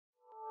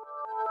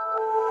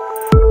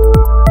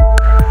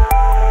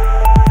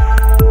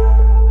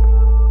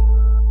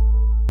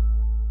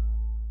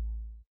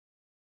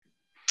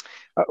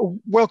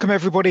Welcome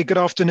everybody, good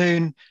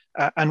afternoon,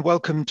 and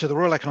welcome to the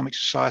Royal Economic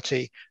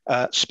Society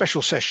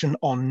special session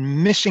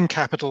on missing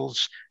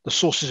capitals, the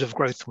sources of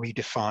growth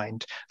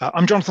redefined.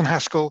 I'm Jonathan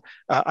Haskell,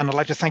 and I'd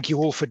like to thank you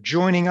all for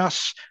joining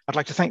us. I'd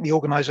like to thank the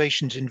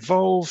organizations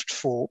involved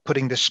for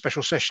putting this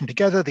special session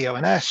together, the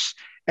ONS,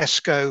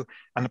 ESCO,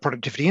 and the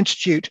Productivity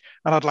Institute.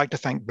 And I'd like to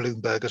thank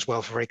Bloomberg as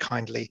well for very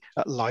kindly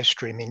live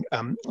streaming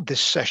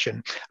this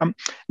session.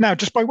 Now,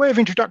 just by way of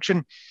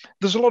introduction,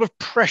 there's a lot of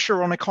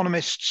pressure on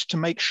economists to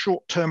make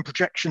short-term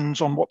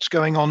projections on what's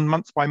going on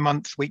month by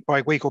month, week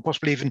by week, or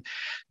possibly even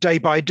day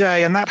by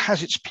day. And that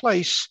has its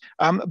place,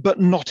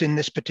 but not in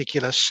this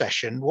particular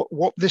session.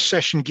 What this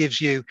session gives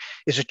you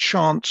is a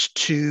chance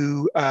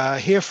to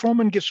hear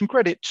from and give some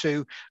credit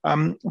to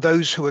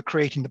those who are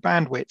creating the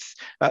bandwidth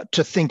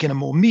to think in a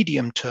more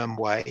medium-term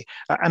way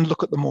and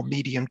look at the more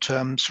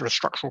medium-term sort of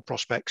structural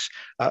prospects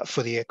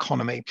for the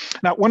economy.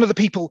 Now, one of the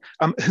people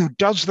who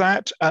does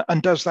that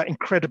and does that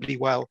incredibly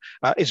well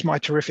is my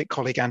terrific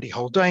colleague Andy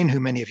Haldane, who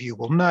many of you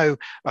will know.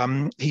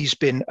 He's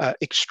been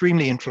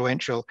extremely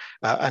influential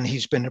and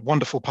he's been a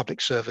wonderful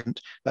public servant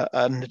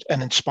and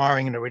an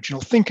inspiring and original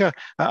thinker.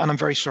 And I'm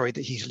very sorry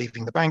that he's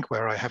leaving the bank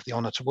where I have the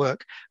honor to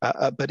work,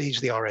 but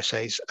he's the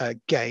RSA's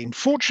gain.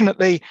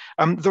 Fortunately,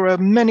 there are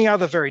many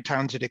other very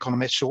talented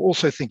economists who are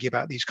also thinking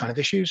about these kind of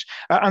issues,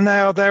 and they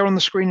are there on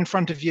the screen in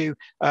front of you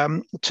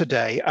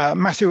today.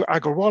 Matthew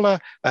Agarwala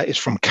is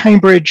from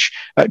Cambridge,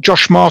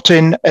 Josh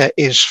Martin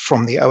is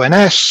from the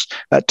ONS,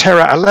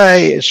 Tara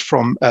Allais is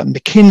from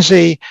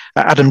McKinsey,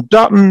 Adam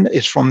Dutton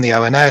is from the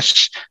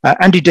ONS,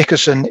 Andy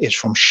Dickerson is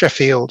from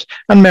Sheffield,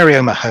 and Mary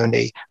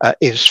O'Mahony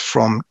is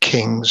from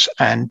King's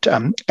and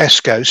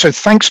ESCO. So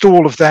thanks to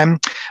all of them,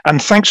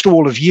 and thanks to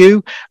all of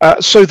you.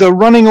 So the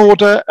running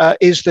order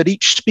is that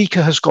each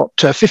speaker has got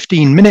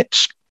 15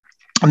 minutes.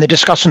 And the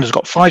discussant has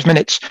got 5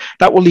 minutes.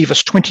 That will leave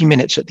us 20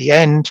 minutes at the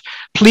end.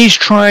 Please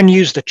try and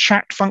use the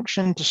chat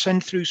function to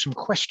send through some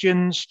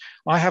questions.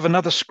 I have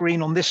another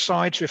screen on this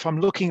side, so if I'm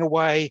looking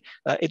away,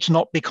 it's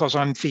not because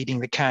I'm feeding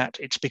the cat,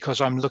 it's because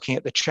I'm looking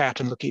at the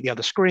chat and looking at the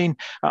other screen,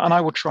 and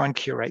I will try and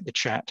curate the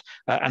chat,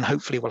 and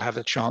hopefully we'll have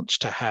a chance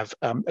to have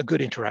a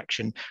good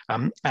interaction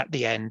at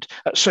the end.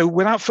 So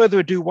without further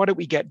ado, why don't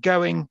we get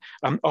going?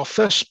 Our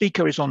first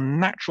speaker is on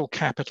natural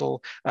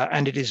capital,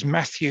 and it is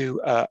Matthew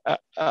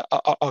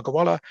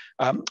Agarwala.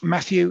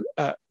 Matthew,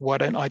 why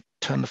don't I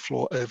turn the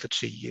floor over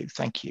to you?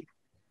 Thank you.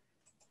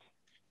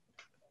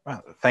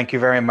 Well, thank you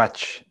very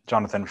much,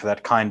 Jonathan, for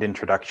that kind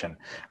introduction.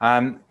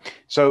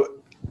 So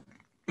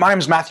my name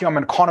is Matthew. I'm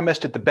an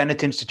economist at the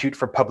Bennett Institute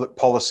for Public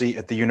Policy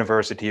at the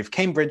University of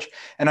Cambridge,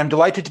 and I'm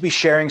delighted to be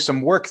sharing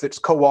some work that's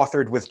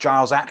co-authored with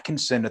Giles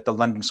Atkinson at the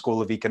London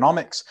School of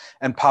Economics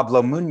and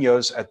Pablo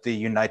Munoz at the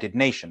United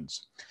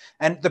Nations.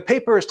 And the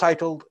paper is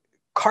titled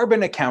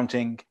Carbon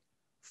Accounting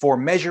for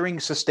Measuring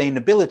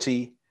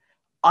Sustainability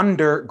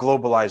Under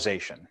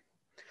Globalization.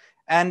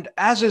 And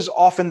as is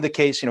often the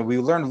case, we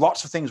learned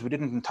lots of things we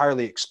didn't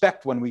entirely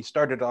expect when we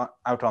started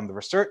out on the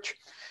research.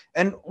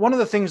 And one of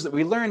the things that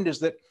we learned is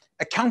that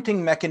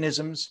accounting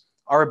mechanisms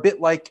are a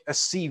bit like a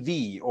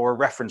CV or a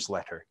reference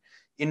letter,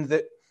 in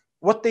that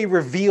what they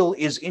reveal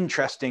is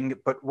interesting,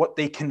 but what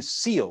they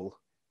conceal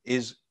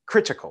is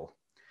critical.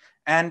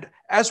 And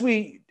as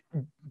we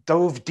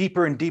dove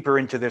deeper and deeper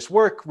into this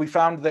work, we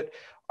found that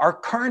our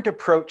current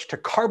approach to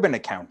carbon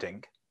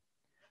accounting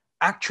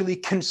actually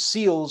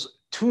conceals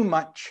too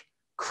much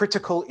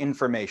critical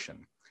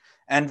information.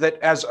 And that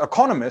as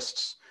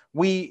economists,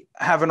 we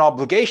have an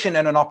obligation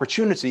and an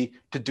opportunity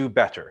to do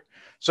better.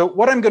 So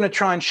what I'm going to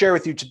try and share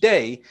with you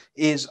today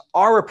is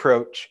our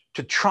approach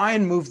to try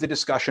and move the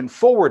discussion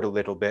forward a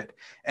little bit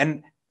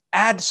and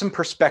add some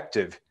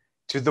perspective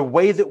to the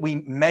way that we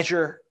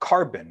measure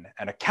carbon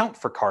and account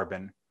for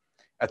carbon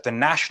at the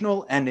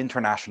national and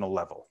international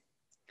level.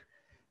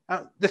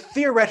 The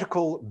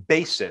theoretical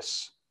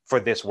basis for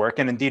this work,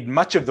 and indeed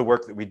much of the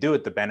work that we do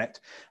at the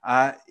Bennett,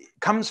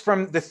 comes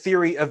from the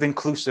theory of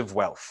inclusive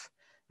wealth.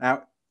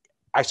 Now,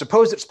 I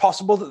suppose it's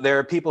possible that there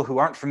are people who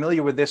aren't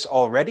familiar with this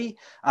already,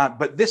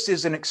 but this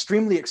is an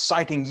extremely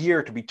exciting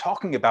year to be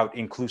talking about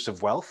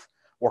inclusive wealth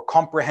or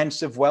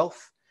comprehensive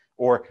wealth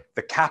or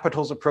the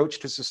capital's approach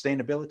to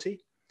sustainability.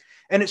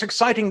 And it's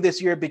exciting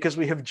this year because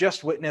we have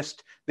just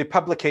witnessed the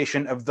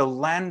publication of the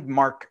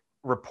landmark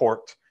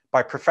report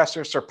by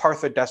Professor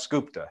Sarpartha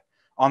Dasgupta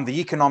on the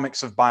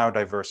economics of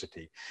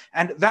biodiversity.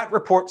 And that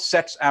report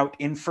sets out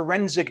in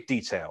forensic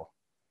detail,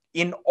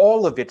 in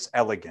all of its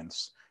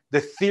elegance, the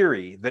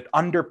theory that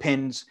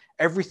underpins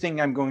everything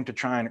I'm going to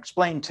try and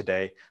explain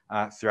today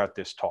throughout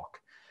this talk.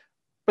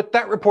 But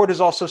that report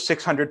is also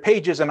 600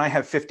 pages and I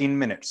have 15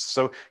 minutes.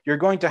 So you're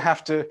going to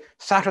have to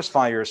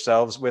satisfy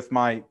yourselves with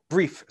my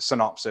brief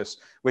synopsis,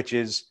 which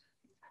is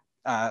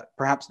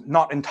perhaps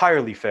not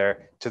entirely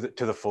fair to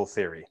the full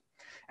theory.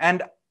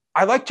 And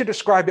I like to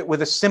describe it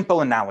with a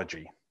simple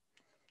analogy.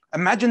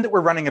 Imagine that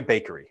we're running a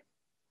bakery.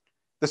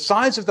 The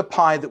size of the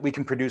pie that we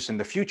can produce in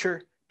the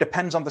future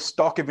depends on the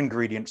stock of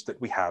ingredients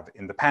that we have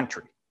in the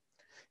pantry.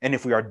 And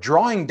if we are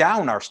drawing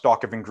down our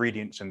stock of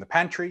ingredients in the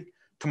pantry,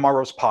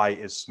 tomorrow's pie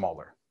is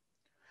smaller.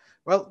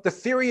 Well, the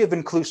theory of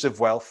inclusive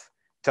wealth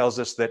tells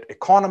us that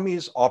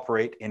economies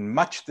operate in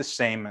much the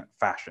same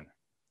fashion,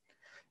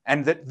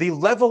 and that the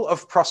level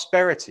of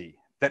prosperity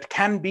that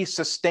can be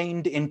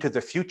sustained into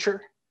the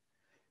future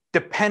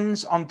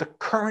depends on the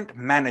current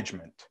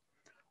management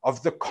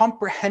of the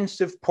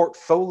comprehensive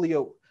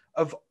portfolio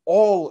of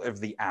all of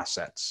the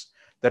assets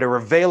that are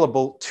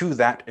available to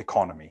that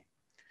economy.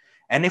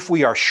 And if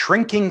we are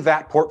shrinking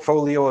that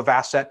portfolio of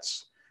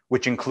assets,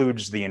 which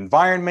includes the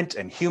environment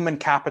and human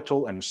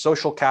capital and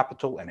social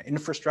capital and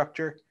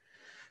infrastructure,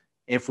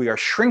 if we are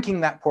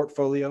shrinking that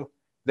portfolio,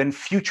 then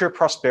future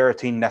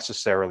prosperity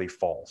necessarily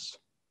falls.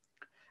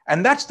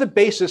 And that's the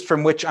basis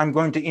from which I'm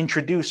going to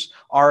introduce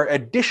our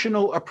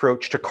additional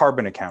approach to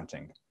carbon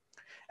accounting.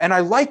 And I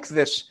like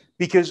this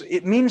because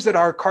it means that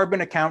our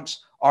carbon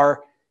accounts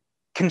are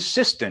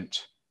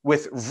consistent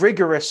with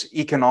rigorous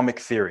economic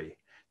theory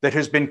that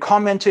has been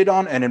commented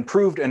on and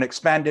improved and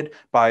expanded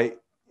by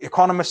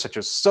economists such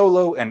as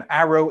Solow and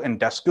Arrow and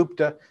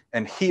Dasgupta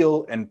and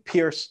Heal and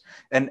Pierce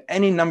and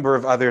any number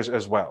of others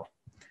as well.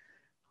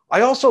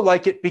 I also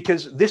like it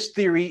because this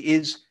theory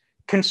is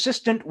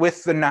consistent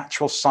with the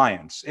natural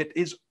science. It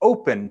is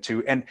open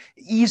to and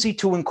easy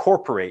to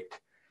incorporate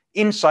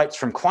insights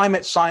from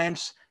climate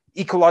science,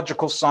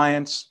 ecological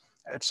science,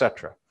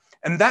 etc.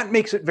 And that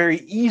makes it very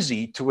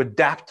easy to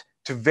adapt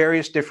to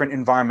various different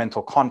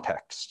environmental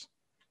contexts.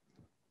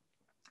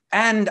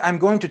 And I'm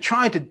going to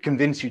try to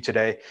convince you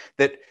today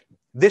that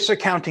this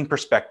accounting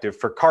perspective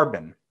for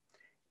carbon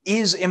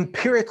is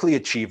empirically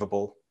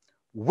achievable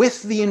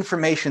with the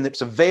information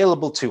that's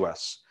available to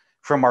us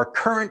from our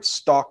current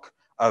stock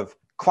of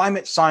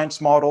climate science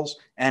models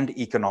and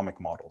economic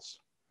models.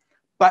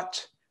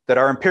 But that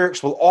our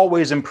empirics will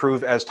always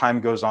improve as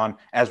time goes on,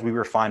 as we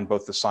refine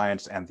both the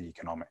science and the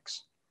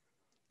economics.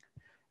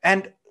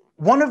 And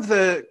one of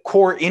the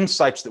core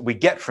insights that we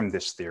get from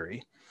this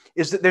theory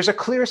is that there's a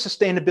clear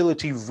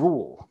sustainability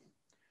rule,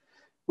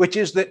 which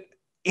is that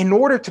in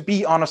order to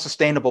be on a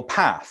sustainable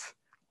path,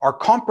 our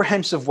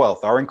comprehensive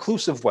wealth, our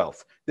inclusive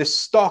wealth, this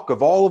stock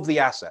of all of the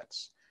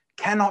assets,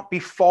 cannot be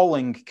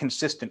falling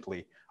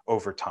consistently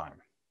over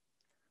time.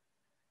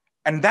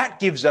 And that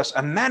gives us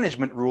a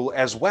management rule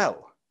as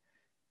well,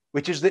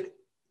 which is that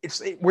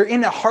we're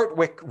in a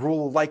Hartwick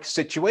rule-like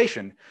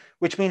situation,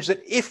 which means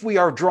that if we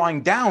are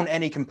drawing down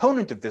any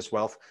component of this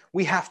wealth,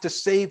 we have to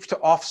save to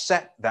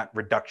offset that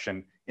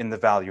reduction in the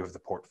value of the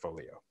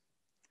portfolio.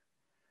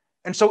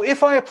 And so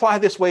if I apply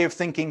this way of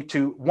thinking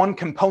to one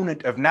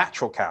component of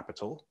natural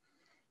capital,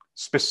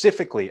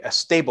 specifically a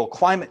stable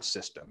climate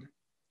system,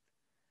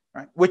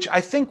 right, which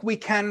I think we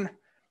can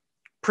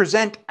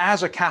present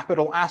as a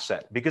capital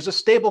asset, because a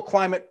stable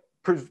climate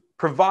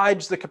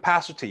provides the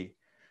capacity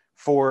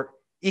for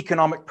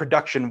economic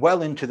production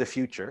well into the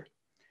future,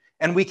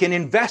 and we can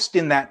invest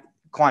in that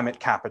climate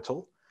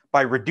capital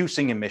by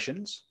reducing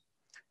emissions,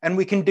 and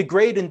we can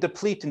degrade and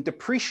deplete and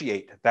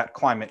depreciate that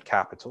climate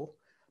capital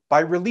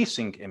by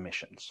releasing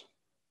emissions.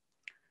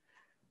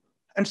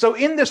 And so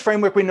in this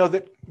framework, we know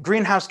that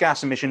greenhouse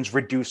gas emissions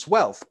reduce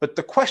wealth, but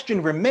the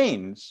question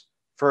remains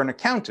for an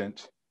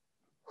accountant,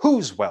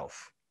 whose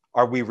wealth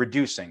are we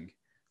reducing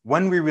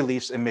when we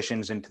release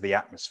emissions into the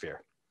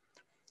atmosphere?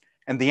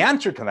 And the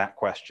answer to that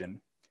question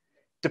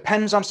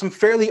depends on some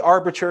fairly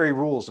arbitrary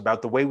rules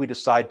about the way we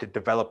decide to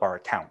develop our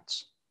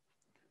accounts.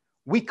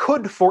 We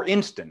could, for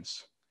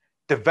instance,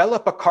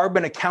 develop a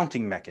carbon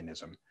accounting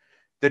mechanism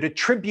that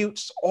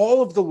attributes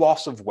all of the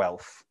loss of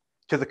wealth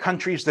to the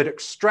countries that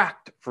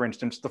extract, for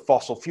instance, the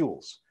fossil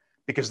fuels,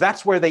 because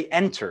that's where they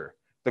enter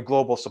the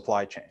global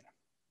supply chain.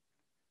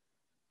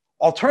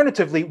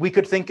 Alternatively, we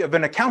could think of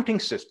an accounting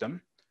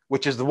system,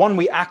 which is the one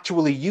we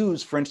actually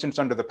use, for instance,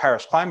 under the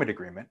Paris Climate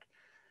Agreement,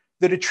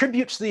 that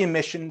attributes the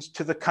emissions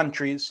to the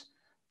countries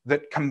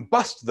that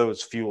combust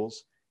those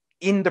fuels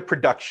in the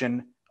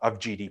production of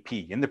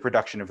GDP, in the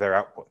production of their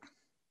output.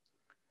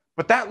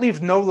 But that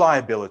leaves no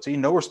liability,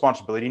 no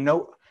responsibility,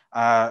 no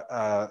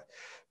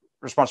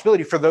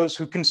responsibility for those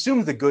who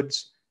consume the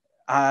goods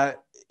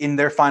in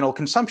their final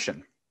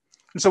consumption.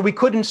 And so we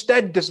could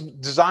instead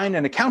design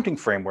an accounting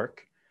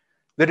framework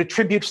that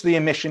attributes the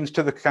emissions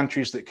to the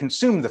countries that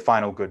consume the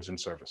final goods and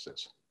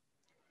services.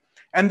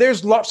 And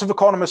there's lots of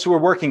economists who are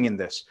working in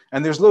this,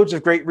 and there's loads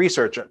of great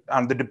research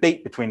on the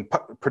debate between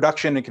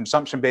production and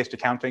consumption-based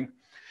accounting.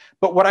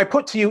 But what I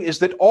put to you is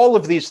that all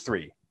of these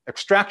three,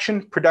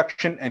 extraction,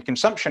 production, and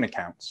consumption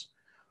accounts,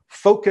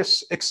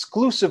 focus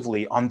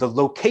exclusively on the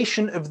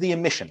location of the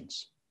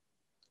emissions.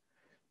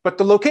 But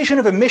the location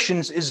of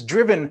emissions is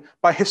driven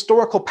by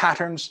historical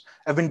patterns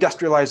of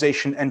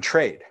industrialization and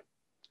trade.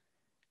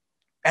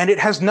 And it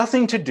has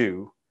nothing to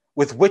do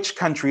with which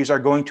countries are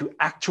going to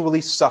actually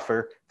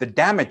suffer the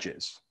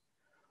damages,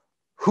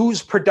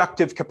 whose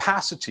productive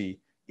capacity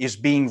is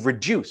being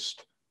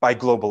reduced by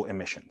global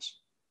emissions.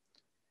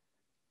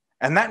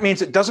 And that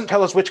means it doesn't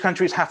tell us which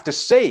countries have to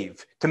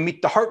save to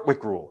meet the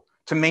Hartwick rule,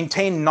 to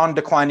maintain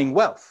non-declining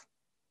wealth.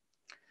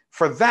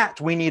 For that,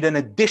 we need an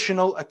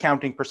additional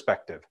accounting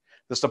perspective.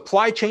 The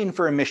supply chain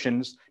for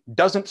emissions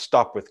doesn't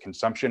stop with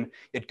consumption.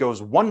 It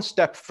goes one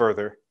step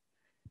further.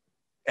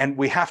 And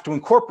we have to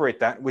incorporate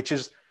that, which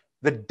is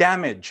the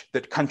damage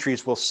that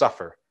countries will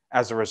suffer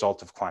as a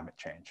result of climate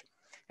change.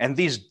 And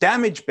these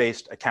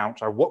damage-based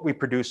accounts are what we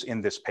produce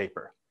in this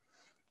paper.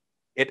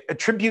 It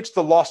attributes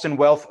the loss in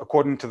wealth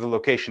according to the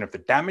location of the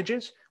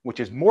damages, which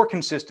is more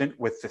consistent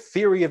with the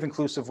theory of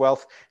inclusive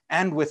wealth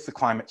and with the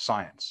climate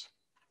science.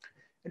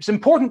 It's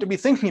important to be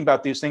thinking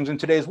about these things in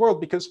today's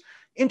world because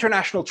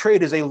international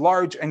trade is a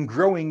large and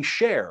growing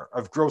share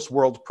of gross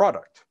world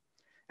product.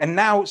 And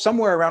now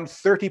somewhere around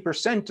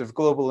 30% of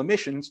global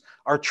emissions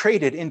are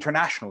traded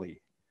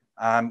internationally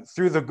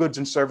through the goods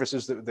and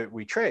services that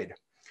we trade.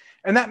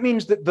 And that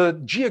means that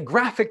the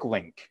geographic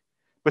link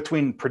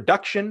between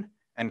production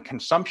and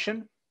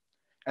consumption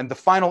and the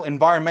final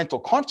environmental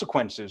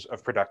consequences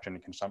of production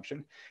and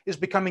consumption is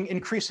becoming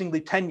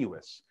increasingly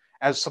tenuous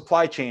as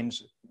supply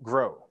chains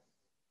grow.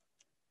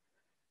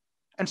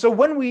 And so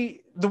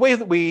the way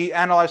that we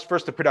analyze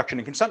first the production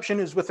and consumption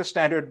is with a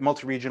standard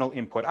multi-regional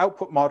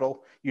input-output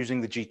model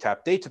using the GTAP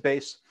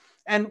database.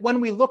 And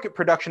when we look at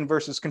production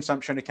versus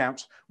consumption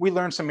accounts, we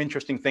learn some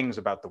interesting things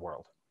about the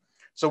world.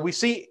 So we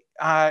see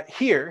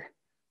here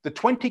the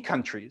 20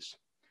 countries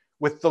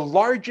with the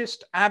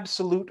largest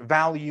absolute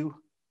value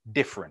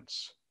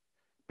difference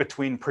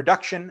between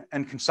production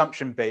and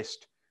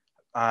consumption-based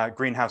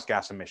greenhouse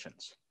gas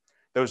emissions.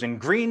 Those in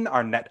green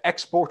are net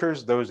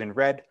exporters, those in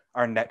red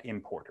are net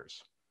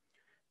importers.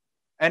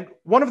 And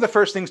one of the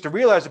first things to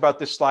realize about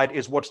this slide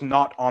is what's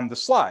not on the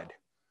slide.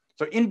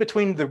 So in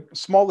between the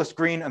smallest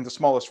green and the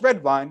smallest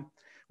red line,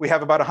 we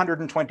have about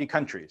 120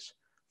 countries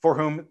for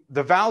whom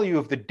the value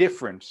of the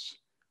difference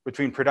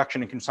between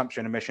production and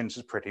consumption emissions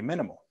is pretty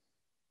minimal.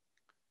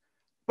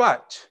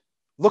 But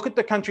look at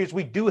the countries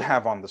we do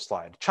have on the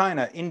slide: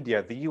 China,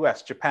 India, the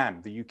US,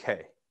 Japan, the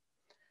UK.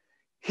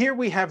 Here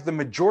we have the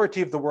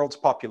majority of the world's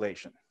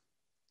population.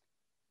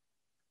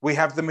 We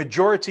have the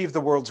majority of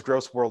the world's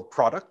gross world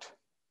product.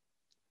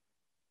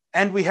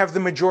 And we have the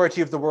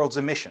majority of the world's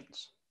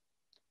emissions.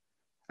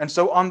 And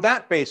so on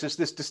that basis,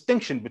 this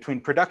distinction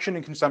between production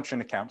and consumption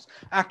accounts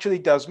actually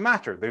does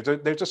matter.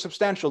 There's a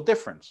substantial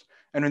difference.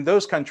 And in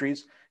those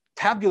countries,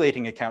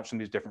 tabulating accounts from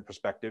these different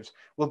perspectives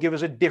will give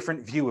us a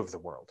different view of the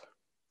world.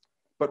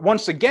 But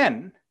once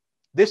again,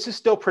 this is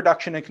still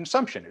production and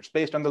consumption. It's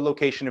based on the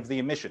location of the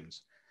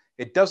emissions.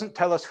 It doesn't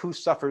tell us who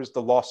suffers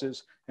the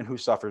losses and who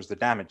suffers the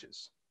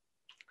damages.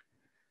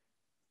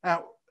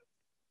 Now,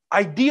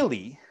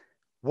 ideally,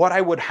 what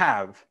I would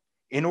have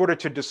in order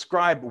to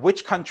describe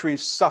which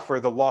countries suffer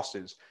the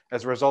losses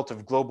as a result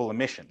of global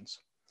emissions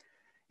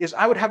is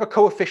I would have a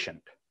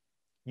coefficient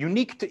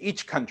unique to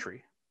each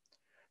country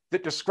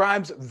that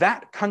describes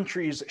that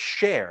country's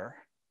share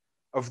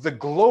of the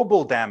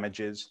global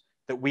damages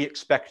that we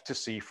expect to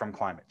see from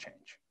climate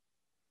change.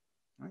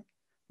 Right?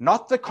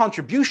 Not the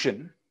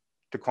contribution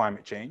to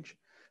climate change,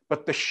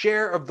 but the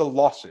share of the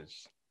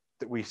losses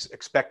that we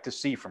expect to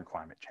see from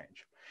climate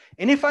change.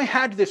 And if I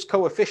had this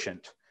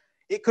coefficient,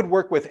 it could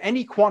work with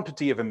any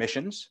quantity of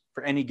emissions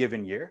for any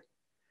given year,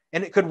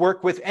 and it could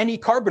work with any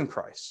carbon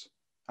price,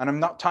 and I'm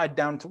not tied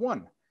down to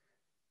one.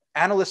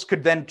 Analysts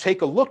could then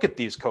take a look at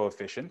these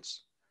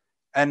coefficients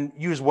and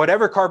use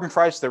whatever carbon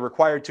price they're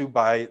required to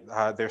by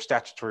their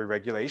statutory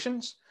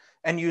regulations,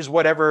 and use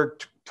whatever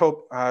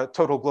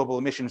total global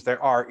emissions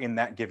there are in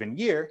that given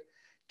year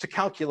to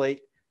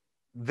calculate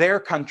their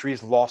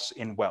country's loss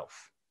in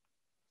wealth,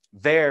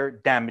 their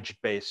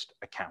damage-based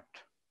account.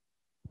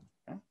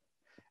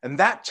 And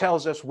that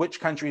tells us which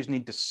countries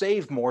need to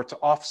save more to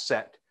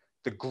offset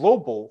the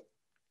global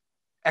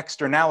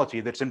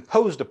externality that's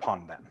imposed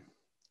upon them.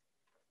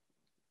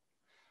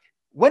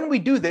 When we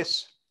do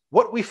this,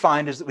 what we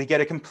find is that we get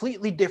a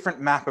completely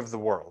different map of the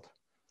world.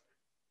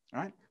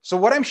 Right? So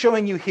what I'm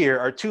showing you here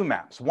are two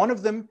maps. One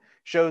of them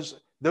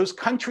shows those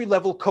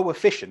country-level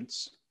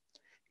coefficients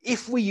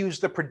if we use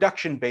the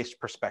production-based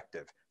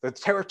perspective, the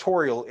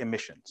territorial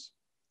emissions.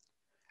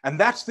 And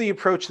that's the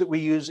approach that we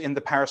use in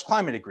the Paris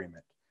Climate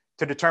Agreement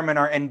to determine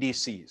our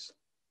NDCs.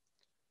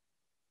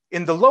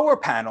 In the lower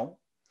panel,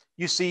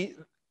 you see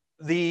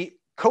the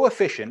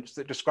coefficients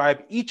that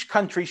describe each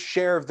country's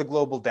share of the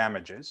global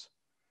damages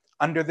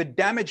under the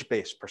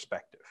damage-based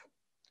perspective.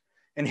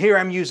 And here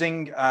I'm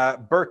using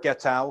Burke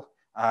et al.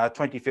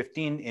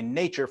 2015 in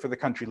Nature for the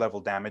country-level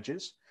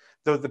damages,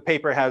 though the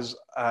paper has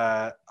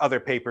other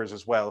papers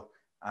as well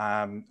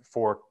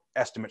for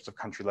estimates of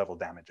country-level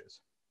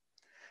damages.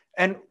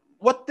 And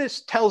what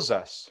this tells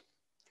us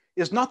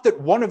is not that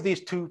one of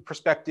these two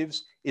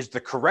perspectives is the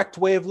correct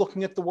way of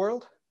looking at the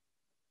world,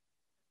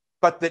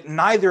 but that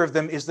neither of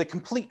them is the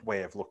complete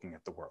way of looking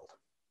at the world.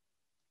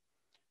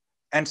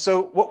 And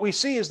so what we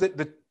see is that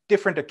the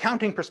different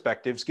accounting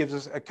perspectives gives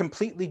us a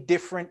completely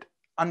different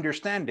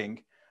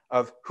understanding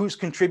of who's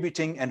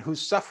contributing and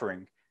who's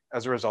suffering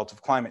as a result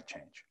of climate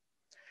change.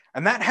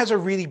 And that has a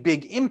really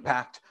big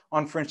impact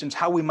on, for instance,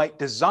 how we might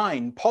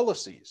design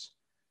policies.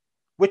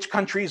 Which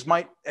countries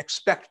might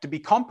expect to be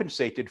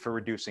compensated for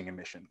reducing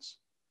emissions?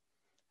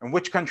 And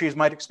which countries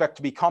might expect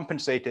to be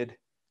compensated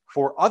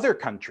for other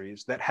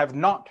countries that have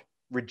not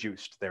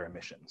reduced their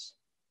emissions?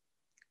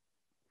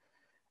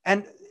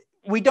 And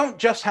we don't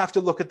just have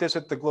to look at this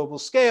at the global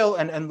scale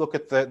and look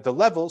at the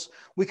levels.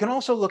 We can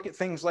also look at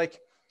things like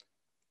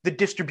the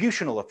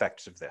distributional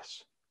effects of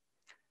this.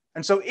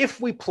 And so if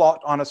we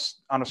plot on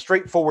a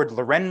straightforward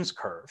Lorenz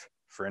curve,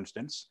 for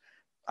instance,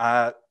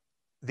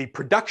 the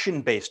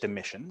production-based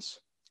emissions,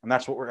 and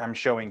that's what I'm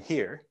showing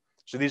here.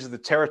 So these are the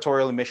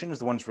territorial emissions,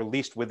 the ones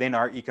released within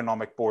our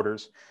economic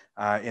borders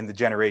in the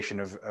generation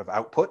of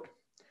output.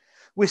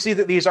 We see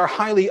that these are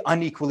highly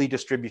unequally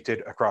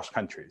distributed across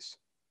countries.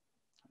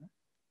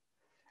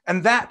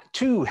 And that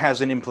too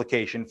has an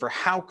implication for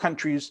how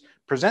countries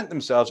present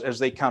themselves as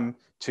they come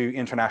to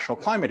international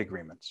climate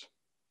agreements.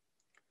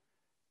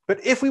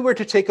 But if we were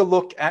to take a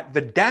look at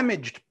the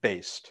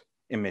damaged-based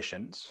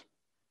emissions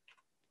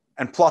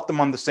and plot them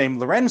on the same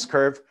Lorenz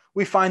curve,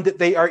 we find that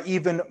they are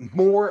even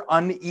more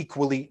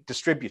unequally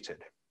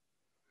distributed.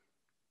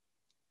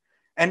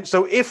 And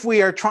so if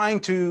we are trying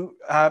to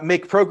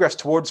make progress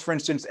towards, for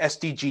instance,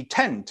 SDG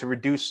 10 to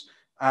reduce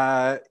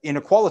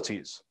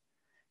inequalities,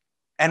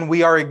 and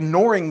we are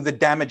ignoring the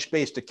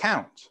damage-based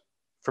account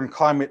from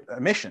climate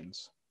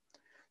emissions,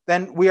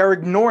 then we are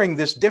ignoring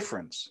this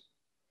difference.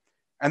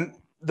 And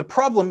the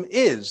problem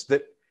is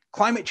that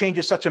climate change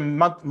is such a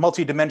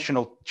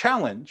multidimensional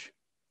challenge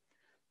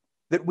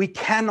that we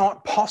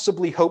cannot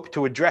possibly hope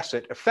to address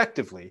it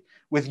effectively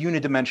with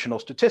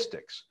unidimensional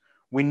statistics.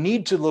 We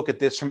need to look at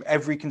this from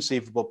every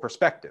conceivable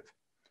perspective.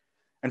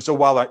 And so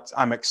while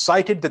I'm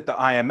excited that the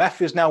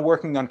IMF is now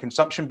working on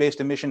consumption-based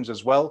emissions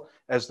as well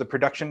as the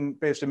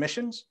production-based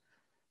emissions,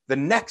 the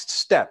next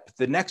step,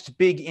 the next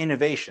big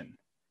innovation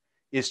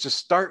is to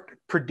start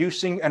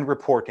producing and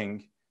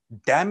reporting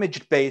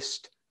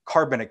damage-based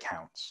carbon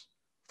accounts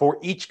for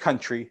each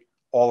country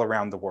all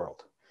around the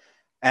world.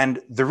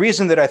 And the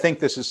reason that I think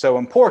this is so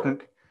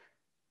important,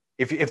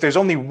 if there's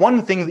only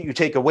one thing that you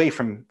take away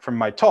from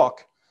my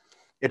talk,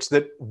 it's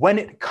that when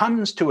it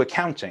comes to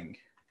accounting,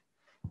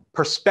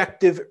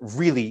 perspective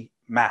really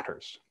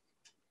matters.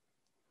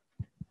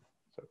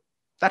 So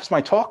that's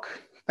my talk.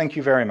 Thank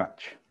you very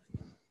much.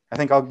 I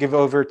think I'll give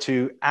over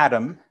to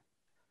Adam,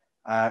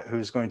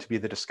 who's going to be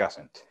the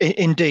discussant.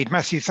 Indeed,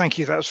 Matthew, thank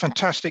you. That was a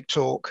fantastic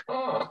talk.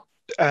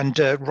 And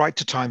right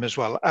to time as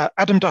well.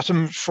 Adam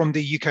Dutton from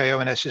the UK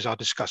ONS is our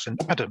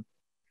discussant. Adam.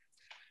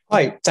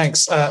 Hi,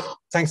 thanks.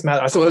 Thanks,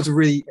 Matt. I thought it was a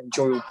really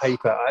enjoyable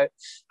paper. I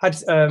had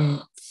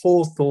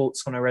 4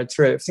 thoughts when I read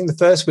through it. I think the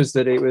first was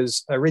that it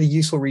was a really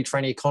useful read for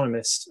any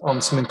economist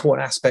on some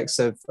important aspects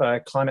of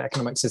climate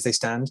economics as they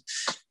stand.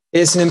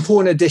 It's an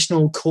important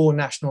additional core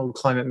national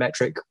climate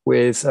metric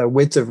with a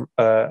width of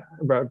a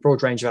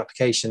broad range of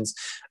applications.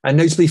 And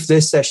notably for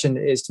this session,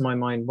 it is, to my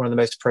mind, one of the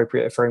most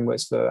appropriate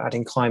frameworks for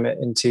adding climate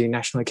into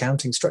national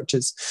accounting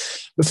structures.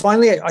 But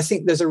finally, I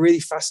think there's a really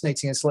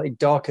fascinating and slightly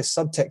darker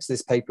subtext to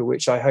this paper,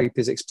 which I hope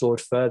is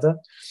explored further.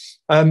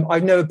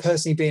 I've never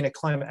personally been a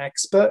climate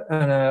expert,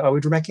 and I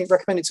would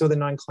recommend it to other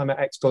non-climate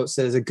experts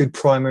as a good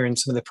primer in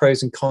some of the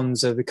pros and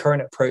cons of the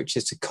current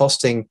approaches to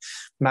costing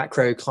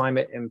macro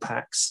climate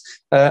impacts,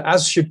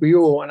 as should we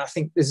all. And I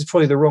think this is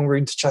probably the wrong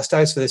room to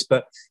chastise for this,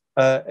 but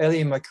early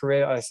in my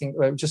career, I think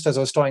just as I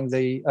was starting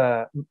the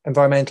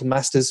environmental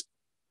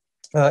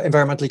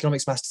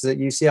economics masters at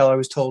UCL, I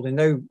was told in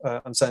no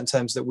uncertain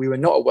terms that we were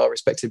not a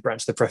well-respected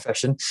branch of the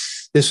profession.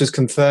 This was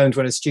confirmed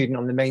when a student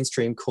on the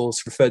mainstream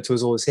course referred to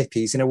us all as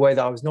hippies in a way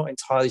that I was not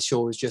entirely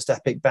sure was just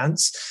epic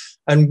bants.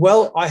 And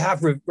well, I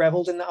have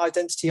reveled in that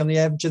identity on the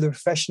edge of the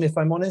profession, if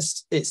I'm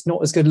honest. It's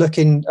not as good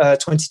looking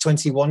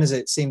 2021 as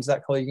it seems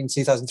that colleague in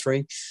 2003.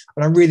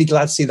 And I'm really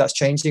glad to see that's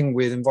changing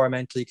with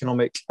environmental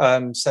economic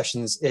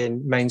sessions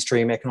in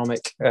mainstream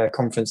economic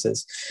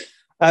conferences.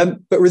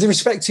 But with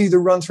respect to the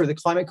run through the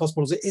climate cost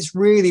models, it is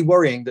really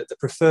worrying that the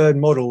preferred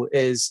model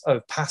is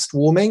of past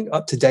warming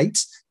up to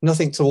date,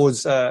 nothing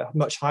towards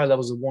much higher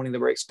levels of warming that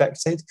were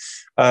expected.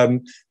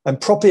 And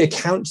properly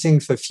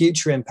accounting for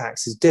future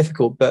impacts is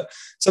difficult, but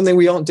something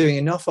we aren't doing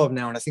enough of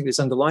now, and I think this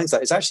underlines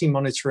that, is actually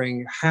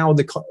monitoring how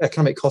the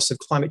economic costs of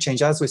climate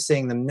change as we're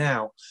seeing them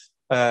now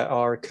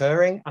are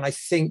occurring. And I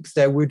think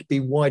there would be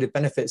wider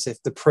benefits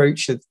if the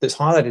approach that's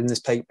highlighted in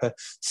this paper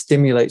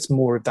stimulates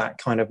more of that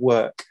kind of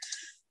work.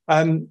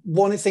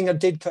 One thing that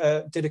did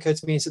occur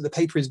to me is that the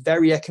paper is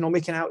very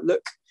economic in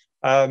outlook.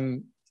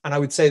 And I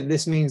would say that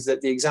this means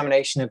that the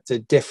examination of the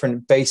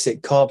different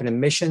basic carbon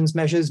emissions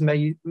measures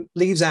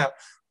leaves out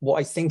what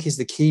I think is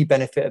the key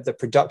benefit of the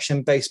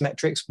production-based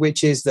metrics,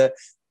 which is that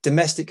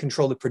domestic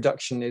control of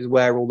production is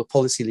where all the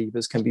policy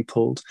levers can be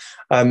pulled.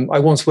 I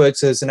once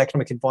worked as an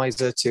economic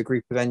advisor to a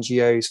group of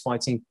NGOs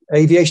fighting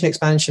aviation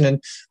expansion,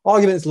 and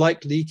arguments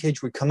like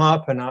leakage would come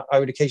up, and I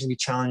would occasionally be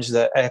challenged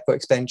that airport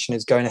expansion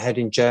is going ahead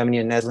in Germany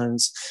and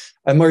Netherlands.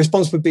 And my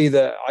response would be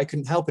that I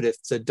couldn't help it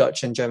if the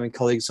Dutch and German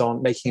colleagues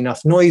aren't making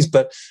enough noise,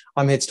 but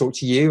I'm here to talk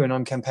to you, and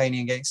I'm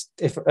campaigning against,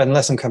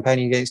 unless I'm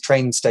campaigning against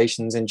train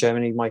stations in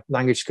Germany, my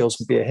language skills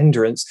would be a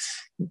hindrance.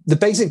 The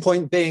basic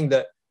point being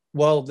that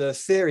while the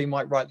theory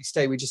might rightly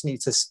state we just need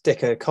to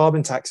stick a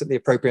carbon tax at the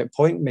appropriate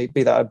point,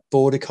 maybe that a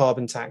border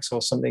carbon tax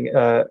or something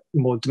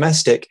more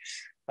domestic,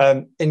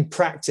 In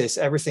practice,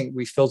 everything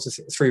we filter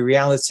through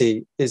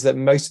reality is that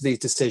most of these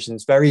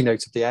decisions, very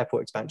notably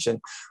airport expansion,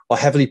 are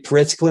heavily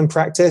political in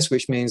practice,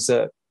 which means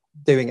that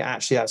doing it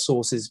actually at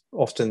source is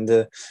often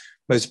the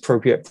most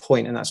appropriate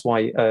point, and that's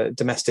why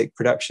domestic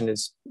production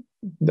is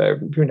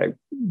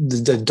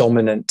the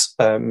dominant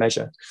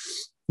measure.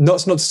 Not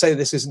to say that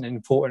this isn't an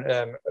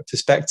important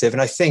perspective,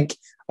 and I think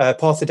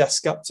Partha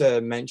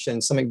Dasgupta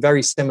mentioned something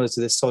very similar to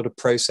this sort of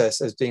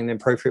process as being the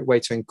appropriate way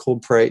to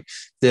incorporate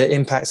the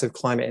impacts of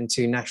climate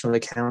into national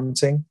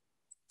accounting.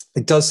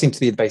 It does seem to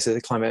be the basis of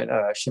the climate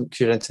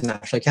should enter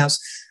national accounts.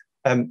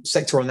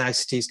 Sectoral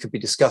niceties could be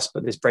discussed,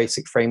 but this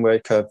basic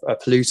framework of a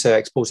polluter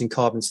exporting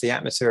carbon to the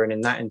atmosphere, and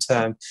in that in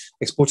turn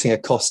exporting a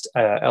cost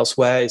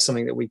elsewhere, is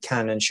something that we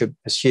can and should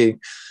pursue.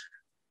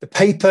 The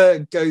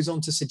paper goes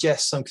on to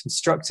suggest some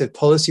constructive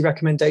policy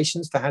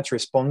recommendations for how to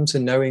respond to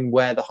knowing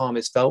where the harm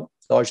is felt,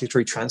 largely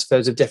through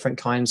transfers of different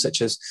kinds, such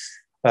as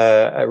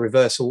a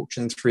reverse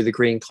auction through the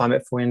Green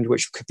Climate Fund,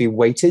 which could be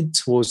weighted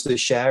towards their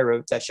share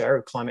of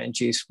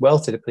climate-induced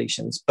wealth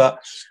depletions. But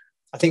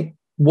I think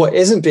what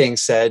isn't being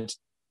said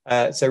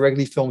so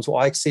regularly films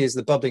what I see as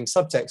the bubbling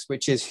subtext,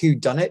 which is who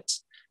done it.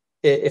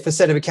 If a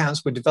set of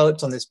accounts were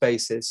developed on this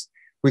basis,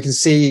 we can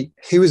see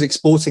who is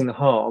exporting the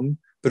harm,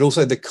 but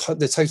also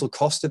the total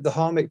cost of the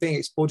harm being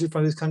exported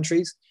from those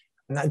countries.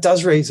 And that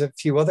does raise a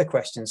few other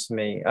questions for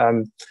me.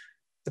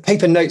 The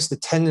paper notes the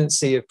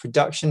tendency of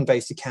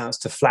production-based accounts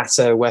to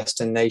flatter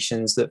Western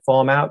nations that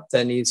farm out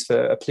their needs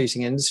for a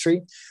polluting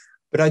industry.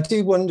 But I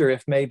do wonder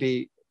if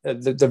maybe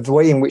the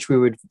way in which we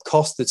would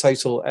cost the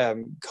total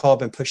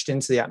carbon pushed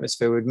into the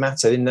atmosphere would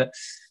matter, in that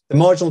the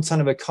marginal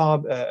ton of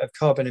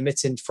carbon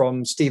emitted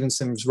from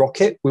Stephenson's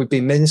rocket would be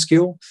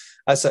minuscule.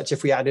 As such,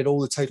 if we added all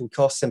the total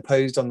costs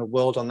imposed on the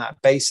world on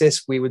that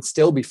basis, we would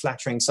still be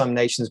flattering some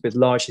nations with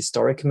large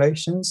historic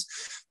emissions.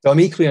 Though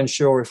I'm equally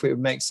unsure if it would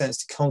make sense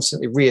to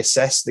constantly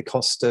reassess the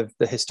cost of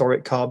the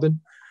historic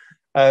carbon.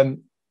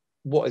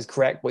 What is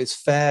correct, what is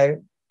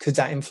fair? Could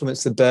that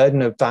influence the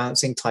burden of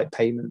balancing type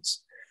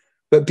payments?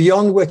 But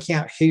beyond working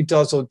out who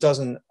does or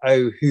doesn't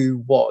owe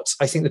who what,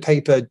 I think the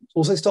paper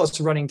also starts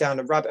to running down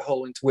a rabbit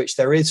hole into which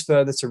there is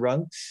further to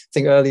run. I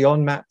think early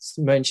on, Matt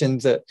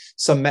mentioned that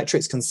some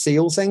metrics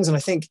conceal things. And I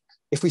think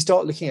if we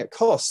start looking at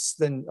costs,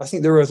 then I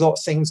think there are a lot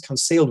of things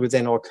concealed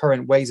within our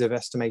current ways of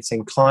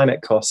estimating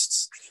climate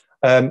costs.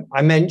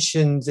 I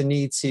mentioned the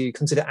need to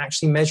consider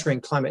actually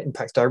measuring climate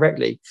impacts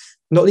directly,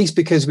 not least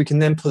because we can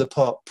then pull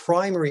apart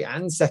primary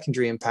and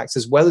secondary impacts,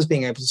 as well as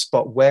being able to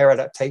spot where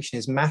adaptation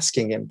is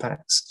masking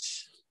impacts.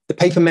 The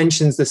paper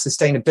mentions the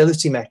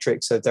sustainability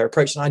metrics of their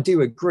approach, and I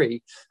do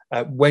agree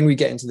when we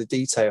get into the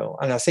detail.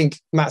 And I think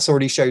Matt's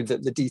already showed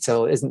that the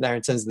detail isn't there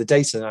in terms of the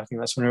data, and I think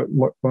that's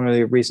one of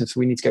the reasons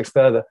we need to go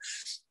further.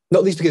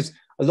 Not least because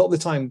a lot of the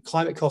time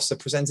climate costs are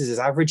presented as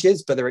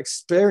averages, but they're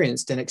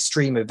experienced in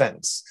extreme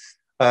events.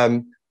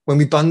 When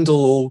we bundle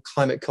all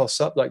climate costs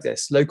up like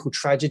this, local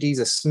tragedies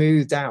are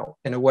smoothed out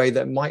in a way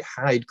that might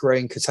hide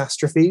growing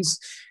catastrophes.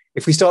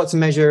 If we start to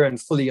measure and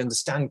fully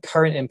understand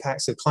current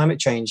impacts of climate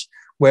change,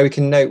 where we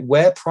can note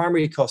where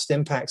primary cost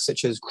impacts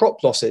such as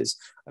crop losses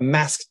are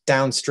masked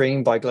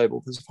downstream by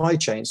global supply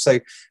chains. So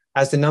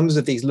as the numbers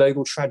of these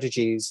local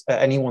tragedies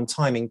at any one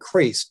time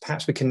increase,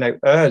 perhaps we can note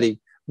early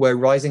where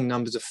rising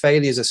numbers of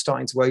failures are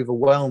starting to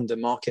overwhelm the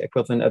market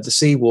equivalent of the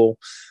seawall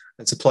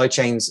and supply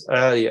chains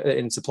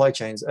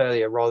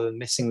earlier rather than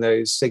missing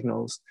those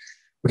signals.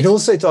 We can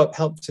also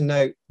help to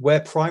note where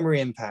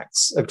primary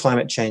impacts of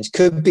climate change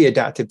could be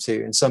adapted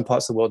to in some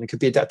parts of the world and could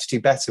be adapted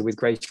to better with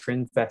greater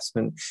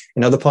investment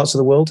in other parts of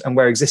the world, and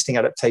where existing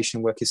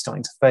adaptation work is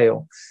starting to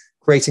fail,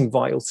 creating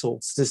vital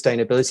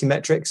sustainability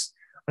metrics.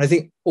 And I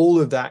think all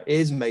of that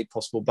is made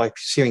possible by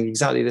pursuing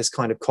exactly this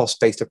kind of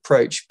cost-based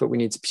approach, but we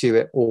need to pursue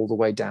it all the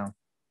way down.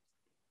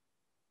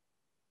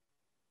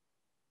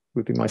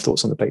 Would be my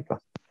thoughts on the paper.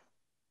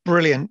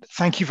 Brilliant.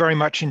 Thank you very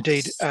much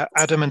indeed,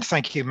 Adam, and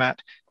thank you,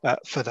 Matt,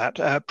 for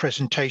that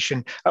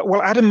presentation.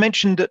 Well, Adam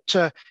mentioned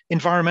that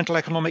environmental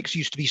economics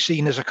used to be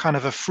seen as a kind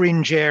of a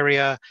fringe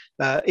area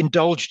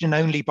indulged in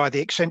only by the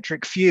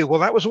eccentric few. Well,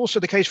 that was also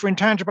the case for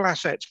intangible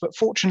assets, but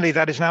fortunately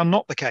that is now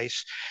not the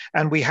case.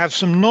 And we have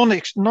some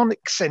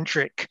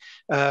non-eccentric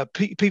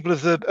people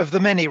of the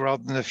many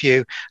rather than the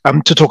few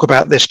to talk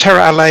about this.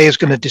 Tara Allais is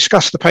going to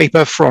discuss the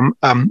paper from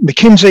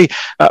McKinsey,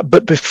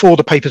 but before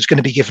the paper is going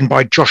to be given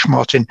by Josh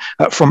Martin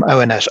from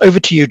ONS. Over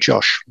to you,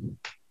 Josh.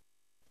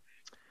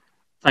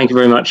 Thank you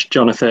very much,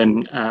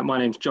 Jonathan. My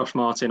name's Josh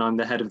Martin. I'm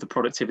the head of the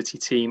productivity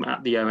team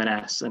at the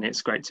ONS, and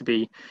it's great to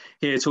be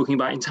here talking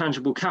about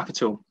intangible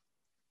capital.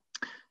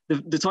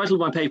 The title of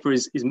my paper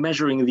is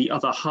Measuring the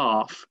Other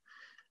Half.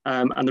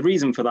 And the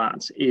reason for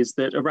that is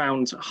that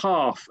around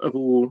half of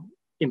all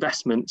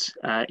investment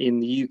in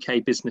the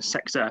UK business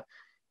sector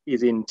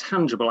is in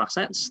tangible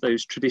assets,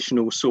 those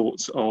traditional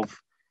sorts of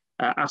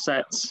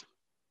assets.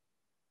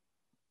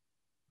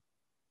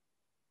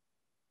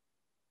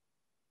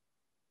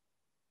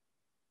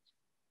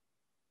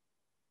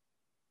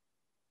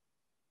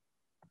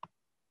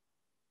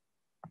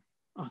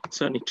 I can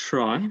certainly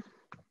try.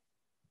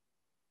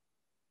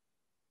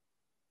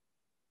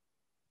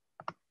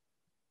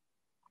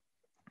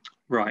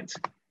 Right.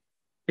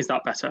 Is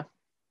that better?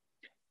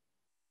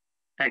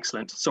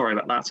 Excellent. Sorry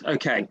about that.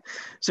 Okay.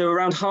 So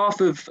around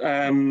half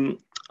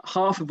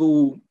of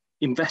all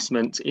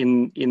investment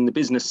in the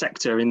business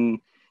sector in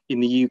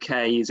the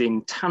UK is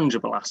in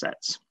tangible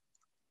assets.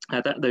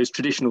 Those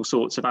traditional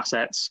sorts of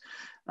assets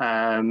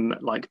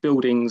like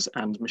buildings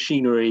and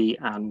machinery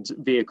and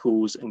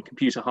vehicles and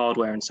computer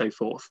hardware and so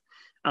forth.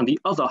 And the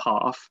other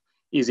half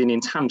is in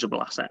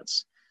intangible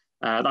assets.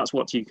 That's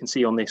what you can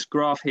see on this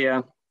graph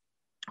here,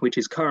 which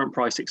is current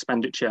price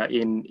expenditure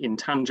in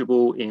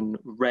intangible in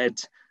red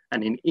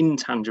and in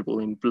intangible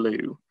in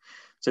blue.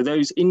 So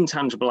those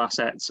intangible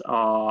assets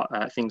are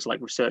things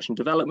like research and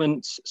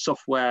development,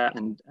 software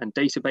and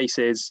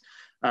databases,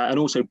 and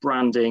also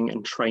branding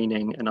and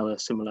training and other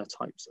similar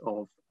types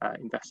of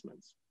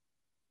investments.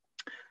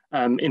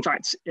 In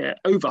fact,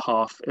 over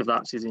half of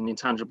that is in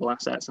intangible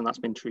assets, and that's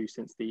been true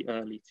since the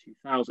early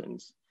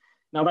 2000s.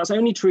 Now, that's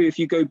only true if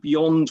you go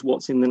beyond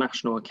what's in the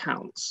national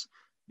accounts.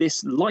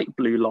 This light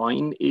blue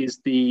line is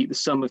the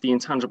sum of the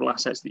intangible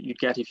assets that you'd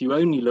get if you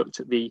only looked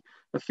at the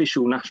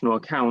official national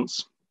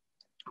accounts,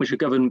 which are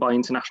governed by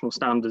international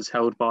standards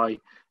held by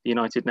the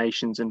United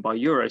Nations and by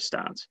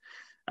Eurostat.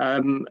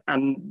 And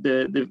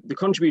the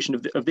contribution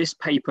of this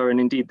paper, and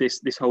indeed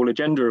this whole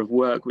agenda of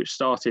work, which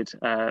started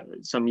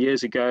some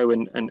years ago,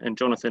 and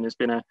Jonathan has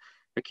been a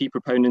key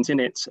proponent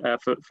in it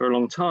for a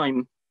long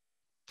time,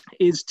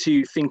 is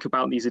to think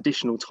about these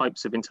additional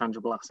types of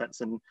intangible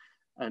assets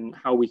and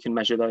how we can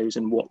measure those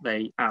and what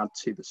they add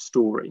to the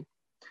story.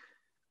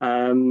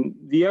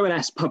 The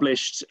ONS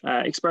published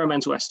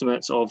experimental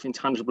estimates of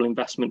intangible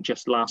investment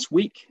just last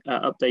week,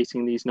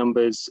 updating these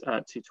numbers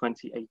to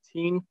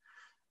 2018.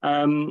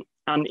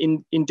 And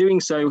in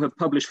doing so, have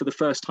published for the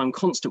first time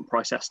constant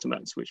price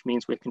estimates, which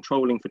means we're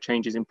controlling for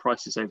changes in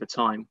prices over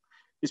time.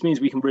 This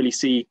means we can really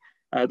see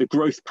the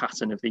growth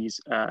pattern of these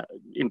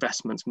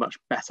investments much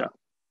better.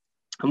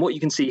 And what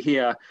you can see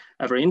here,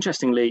 very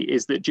interestingly,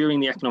 is that during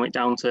the economic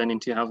downturn in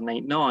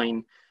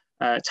 2008-9,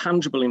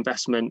 tangible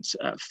investment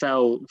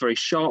fell very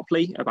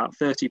sharply, about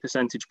 30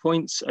 percentage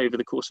points over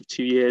the course of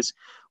 2 years,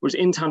 whereas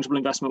intangible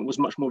investment was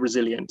much more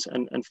resilient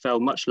and fell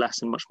much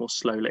less and much more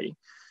slowly.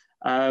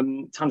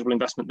 Tangible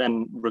investment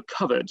then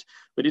recovered,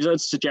 but it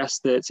does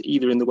suggest that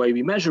either in the way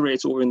we measure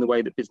it or in the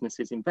way that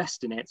businesses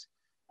invest in it,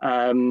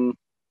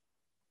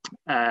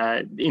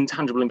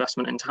 intangible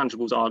investment and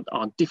intangibles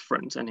are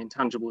different, and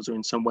intangibles are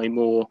in some way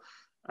more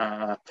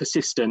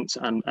persistent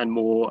and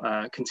more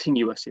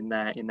continuous in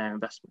their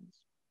investments.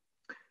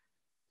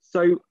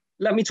 So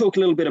let me talk a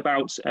little bit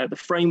about the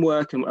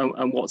framework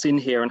and what's in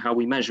here and how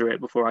we measure it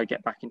before I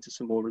get back into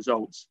some more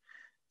results.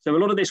 So a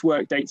lot of this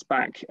work dates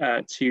back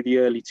to the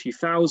early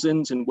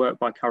 2000s and work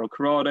by Carol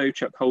Corrado,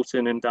 Chuck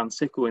Holton and Dan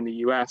Sickle in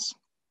the US.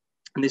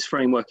 And this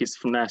framework is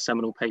from their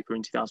seminal paper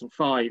in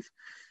 2005.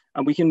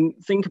 And we can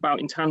think about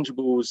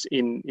intangibles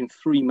in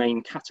three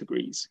main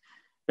categories.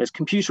 There's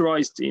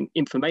computerized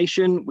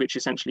information, which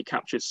essentially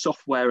captures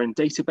software and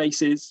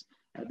databases.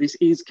 This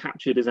is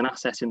captured as an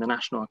asset in the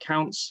national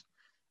accounts.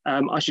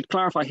 I should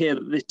clarify here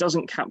that this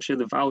doesn't capture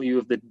the value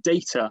of the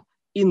data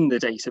in the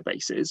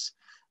databases.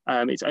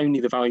 It's only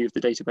the value of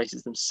the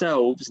databases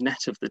themselves,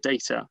 net of the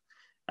data.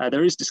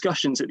 There is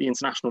discussions at the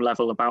international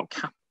level about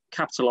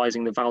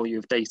capitalizing the value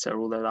of data,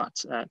 although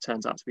that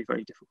turns out to be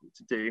very difficult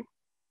to do.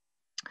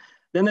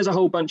 Then there's a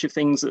whole bunch of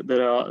things that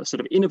are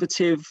sort of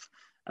innovative.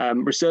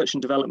 Research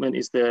and development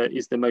is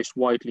the most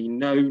widely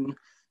known,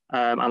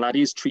 and that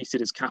is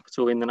treated as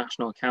capital in the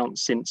national account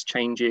since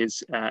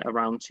changes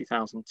around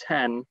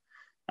 2010.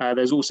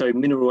 There's also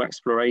mineral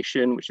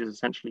exploration, which is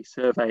essentially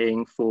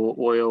surveying for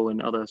oil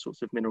and other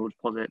sorts of mineral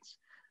deposits,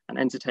 and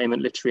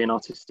entertainment, literary and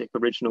artistic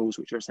originals,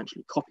 which are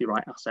essentially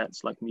copyright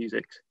assets like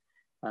music,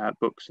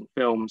 books and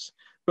films.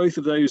 Both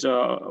of those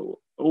are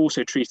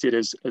also treated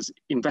as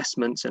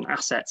investments and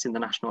assets in the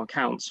national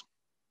accounts.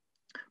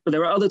 But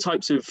there are other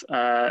types of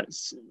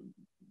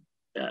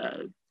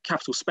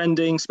capital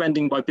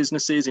spending by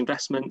businesses,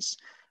 investments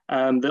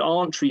that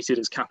aren't treated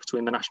as capital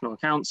in the national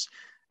accounts.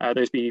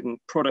 Those being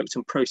product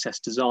and process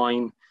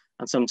design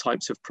and some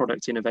types of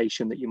product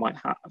innovation that you might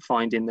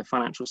find in the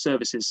financial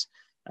services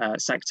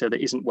sector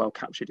that isn't well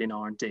captured in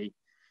R&D.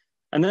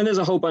 And then there's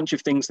a whole bunch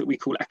of things that we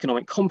call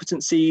economic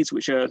competencies,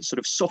 which are sort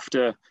of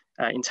softer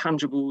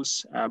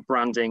intangibles,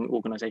 branding,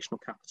 organizational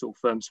capital,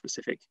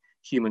 firm-specific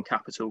human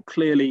capital.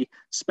 Clearly,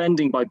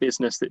 spending by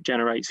business that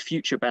generates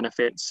future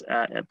benefits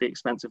at the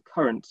expense of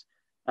current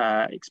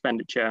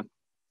expenditure,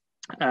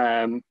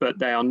 but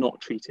they are not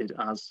treated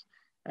as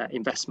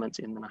investment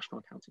in the national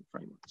accounting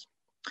frameworks.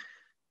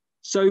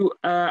 So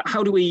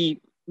how do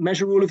we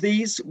measure all of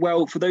these?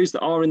 Well, for those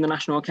that are in the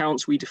national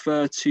accounts, we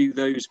defer to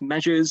those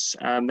measures.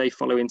 They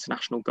follow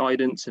international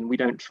guidance, and we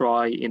don't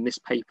try in this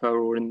paper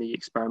or in the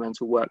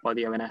experimental work by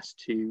the ONS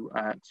to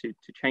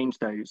change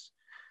those.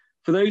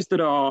 For those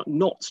that are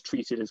not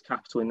treated as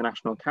capital in the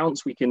national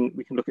accounts, we can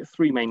look at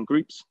three main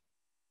groups.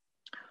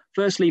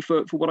 Firstly,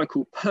 for what I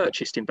call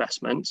purchased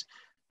investment,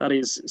 that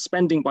is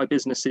spending by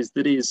businesses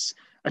that is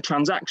a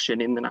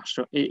transaction in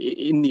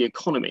the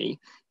economy.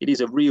 It is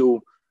a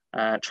real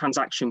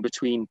transaction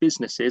between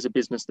businesses, a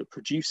business that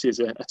produces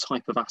a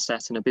type of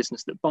asset and a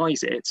business that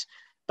buys it,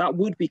 that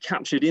would be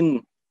captured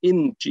in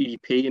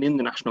GDP and in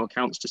the national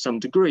accounts to some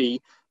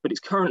degree, but it's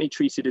currently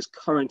treated as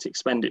current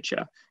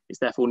expenditure. It's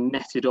therefore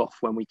netted off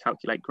when we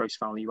calculate gross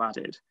value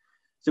added.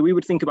 So we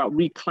would think about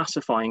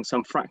reclassifying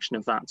some fraction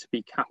of that to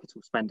be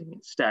capital spending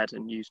instead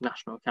and use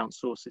national account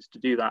sources to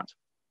do that.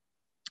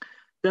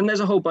 Then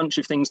there's a whole bunch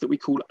of things that we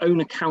call own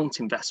account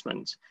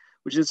investment,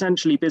 which is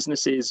essentially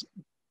businesses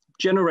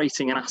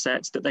generating an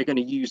asset that they're going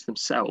to use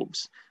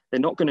themselves. They're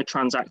not going to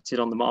transact it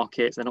on the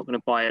market, they're not going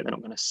to buy it, they're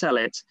not going to sell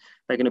it,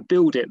 they're going to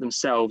build it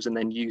themselves and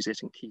then use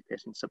it and keep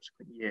it in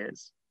subsequent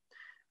years.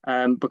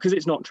 Because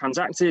it's not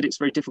transacted, it's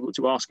very difficult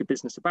to ask a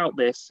business about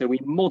this, so we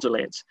model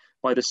it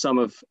by the sum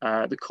of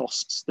the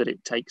costs that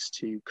it takes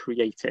to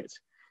create it.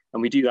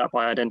 And we do that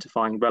by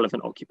identifying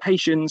relevant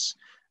occupations.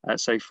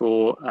 So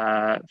for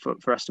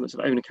estimates of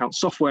own account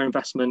software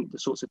investment, the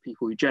sorts of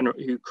people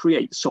who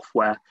create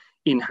software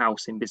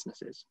in-house in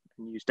businesses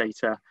and use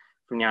data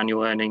from the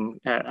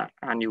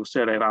annual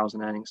survey of hours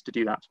and earnings to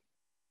do that,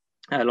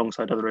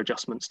 alongside other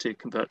adjustments to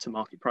convert to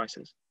market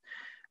prices.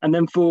 And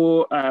then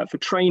for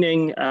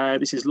training,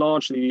 this is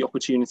largely the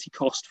opportunity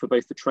cost for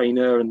both the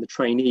trainer and the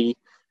trainee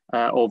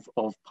of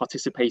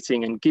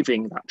participating and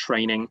giving that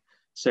training.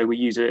 So we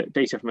use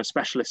data from a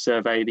specialist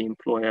survey, the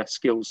employer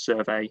skills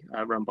survey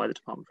run by the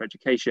Department for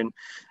Education,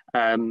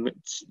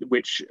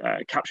 which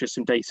captures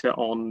some data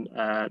on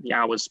the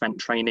hours spent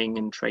training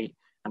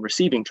and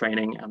receiving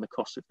training and the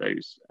cost of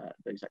those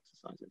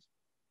exercises.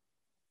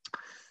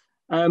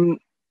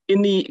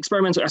 In the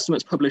experimental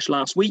estimates published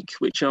last week,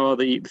 which are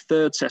the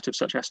third set of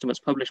such estimates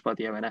published by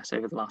the ONS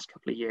over the last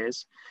couple of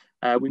years,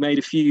 we made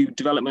a few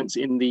developments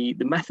in the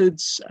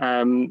methods.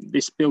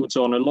 This builds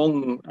on a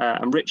long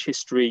and rich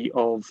history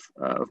of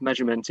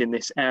measurement in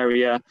this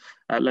area,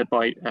 led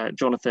by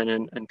Jonathan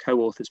and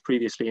co-authors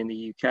previously in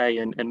the UK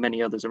and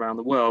many others around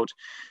the world.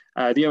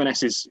 The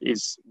ONS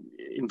is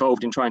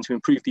involved in trying to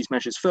improve these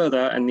measures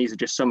further, and these are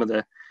just some of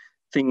the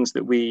things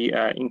that we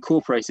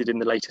incorporated in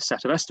the latest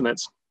set of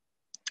estimates.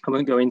 I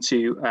won't go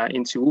into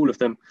all of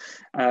them,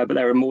 but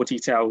there are more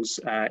details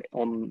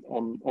on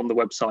the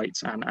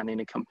website and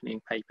in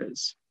accompanying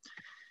papers.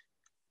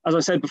 As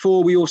I said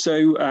before, we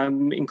also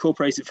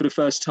incorporated for the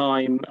first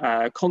time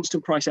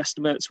constant price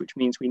estimates, which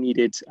means we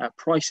needed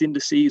price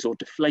indices or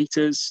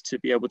deflators to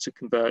be able to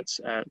convert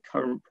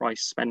current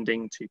price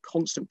spending to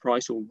constant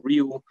price or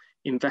real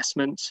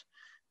investment.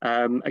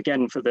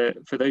 Again, for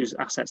those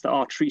assets that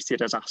are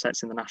treated as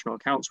assets in the national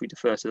accounts, we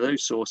defer to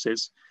those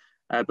sources.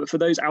 But for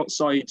those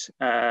outside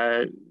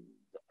the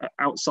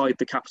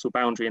capital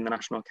boundary in the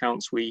national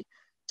accounts, we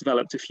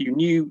developed a few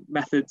new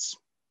methods.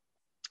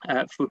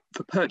 For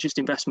purchased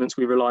investments,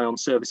 we rely on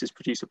services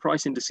producer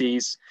price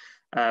indices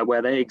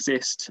where they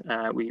exist.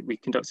 We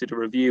conducted a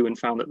review and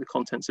found that the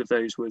contents of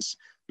those was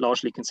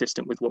largely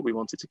consistent with what we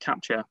wanted to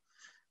capture.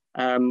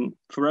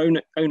 For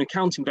own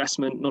account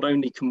investment, not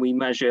only can we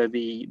measure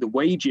the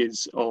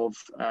wages of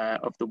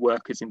the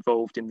workers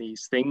involved in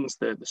these things,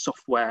 the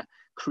software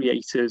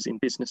creators in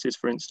businesses,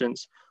 for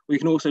instance, we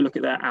can also look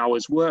at their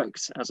hours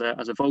worked as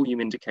a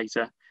volume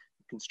indicator,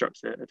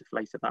 construct a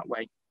deflator that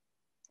way.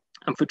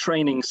 And for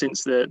training,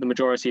 since the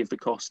majority of the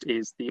cost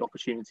is the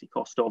opportunity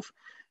cost of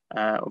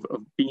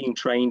being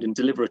trained and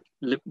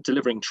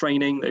delivering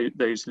training,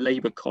 those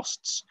labor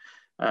costs,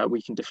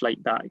 we can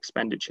deflate that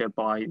expenditure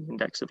by the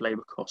index of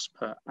labor costs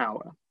per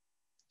hour.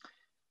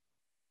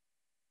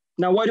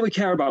 Now, why do we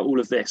care about all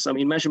of this? I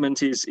mean,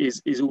 measurement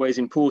is always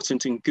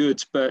important and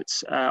good, but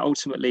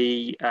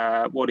ultimately,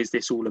 what is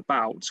this all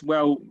about?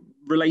 Well,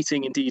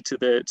 relating indeed to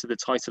the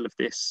title of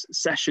this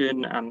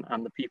session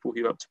and the people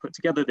who helped to put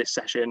together this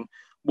session,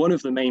 one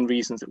of the main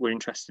reasons that we're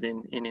interested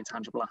in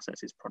intangible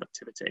assets is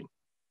productivity.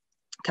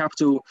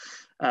 Capital,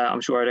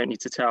 I'm sure I don't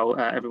need to tell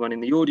everyone in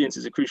the audience,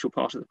 is a crucial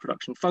part of the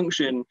production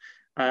function.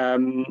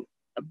 And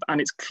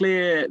it's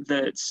clear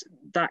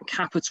that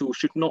capital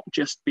should not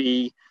just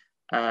be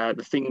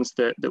the things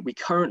that we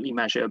currently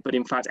measure, but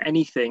in fact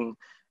anything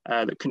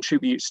that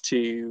contributes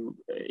to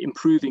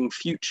improving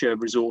future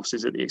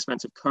resources at the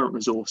expense of current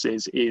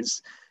resources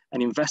is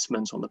an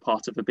investment on the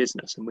part of a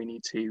business, and we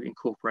need to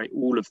incorporate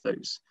all of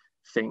those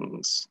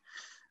things.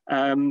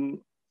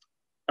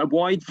 A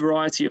wide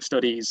variety of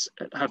studies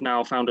have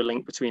now found a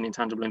link between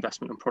intangible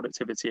investment and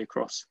productivity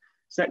across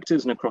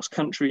sectors and across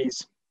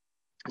countries.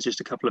 There's just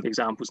a couple of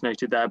examples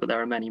noted there, but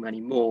there are many, many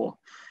more.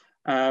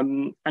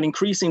 And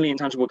increasingly,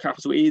 intangible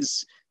capital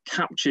is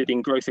captured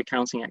in growth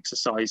accounting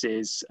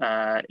exercises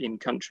in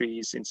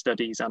countries, in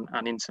studies,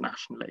 and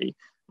internationally.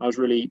 I was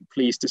really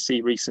pleased to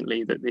see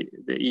recently that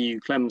the EU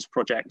CLEMS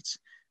project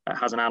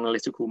has an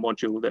analytical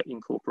module that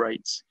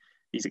incorporates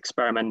these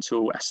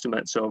experimental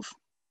estimates of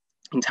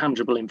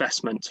intangible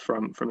investment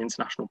from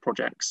international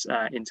projects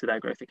into their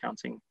growth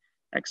accounting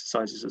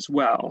exercises as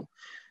well.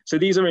 So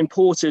these are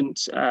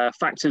important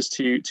factors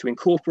to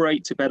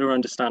incorporate to better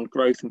understand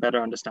growth and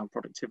better understand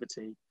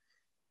productivity.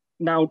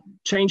 Now,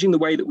 changing the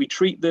way that we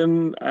treat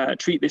them,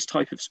 treat this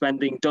type of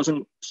spending,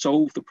 doesn't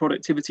solve the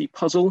productivity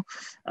puzzle.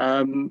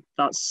 That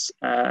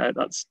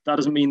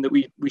doesn't mean that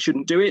we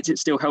shouldn't do it. It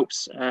still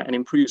helps and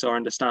improves our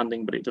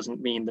understanding, but it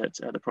doesn't mean that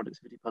the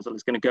productivity puzzle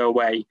is going to go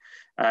away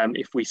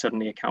if we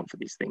suddenly account for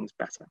these things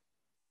better.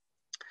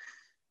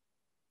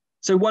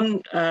 So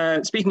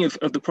speaking of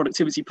the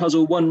productivity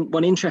puzzle,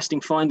 one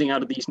interesting finding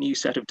out of these new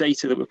set of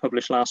data that were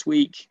published last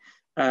week,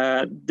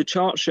 the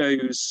chart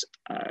shows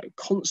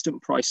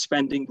constant price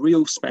spending,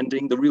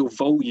 the real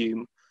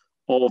volume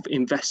of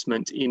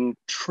investment in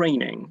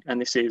training. And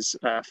this is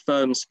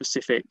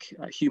firm-specific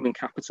human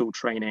capital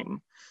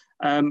training.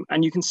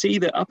 And you can see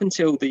that up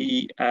until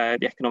the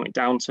economic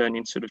downturn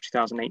in sort of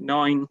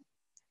 2008-9,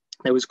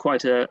 there was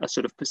quite a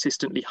sort of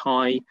persistently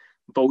high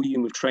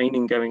volume of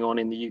training going on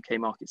in the UK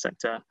market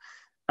sector.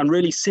 And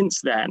really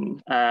since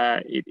then,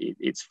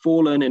 it's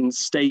fallen and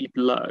stayed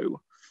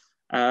low.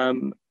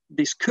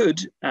 This could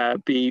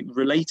be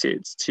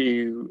related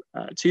to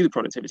the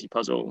productivity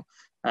puzzle,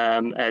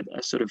 a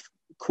sort of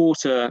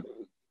quarter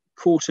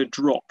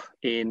drop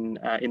in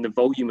the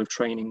volume of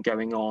training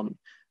going on,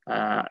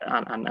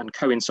 and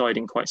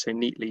coinciding quite so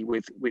neatly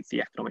with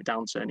the economic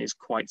downturn is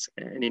quite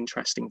an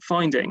interesting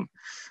finding.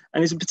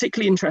 And it's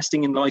particularly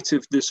interesting in light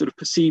of the sort of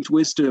perceived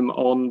wisdom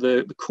on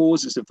the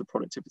causes of the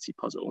productivity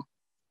puzzle.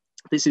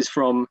 This is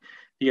from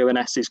the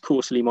ONS's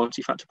quarterly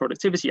multi-factor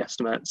productivity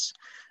estimates.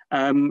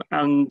 And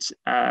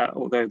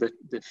although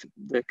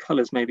the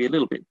colours may be a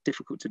little bit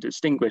difficult to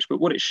distinguish, but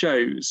what it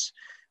shows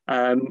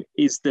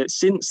is that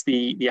since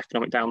the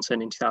economic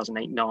downturn in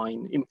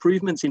 2008-9,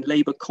 improvements in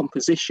labour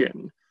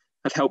composition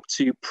have helped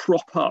to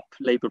prop up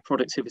labour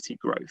productivity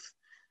growth.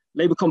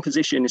 Labour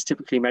composition is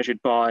typically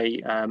measured by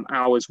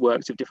hours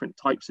worked of different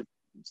types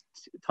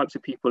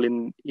of people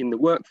in the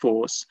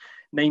workforce,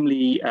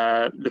 namely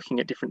looking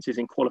at differences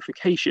in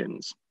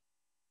qualifications.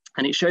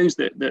 And it shows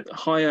that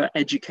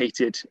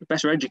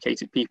better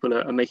educated people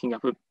are making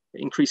up an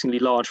increasingly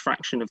large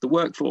fraction of the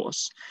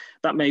workforce.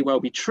 That may well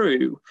be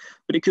true,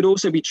 but it could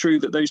also be true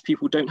that those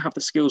people don't have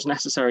the skills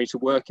necessary to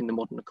work in the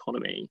modern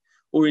economy,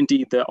 or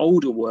indeed the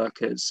older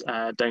workers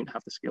don't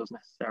have the skills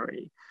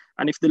necessary.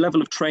 And if the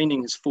level of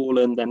training has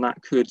fallen, then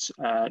that could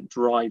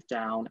drive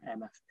down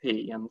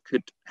MFP and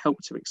could help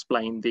to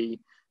explain the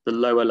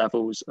lower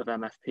levels of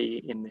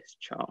MFP in this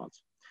chart.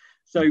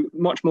 So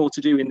much more to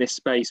do in this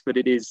space, but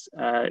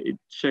it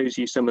shows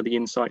you some of the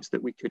insights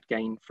that we could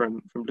gain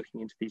from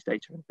looking into these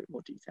data in a bit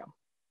more detail.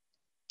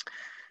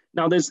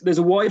 Now, there's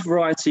a wide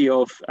variety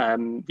of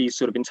these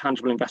sort of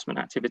intangible investment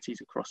activities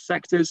across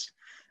sectors.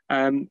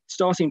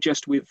 Starting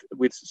just with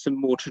some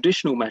more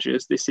traditional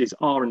measures, this is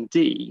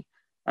R&D,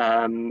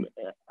 and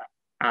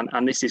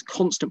this is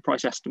constant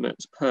price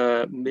estimates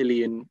per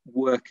million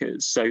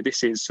workers. So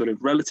this is sort of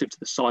relative to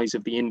the size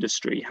of the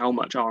industry, how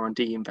much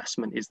R&D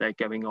investment is there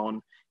going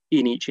on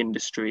in each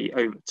industry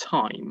over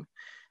time.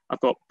 I've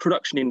got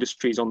production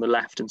industries on the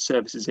left and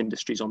services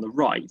industries on the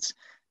right.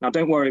 Now,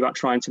 don't worry about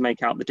trying to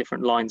make out the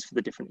different lines for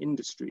the different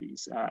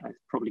industries. It's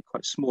probably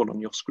quite small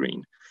on your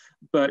screen.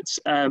 But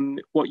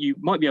what you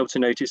might be able to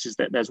notice is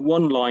that there's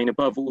one line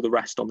above all the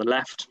rest on the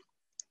left,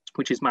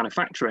 which is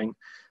manufacturing.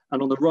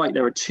 And on the right,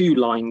 there are two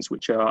lines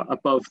which are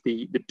above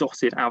the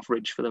dotted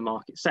average for the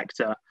market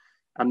sector.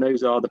 And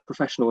those are the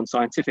professional and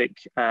scientific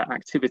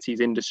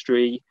activities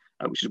industry,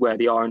 which is where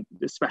the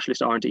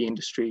specialist R&D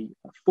industry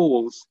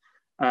falls,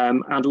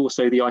 and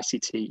also the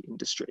ICT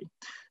industry.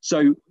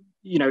 So,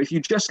 if you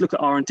just look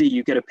at R&D,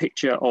 you get a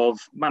picture of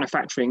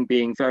manufacturing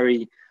being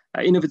very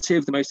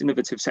innovative, the most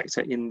innovative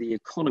sector in the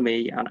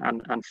economy,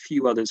 and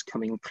few others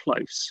coming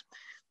close.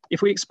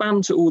 If we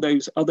expand to all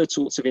those other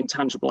sorts of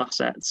intangible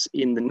assets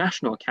in the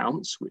national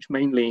accounts, which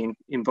mainly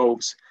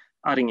involves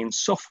adding in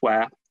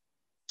software,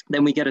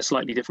 then we get a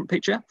slightly different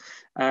picture.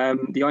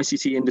 The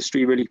ICT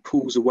industry really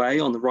pulls away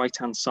on the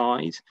right-hand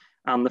side,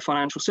 and the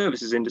financial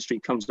services industry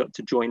comes up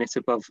to join it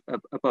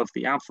above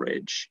the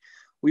average.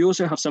 We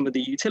also have some of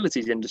the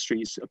utilities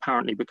industries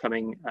apparently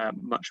becoming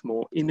much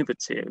more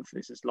innovative.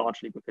 This is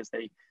largely because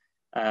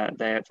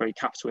they're very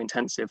capital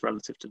intensive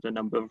relative to the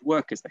number of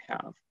workers they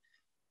have.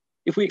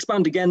 If we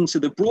expand again to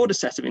the broader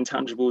set of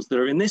intangibles that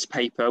are in this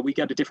paper, we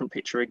get a different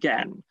picture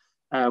again,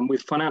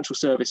 with financial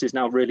services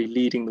now really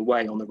leading the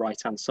way on the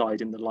right-hand side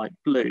in the light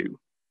blue.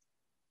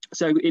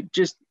 So it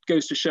just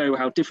goes to show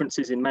how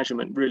differences in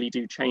measurement really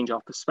do change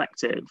our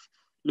perspective.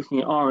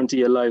 Looking at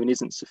R&D alone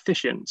isn't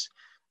sufficient,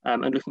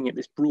 and looking at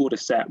this broader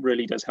set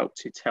really does help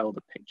to tell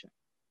the picture,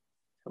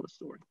 tell the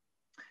story.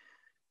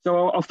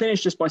 So I'll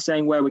finish just by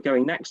saying where we're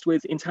going next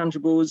with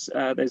intangibles.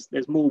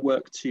 There's more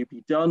work to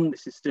be done.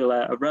 This is still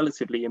a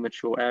relatively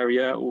immature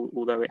area,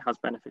 although it has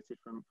benefited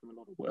from a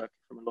lot of work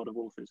from a lot of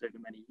authors over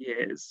many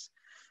years.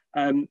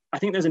 I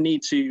think there's a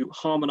need to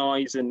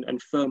harmonise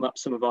and firm up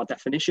some of our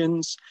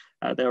definitions.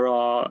 There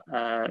are,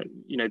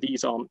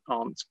 these aren't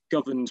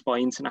governed by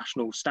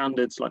international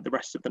standards like the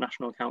rest of the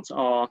national accounts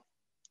are.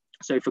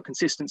 So for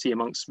consistency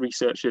amongst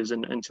researchers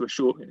and to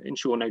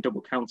ensure no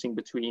double counting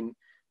between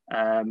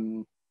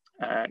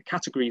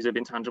categories of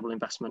intangible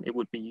investment, it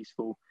would be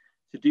useful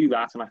do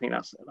that, and I think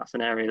that's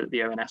an area that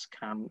the ONS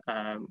can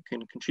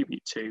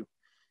contribute to.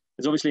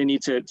 There's obviously a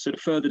need to sort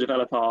of further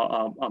develop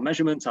our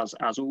measurements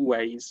as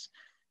always,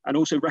 and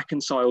also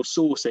reconcile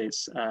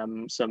sources,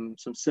 some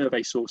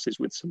survey sources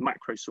with some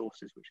macro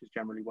sources, which is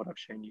generally what I've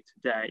shown you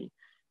today.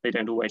 They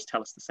don't always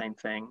tell us the same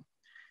thing.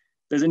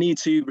 There's a need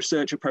to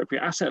research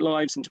appropriate asset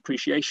lives and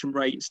depreciation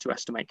rates to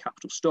estimate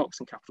capital stocks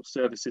and capital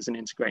services and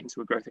integrate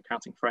into a growth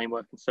accounting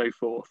framework and so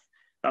forth.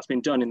 That's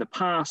been done in the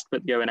past,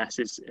 but the ONS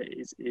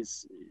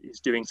is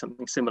doing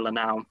something similar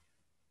now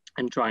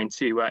and trying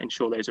to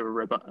ensure those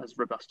are as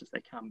robust as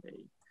they can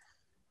be.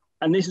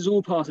 And this is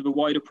all part of a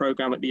wider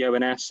program at the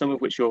ONS, some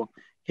of which you're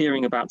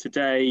hearing about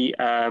today,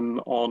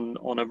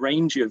 on a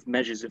range of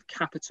measures of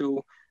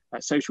capital.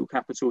 Social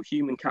capital,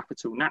 human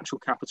capital, natural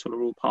capital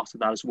are all part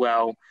of that as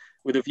well,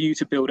 with a view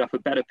to build up a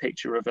better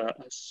picture of a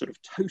sort of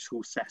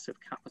total set of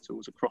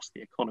capitals across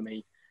the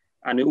economy,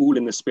 and all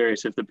in the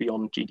spirit of the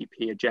Beyond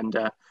GDP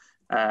agenda,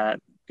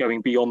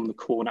 going beyond the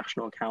core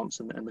national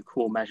accounts and the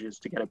core measures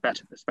to get a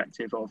better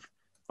perspective of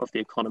the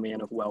economy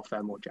and of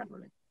welfare more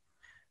generally.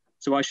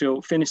 So I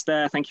shall finish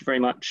there. Thank you very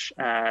much.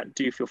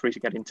 Do feel free to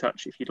get in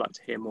touch if you'd like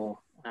to hear more,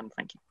 and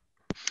thank you.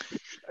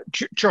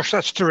 Josh,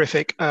 that's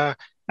terrific.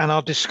 And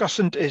our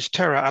discussant is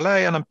Tara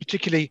Allais, and I'm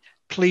particularly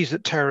pleased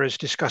that Tara is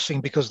discussing,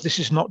 because this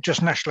is not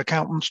just national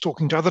accountants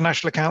talking to other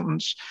national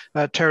accountants.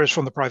 Tara's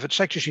from the private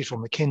sector, she's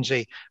from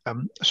McKinsey.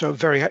 So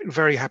very,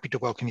 very happy to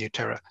welcome you,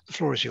 Tara. The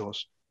floor is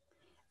yours.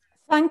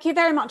 Thank you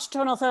very much,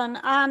 Jonathan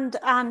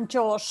and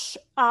Josh,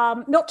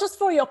 not just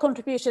for your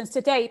contributions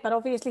to date, but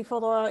obviously for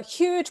the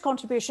huge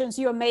contributions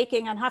you are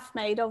making and have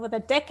made over the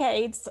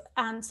decades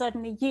and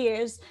certainly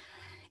years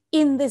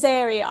in this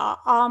area.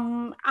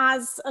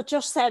 As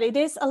Josh said, it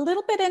is a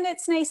little bit in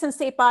its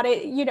nascency, but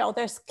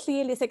there's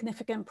clearly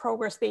significant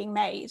progress being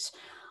made.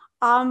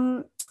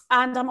 And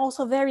I'm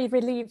also very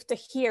relieved to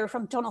hear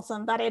from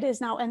Jonathan that it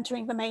is now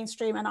entering the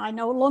mainstream, and I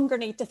no longer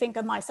need to think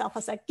of myself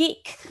as a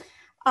geek,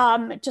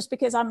 just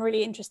because I'm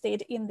really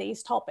interested in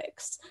these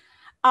topics.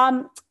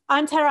 I'm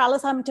Tara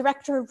Allais. I'm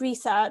Director of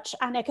Research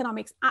and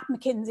Economics at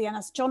McKinsey, and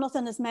as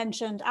Jonathan has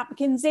mentioned, at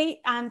McKinsey,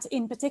 and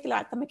in particular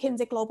at the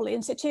McKinsey Global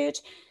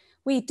Institute,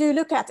 we do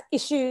look at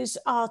issues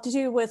to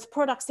do with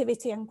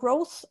productivity and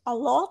growth a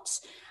lot.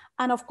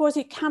 And of course,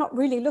 you cannot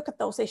really look at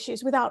those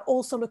issues without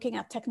also looking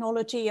at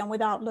technology and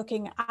without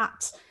looking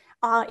at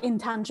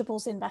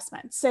intangibles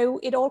investments. So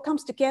it all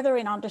comes together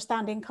in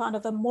understanding kind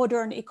of the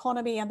modern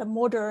economy and the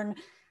modern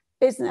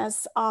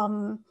business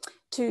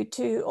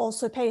to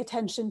also pay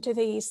attention to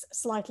these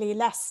slightly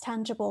less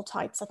tangible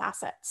types of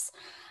assets.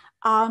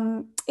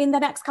 In the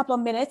next couple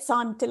of minutes,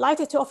 I'm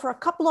delighted to offer a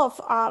couple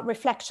of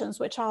reflections,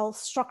 which I'll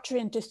structure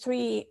into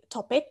 3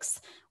 topics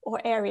or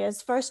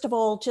areas. First of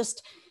all,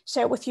 just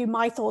share with you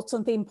my thoughts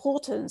on the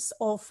importance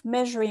of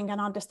measuring and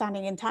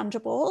understanding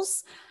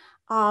intangibles.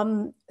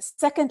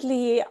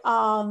 Secondly,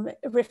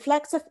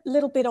 reflect a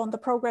little bit on the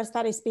progress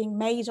that is being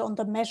made on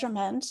the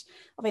measurement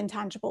of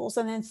intangibles.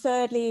 And then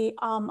thirdly,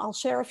 I'll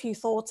share a few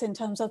thoughts in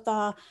terms of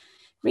the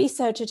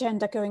research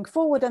agenda going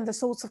forward and the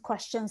sorts of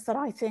questions that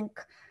I think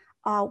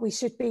we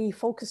should be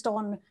focused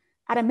on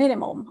at a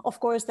minimum. Of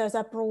course, there's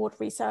a broad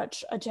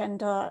research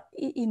agenda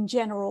in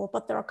general,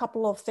 but there are a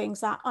couple of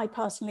things that I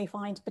personally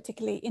find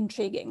particularly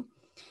intriguing.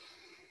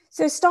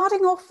 So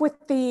starting off with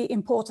the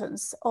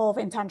importance of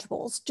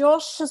intangibles,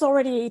 Josh has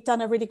already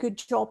done a really good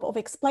job of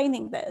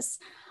explaining this,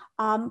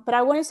 but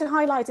I wanted to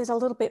highlight it a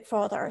little bit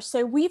further.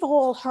 So we've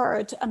all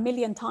heard a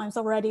million times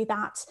already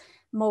that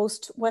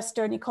most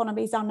Western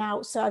economies are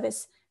now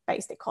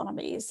service-based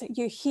economies.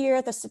 You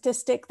hear the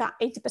statistic that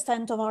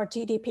 80% of our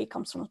GDP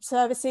comes from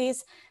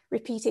services,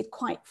 repeated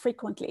quite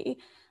frequently,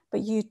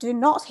 but you do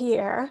not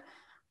hear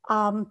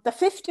the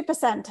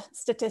 50%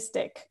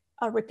 statistic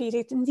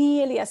repeated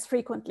nearly as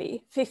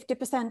frequently.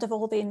 50% of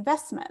all the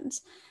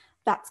investment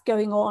that's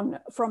going on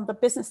from the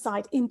business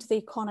side into the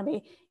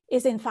economy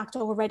is in fact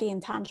already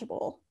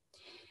intangible.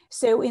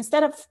 So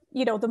instead of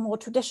the more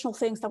traditional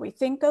things that we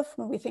think of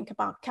when we think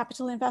about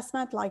capital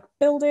investment, like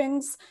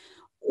buildings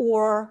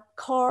or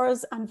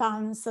cars and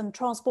vans and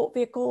transport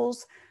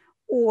vehicles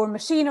or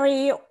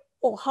machinery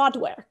or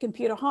hardware,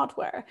 computer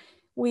hardware,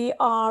 we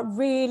are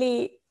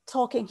really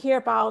talking here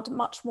about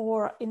much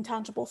more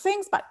intangible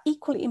things, but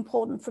equally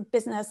important for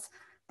business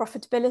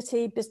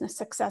profitability, business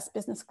success,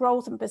 business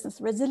growth, and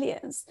business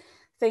resilience.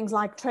 Things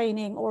like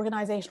training,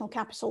 organizational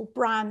capital,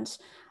 brand,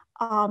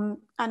 and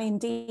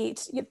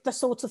indeed the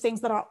sorts of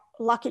things that are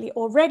luckily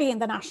already in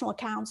the national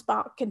accounts,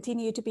 but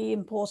continue to be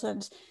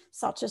important,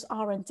 such as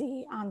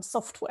R&D and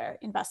software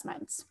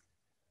investments.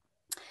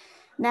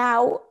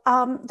 Now,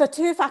 the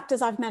 2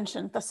 factors I've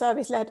mentioned, the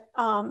service-led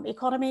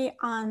economy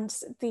and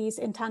these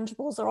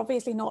intangibles, are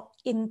obviously not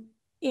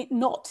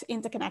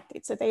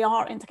interconnected, so they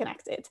are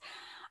interconnected.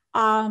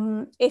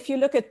 If you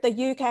look at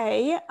the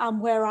UK,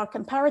 where our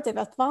comparative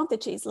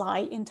advantages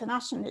lie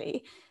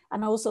internationally,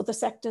 and also the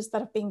sectors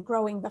that have been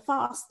growing the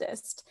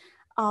fastest,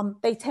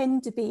 they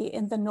tend to be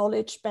in the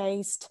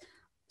knowledge-based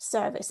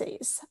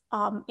services,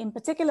 in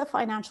particular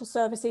financial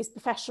services,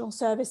 professional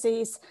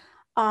services,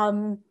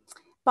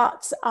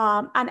 but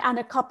and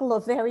a couple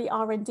of very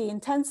R&D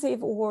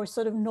intensive or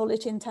sort of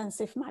knowledge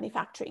intensive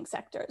manufacturing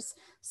sectors,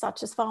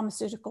 such as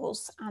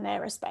pharmaceuticals and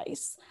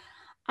aerospace.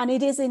 And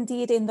it is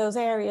indeed in those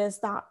areas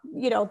that,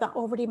 that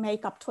already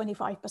make up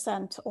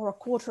 25% or a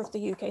quarter of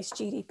the UK's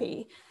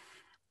GDP.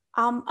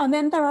 And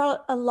then there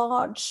are a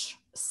large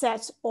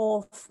set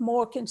of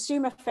more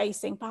consumer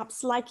facing, perhaps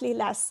slightly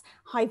less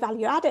high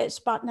value added,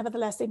 but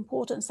nevertheless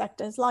important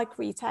sectors like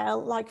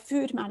retail, like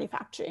food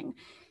manufacturing,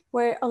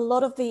 where a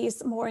lot of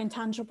these more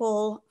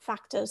intangible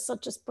factors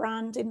such as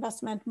brand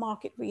investment,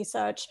 market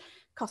research,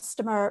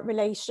 customer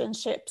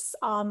relationships,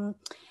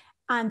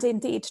 and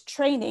indeed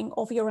training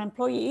of your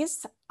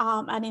employees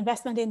and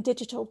investment in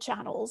digital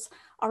channels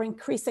are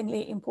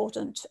increasingly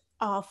important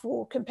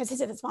for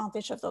competitive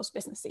advantage of those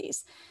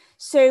businesses.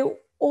 So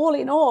all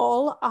in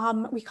all,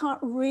 we can't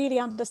really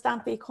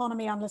understand the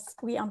economy unless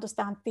we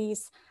understand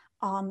these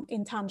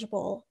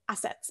intangible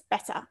assets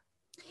better.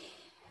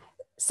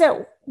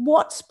 So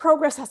what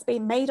progress has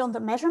been made on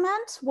the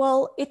measurement?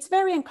 Well, it's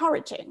very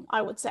encouraging,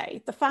 I would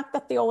say. The fact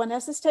that the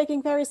ONS is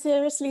taking very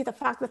seriously, the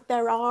fact that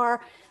there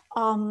are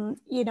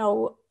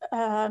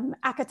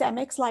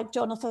academics like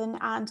Jonathan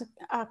and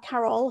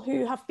Carol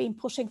who have been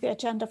pushing the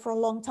agenda for a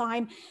long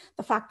time,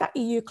 the fact that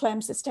EU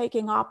CLEMS is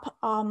taking up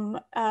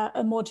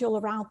a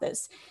module around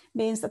this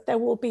means that there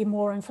will be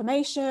more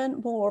information,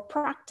 more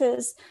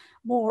practice,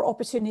 more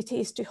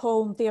opportunities to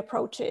hone the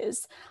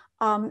approaches.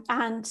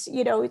 And,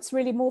 it's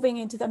really moving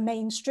into the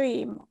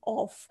mainstream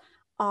of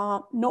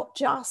not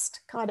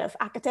just kind of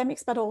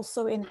academics, but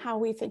also in how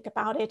we think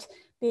about it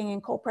being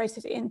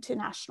incorporated into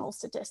national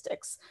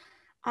statistics.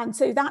 And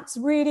so that's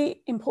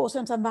really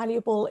important and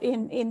valuable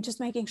in just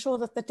making sure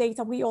that the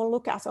data we all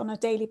look at on a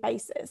daily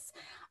basis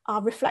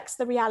reflects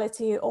the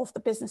reality of the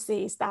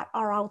businesses that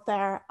are out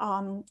there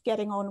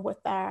getting on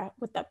with their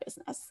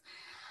business.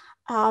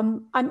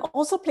 I'm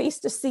also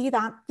pleased to see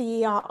that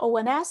the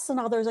ONS and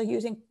others are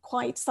using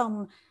quite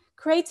some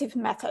creative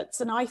methods.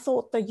 And I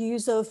thought the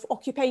use of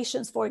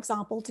occupations, for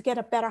example, to get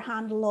a better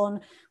handle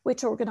on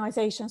which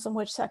organizations and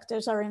which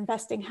sectors are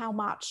investing how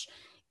much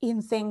in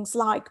things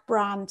like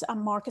brand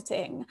and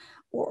marketing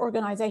or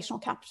organizational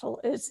capital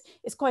is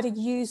quite a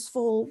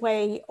useful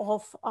way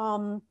of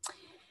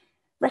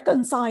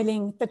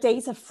reconciling the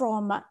data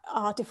from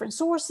different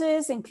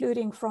sources,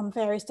 including from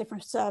various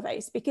different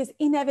surveys, because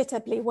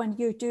inevitably when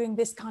you're doing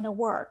this kind of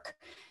work,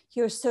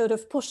 you're sort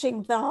of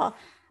pushing the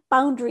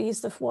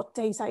boundaries of what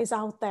data is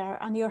out there,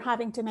 and you're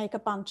having to make a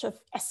bunch of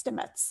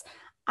estimates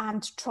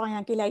and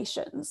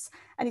triangulations.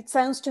 And it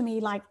sounds to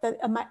me like the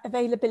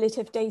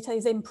availability of data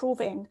is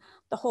improving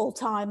the whole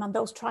time, and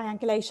those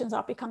triangulations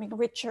are becoming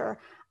richer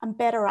and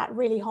better at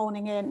really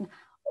honing in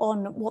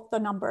on what the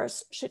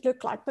numbers should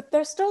look like, but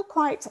they're still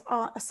quite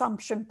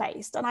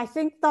assumption-based. And I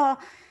think the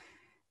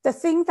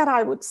thing that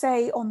I would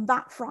say on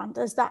that front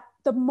is that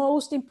the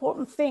most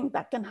important thing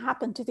that can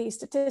happen to these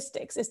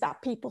statistics is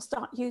that people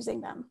start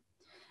using them.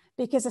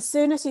 Because as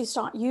soon as you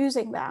start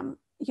using them,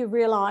 you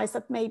realize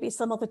that maybe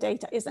some of the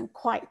data isn't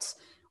quite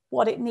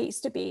what it needs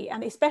to be.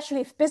 And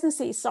especially if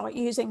businesses start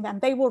using them,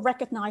 they will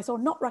recognize or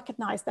not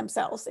recognize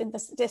themselves in the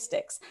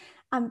statistics.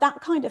 And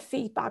that kind of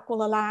feedback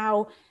will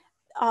allow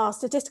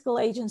statistical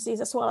agencies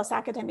as well as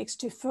academics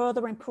to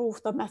further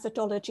improve the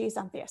methodologies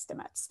and the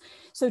estimates.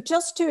 So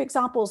just two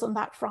examples on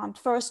that front.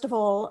 First of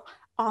all,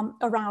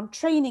 around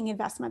training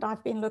investment,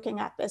 I've been looking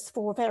at this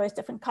for various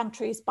different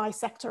countries by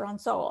sector and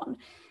so on.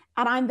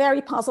 And I'm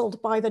very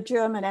puzzled by the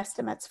German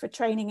estimates for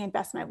training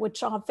investment,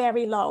 which are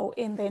very low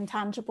in the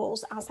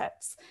intangibles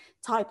assets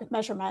type of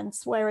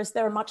measurements, whereas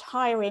they're much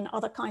higher in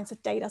other kinds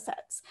of data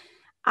sets.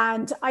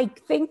 And I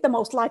think the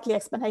most likely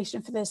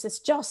explanation for this is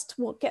just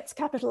what gets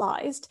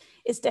capitalized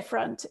is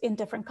different in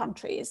different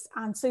countries.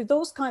 And so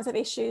those kinds of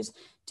issues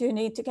do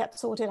need to get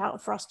sorted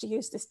out for us to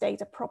use this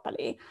data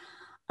properly.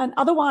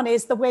 Another one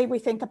is the way we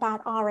think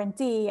about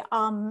R&D,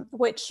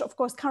 which of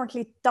course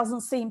currently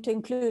doesn't seem to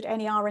include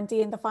any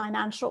R&D in the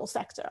financial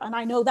sector. And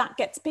I know that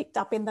gets picked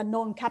up in the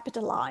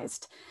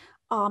non-capitalized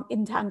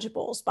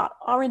intangibles, but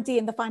R&D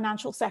in the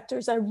financial sector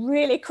is a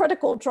really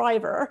critical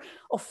driver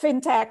of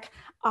fintech,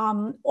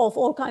 of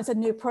all kinds of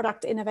new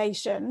product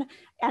innovation,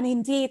 and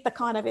indeed the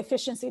kind of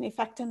efficiency and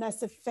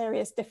effectiveness of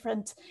various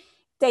different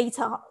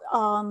data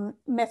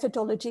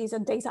methodologies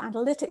and data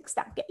analytics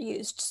that get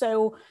used.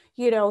 So,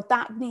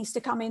 that needs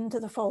to come into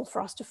the fold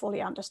for us to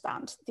fully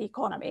understand the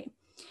economy.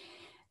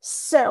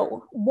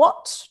 So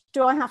what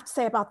do I have to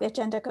say about the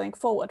agenda going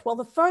forward? Well,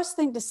 the first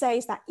thing to say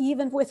is that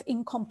even with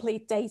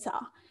incomplete data,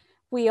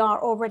 we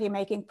are already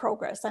making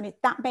progress. And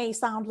that may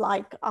sound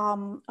like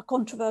a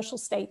controversial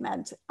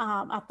statement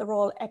at the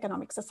Royal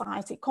Economic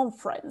Society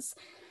conference,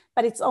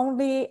 but it's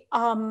only,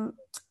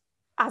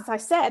 as I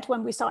said,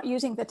 when we start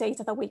using the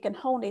data that we can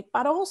hone it,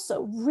 but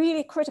also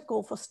really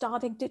critical for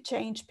starting to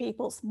change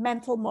people's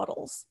mental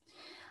models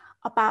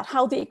about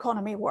how the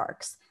economy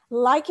works.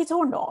 Like it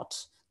or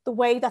not, the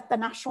way that the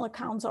national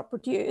accounts are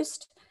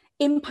produced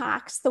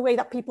impacts the way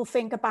that people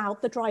think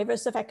about the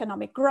drivers of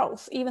economic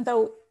growth, even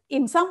though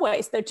in some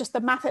ways, they're just the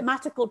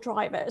mathematical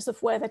drivers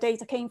of where the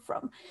data came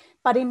from.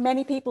 But in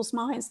many people's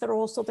minds, they're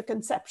also the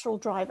conceptual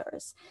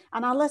drivers.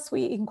 And unless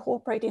we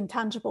incorporate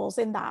intangibles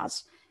in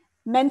that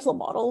mental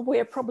model,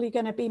 we're probably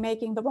going to be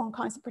making the wrong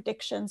kinds of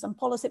predictions and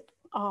policy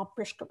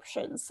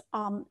prescriptions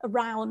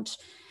around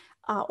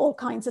all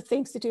kinds of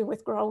things to do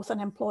with growth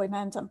and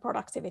employment and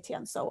productivity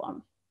and so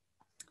on.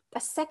 The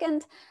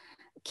second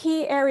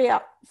key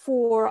area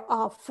for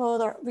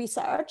further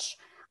research,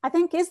 I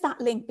think, is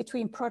that link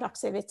between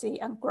productivity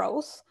and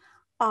growth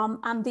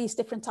and these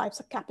different types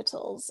of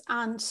capitals.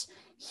 And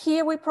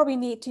here we probably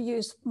need to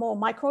use more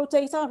micro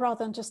data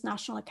rather than just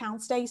national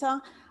accounts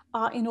data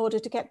in order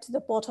to get to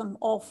the bottom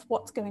of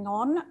what's going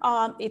on.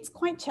 It's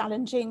quite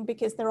challenging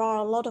because there are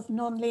a lot of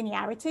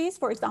non-linearities.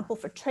 For example,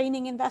 for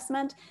training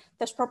investment,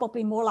 there's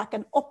probably more like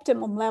an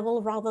optimum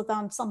level rather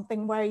than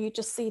something where you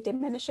just see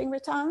diminishing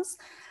returns.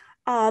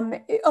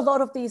 A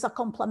lot of these are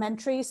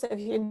complementary. So if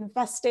you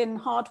invest in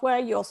hardware,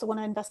 you also want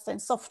to invest in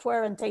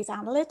software and data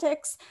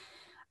analytics.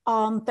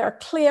 There are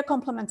clear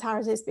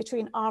complementarities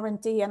between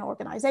R&D and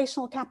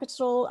organizational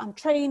capital and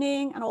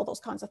training and all those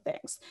kinds of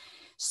things.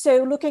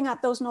 So looking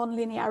at those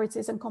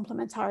non-linearities and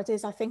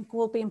complementarities, I think,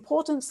 will be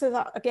important so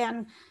that,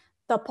 again,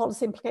 the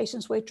policy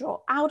implications we draw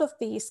out of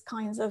these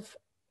kinds of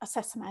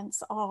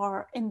assessments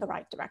are in the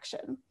right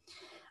direction.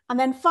 And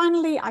then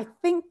finally, I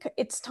think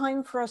it's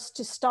time for us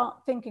to start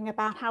thinking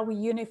about how we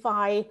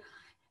unify,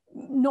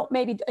 not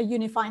maybe a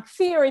unifying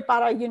theory,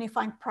 but a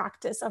unifying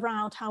practice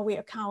around how we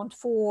account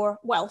for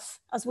wealth,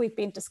 as we've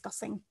been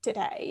discussing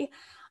today.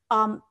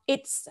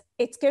 It's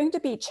going to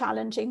be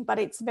challenging, but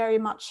it's very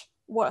much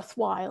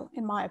worthwhile,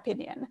 in my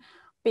opinion,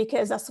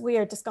 because as we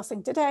are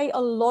discussing today,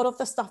 a lot of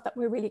the stuff that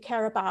we really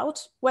care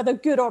about, whether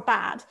good or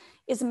bad,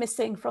 is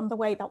missing from the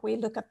way that we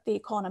look at the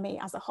economy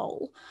as a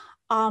whole.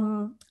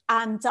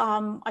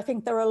 I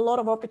think there are a lot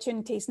of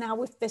opportunities now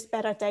with this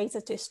better data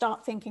to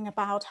start thinking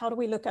about how do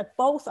we look at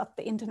both at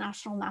the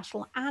international,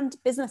 national, and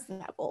business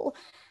level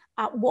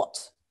at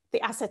what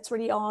the assets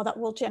really are that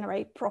will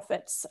generate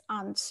profits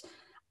and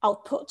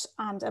output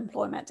and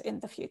employment in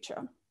the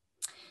future.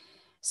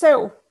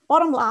 So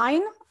bottom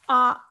line,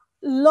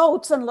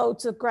 loads and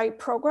loads of great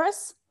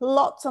progress,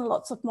 lots and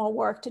lots of more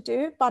work to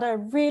do, but a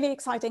really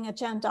exciting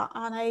agenda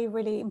and a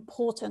really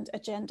important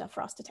agenda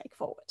for us to take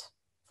forward.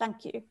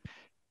 Thank you.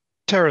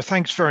 Tara,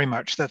 thanks very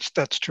much.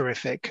 That's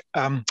terrific.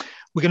 We're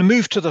going to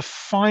move to the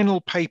final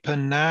paper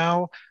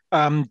now.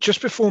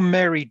 Just before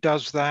Mary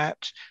does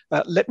that,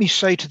 let me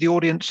say to the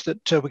audience that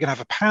we're going to have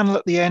a panel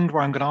at the end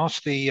where I'm going to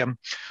ask the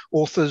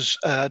authors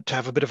to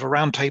have a bit of a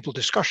roundtable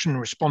discussion and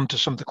respond to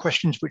some of the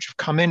questions which have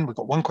come in. We've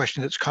got one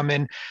question that's come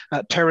in.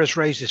 Tara's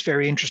raised this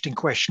very interesting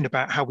question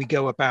about how we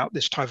go about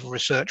this type of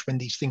research when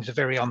these things are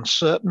very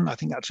uncertain. I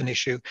think that's an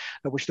issue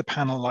which the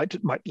panel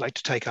might like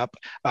to take up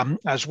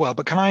as well.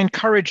 But can I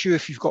encourage you,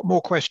 if you've got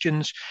more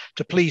questions,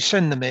 to please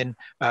send them in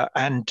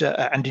and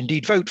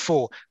indeed vote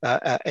for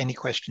any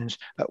questions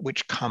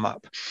which come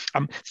up.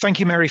 Thank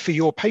you, Mary, for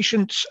your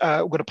patience.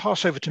 We're going to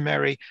pass over to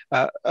Mary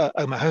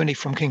O'Mahony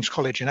from King's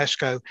College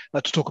UNESCO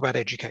to talk about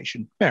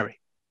education. Mary.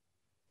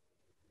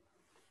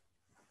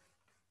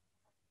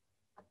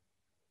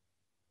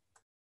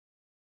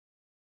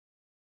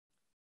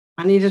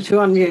 I needed to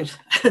unmute.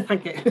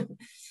 Thank you.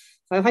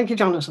 So thank you,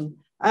 Jonathan.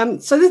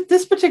 So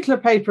this particular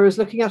paper is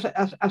looking at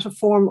a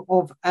form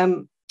of,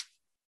 I'll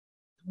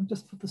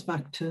just put this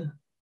back to,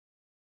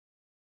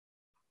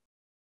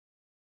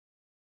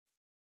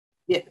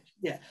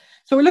 yeah.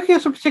 So we're looking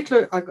at a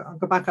particular, I'll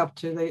go back up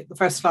to the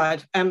first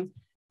slide,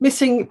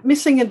 missing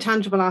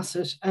intangible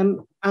asset.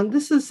 And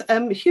this is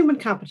human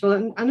capital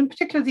and in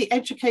particular the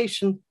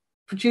education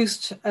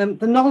produced,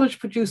 the knowledge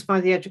produced by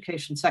the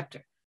education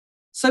sector.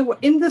 So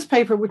in this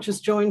paper, which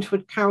is joined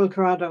with Carol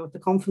Corrado at the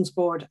Conference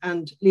Board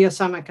and Leo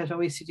Samek at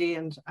OECD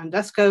and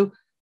ESCO,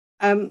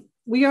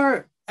 we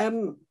are,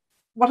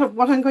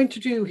 what I'm going to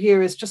do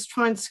here is just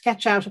try and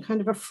sketch out a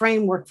kind of a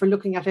framework for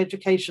looking at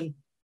education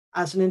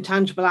as an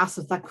intangible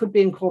asset that could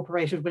be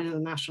incorporated within the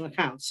national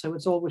accounts. So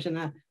it's all within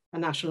a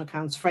national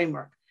accounts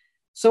framework.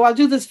 So I'll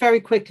do this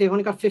very quickly. I've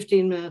only got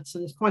 15 minutes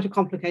and it's quite a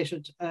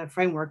complicated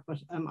framework, but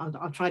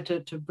I'll try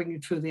to bring you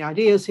through the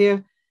ideas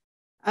here.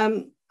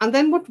 And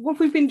then what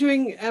we've been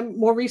doing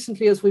more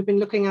recently is we've been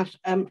looking at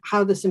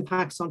how this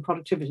impacts on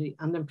productivity.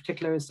 And in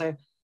particular, is there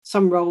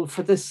some role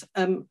for this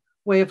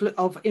way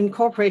of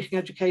incorporating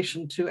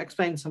education to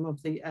explain some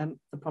of the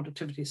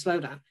productivity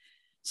slowdown.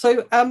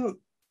 So,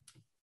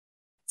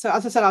 so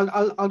as I said,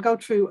 I'll go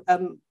through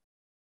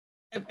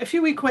a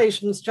few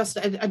equations, just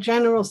a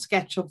general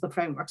sketch of the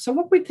framework. So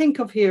what we think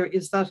of here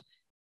is that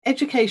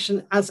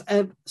education as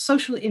a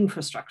social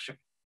infrastructure.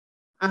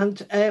 And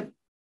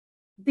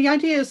the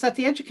idea is that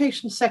the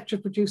education sector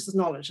produces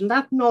knowledge, and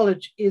that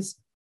knowledge is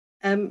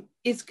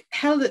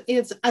held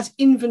as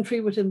inventory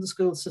within the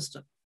school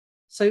system.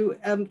 So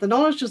the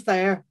knowledge is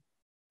there,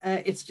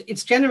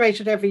 it's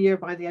generated every year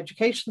by the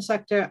education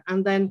sector,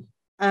 and then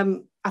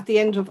at the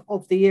end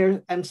of the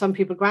year, and some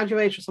people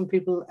graduate or some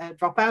people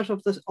drop out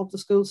of the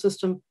school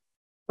system,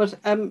 but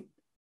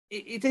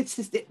it's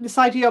this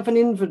idea of an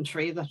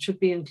inventory that should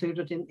be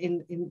included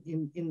in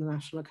the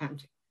national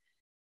accounting.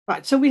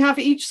 Right, so we have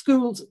each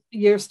school's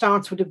year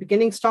starts with a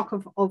beginning stock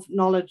of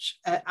knowledge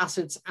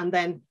assets and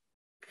then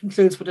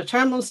concludes with a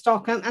terminal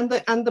stock, and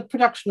the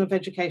production of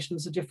education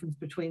is the difference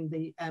between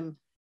the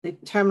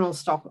terminal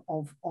stock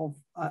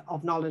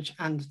of knowledge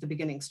and the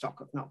beginning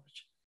stock of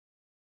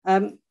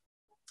knowledge.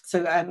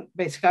 So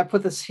basically I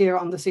put this here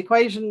on this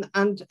equation,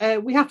 and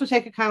we have to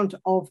take account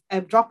of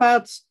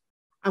dropouts,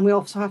 and we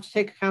also have to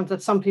take account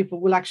that some people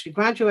will actually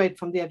graduate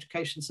from the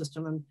education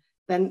system and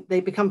then they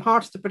become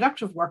part of the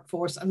productive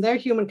workforce, and their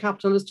human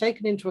capital is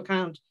taken into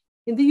account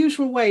in the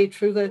usual way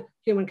through the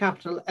human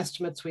capital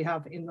estimates we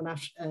have in the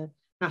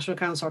national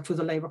accounts, or through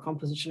the labour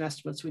composition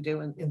estimates we do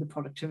in the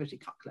productivity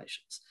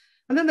calculations.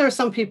 And then there are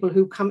some people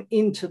who come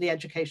into the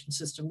education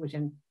system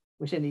within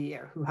a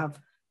year, who have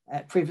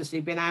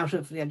previously been out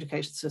of the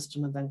education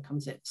system and then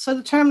comes in. So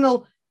the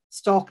terminal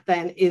stock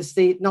then is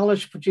the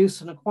knowledge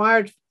produced and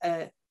acquired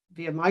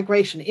via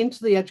migration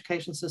into the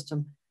education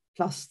system,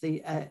 plus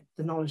the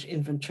knowledge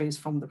inventories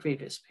from the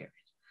previous period.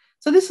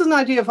 So this is an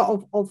idea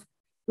of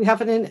we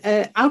have an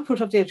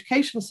output of the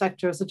education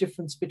sector as a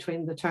difference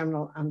between the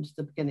terminal and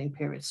the beginning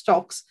period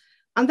stocks.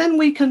 And then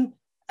we can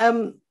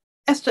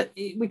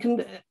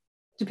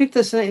depict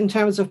this in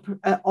terms of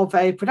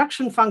a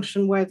production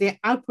function where the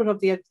output of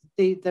the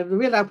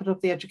real output of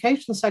the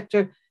education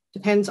sector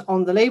depends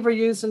on the labor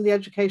used in the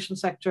education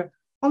sector,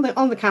 on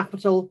the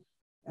capital,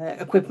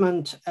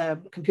 equipment,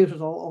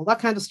 computers, all that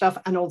kind of stuff,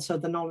 and also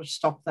the knowledge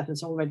stock that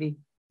is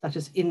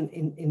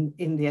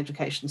in the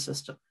education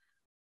system.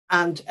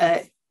 And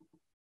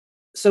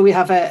so we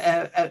have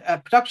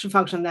a production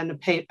function, and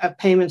then a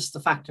payments to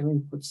factor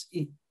inputs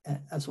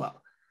as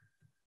well.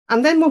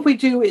 And then what we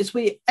do is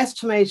we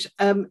estimate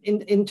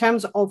in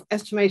terms of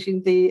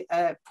estimating the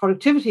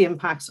productivity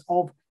impacts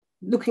of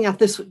looking at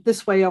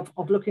this way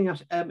of looking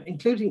at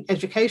including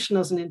education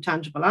as an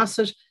intangible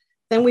asset.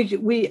 Then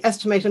we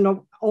estimate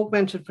an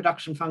augmented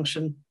production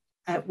function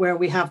where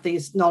we have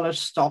these knowledge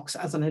stocks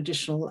as an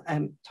additional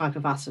type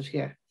of asset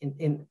here.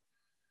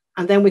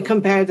 And then we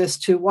compare this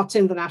to what's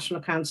in the national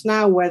accounts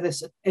now, where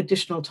this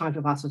additional type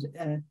of asset,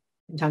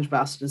 intangible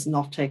asset, is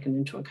not taken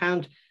into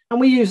account. And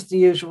we use the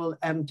usual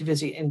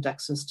Divisi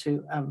indexes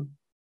to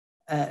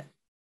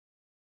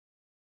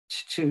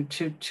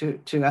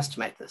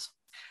estimate this.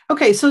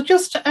 Okay, so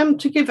just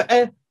to give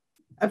a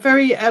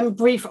very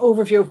brief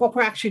overview of what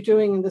we're actually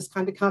doing in this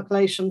kind of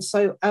calculation.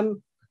 So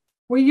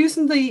we're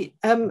using the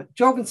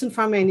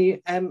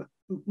Jorgensen-Farmani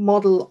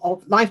model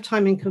of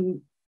lifetime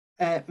income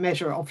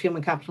measure of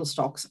human capital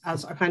stocks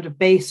as a kind of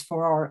base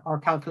for our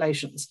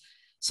calculations.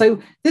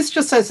 So this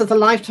just says that the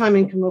lifetime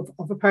income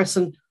of a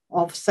person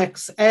of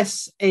sex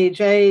S,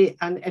 age A,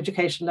 and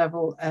education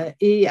level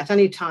E at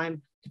any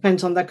time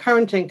depends on their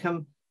current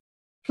income,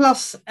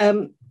 plus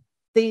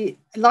the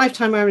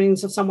lifetime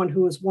earnings of someone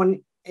who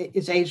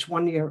is aged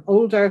 1 year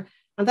older,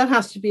 and that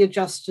has to be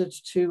adjusted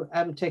to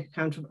take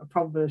account of a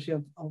probability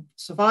of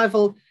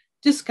survival,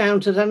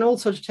 discounted, and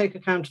also to take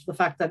account of the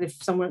fact that if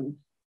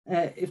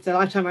the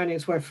lifetime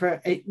earnings were for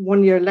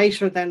 1 year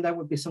later, then there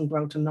would be some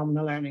growth in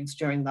nominal earnings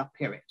during that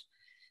period.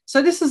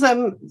 So this is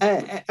a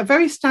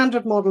very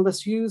standard model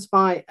that's used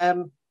by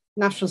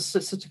national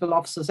statistical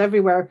offices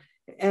everywhere.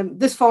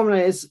 This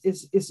formula is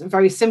a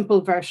very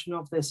simple version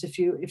of this.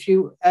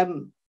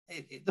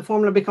 The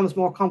formula becomes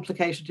more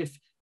complicated if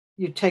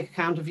you take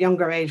account of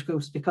younger age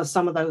groups, because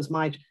some of those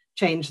might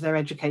change their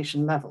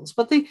education levels.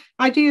 But the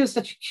idea is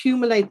that you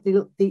accumulate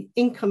the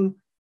income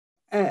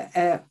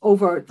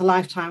over the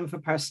lifetime of a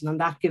person, and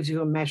that gives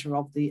you a measure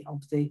of the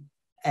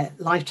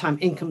lifetime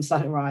incomes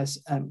that arise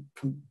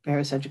from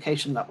various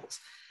education levels.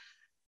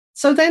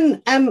 So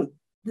then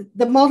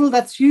the model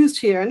that's used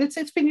here, and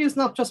it's been used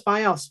not just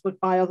by us, but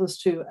by others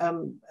too,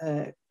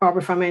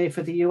 Barbara Farmani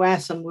for the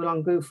US and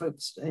Wulong Gu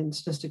in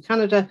Statistics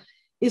Canada,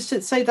 is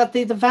to say that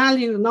the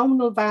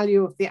nominal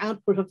value of the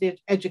output of the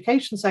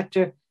education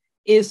sector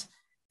is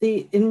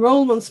the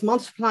enrollments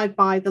multiplied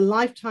by the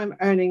lifetime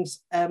earnings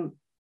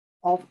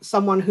of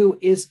someone who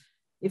is,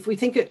 if we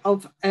think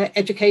of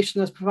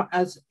education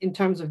as in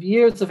terms of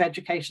years of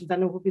education,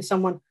 then it would be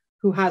someone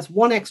who has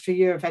 1 extra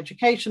year of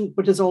education,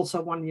 but is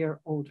also 1 year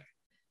older.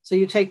 So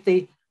you take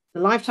the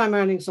lifetime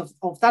earnings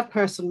of that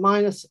person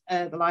minus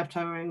the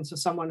lifetime earnings of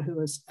someone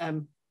who is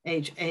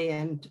age A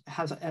and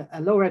has a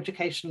lower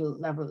educational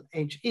level,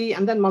 age E,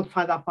 and then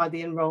multiply that by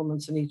the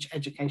enrollments in each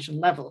education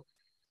level.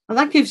 And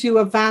that gives you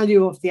a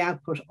value of the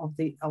output of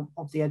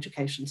the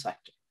education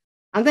sector.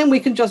 And then we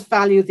can just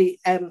value the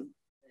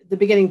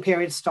beginning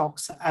period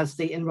stocks as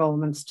the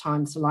enrollments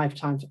times the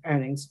lifetime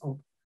earnings of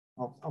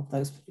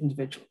those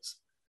individuals.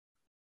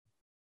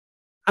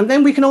 And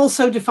then we can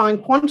also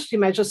define quantity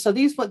measures. So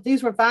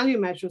these were value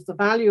measures, the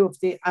value of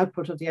the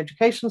output of the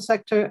education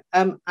sector,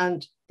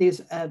 and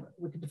these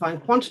we can define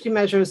quantity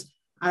measures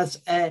as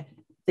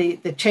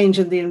the change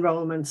in the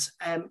enrollments,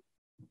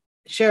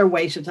 share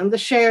weighted, and the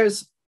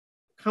shares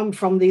come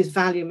from these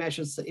value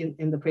measures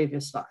in the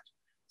previous slide.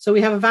 So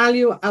we have a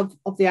value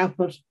of the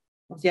output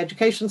of the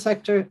education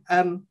sector,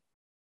 and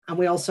And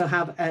we also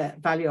have a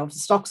value of the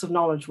stocks of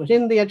knowledge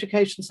within the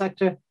education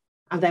sector.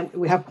 And then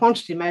we have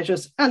quantity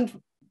measures,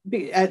 and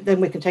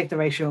then we can take the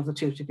ratio of the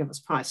two to give us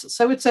prices.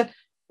 So it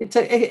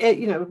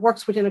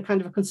works within a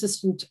kind of a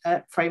consistent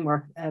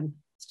framework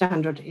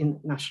standard in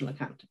national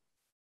accounting.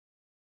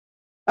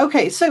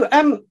 Okay, so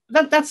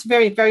that's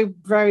very, very,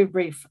 very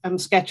brief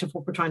sketch of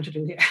what we're trying to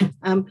do here.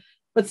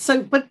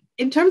 But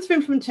in terms of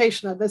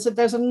implementation,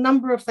 there's a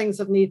number of things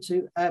that need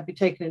to be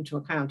taken into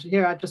account.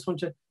 Here, I just want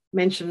to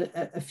mention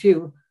a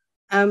few.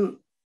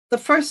 The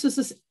first is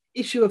this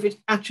issue of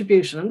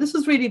attribution, and this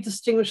is really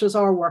distinguishes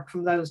our work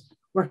from those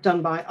work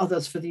done by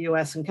others for the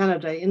US and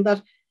Canada, in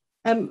that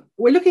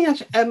we're looking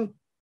at the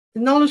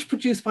knowledge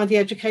produced by the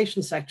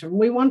education sector, and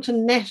we want to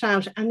net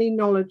out any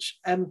knowledge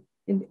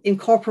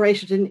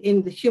incorporated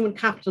in the human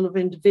capital of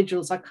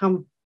individuals that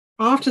come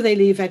after they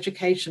leave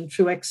education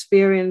through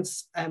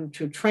experience,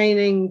 through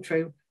training,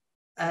 through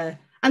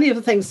any of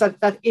the things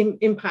that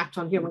impact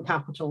on human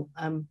capital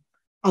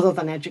other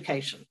than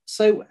education.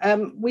 So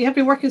we have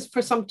been working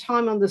for some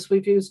time on this.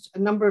 We've used a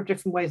number of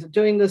different ways of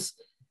doing this.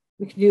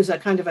 We can use a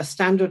kind of a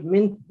standard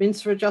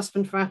Mincer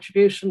adjustment for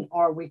attribution,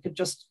 or we could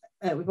just,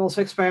 we've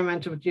also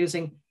experimented with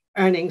using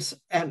earnings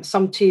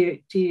some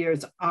T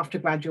years after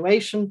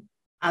graduation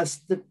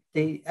as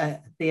the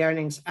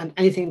earnings, and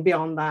anything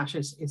beyond that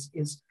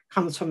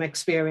comes from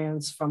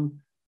experience,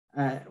 from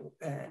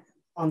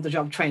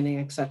on-the-job training,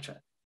 etc.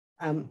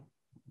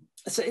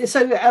 So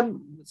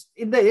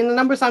in the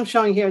numbers I'm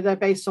showing here, they're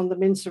based on the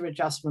Mincer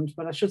adjustment,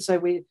 but I should say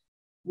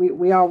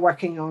we are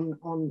working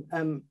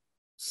on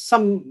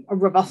some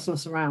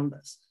robustness around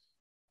this.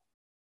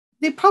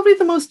 Probably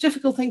the most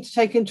difficult thing to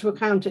take into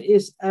account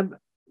is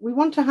we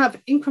want to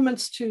have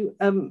increments to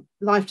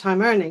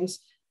lifetime earnings,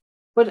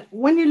 but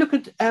when you look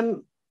at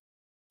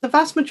the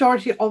vast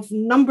majority of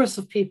numbers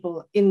of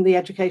people in the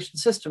education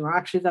system are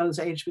actually those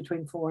aged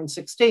between 4 and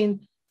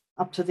 16,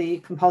 up to the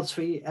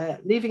compulsory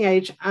leaving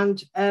age.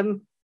 And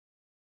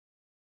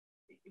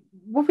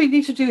what we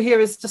need to do here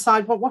is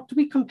decide, well, what do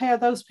we compare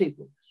those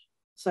people?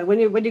 So when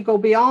you go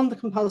beyond the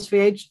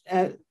compulsory age,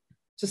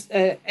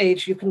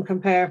 you can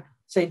compare,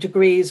 say,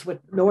 degrees with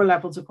lower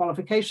levels of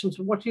qualifications.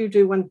 But what do you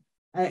do when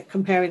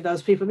comparing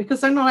those people?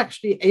 Because they're not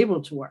actually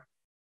able to work,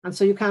 and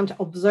so you can't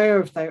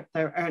observe their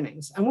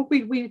earnings. And what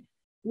we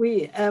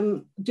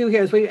do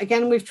here is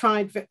we've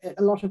tried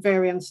a lot of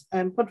variants,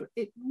 but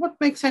what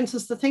makes sense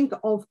is to think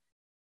of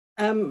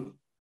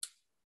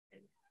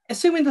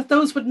assuming that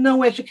those with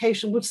no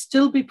education would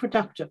still be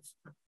productive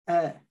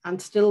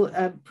and still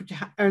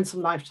earn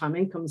some lifetime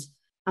incomes,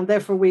 and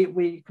therefore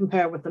we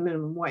compare with the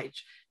minimum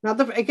wage. Now,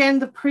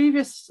 the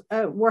previous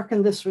work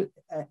in this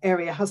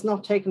area has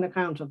not taken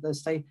account of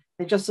this. They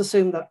just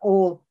assume that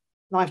all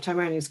lifetime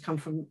earnings come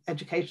from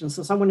education,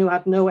 so someone who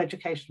had no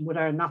education would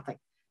earn nothing.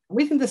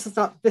 We think this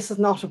is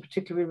not a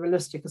particularly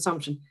realistic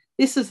assumption.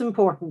 This is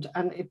important,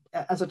 and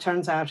as it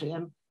turns out,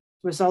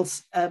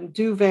 results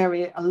do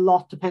vary a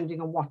lot depending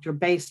on what your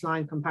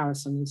baseline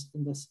comparison is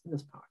in this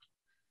part.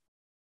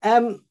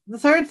 The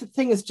third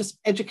thing is just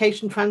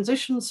education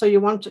transition. So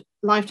you want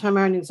lifetime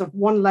earnings of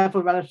one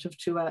level relative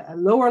to a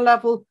lower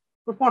level.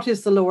 But what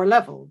is the lower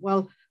level?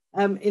 Well,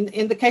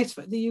 in the case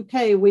for the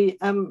UK,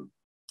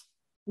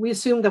 we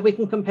assume that we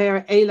can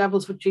compare A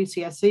levels with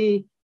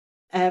GCSE,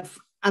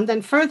 and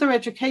then further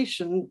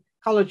education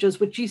colleges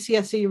with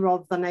GCSE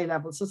rather than A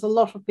levels. There's a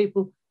lot of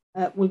people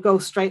will go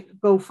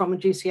from a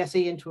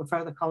GCSE into a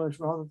further college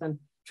rather than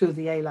through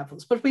the A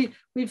levels. But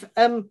we've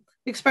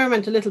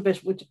experimented a little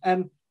bit with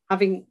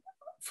having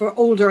for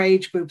older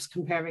age groups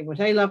comparing with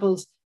A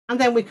levels,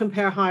 and then we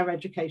compare higher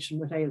education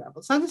with A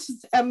levels. Now this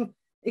is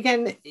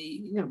again,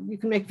 you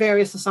can make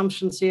various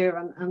assumptions here,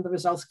 and the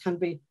results can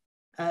be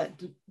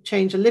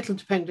change a little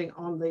depending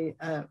on the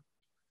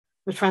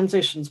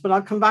transitions. But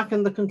I'll come back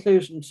in the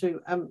conclusion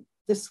to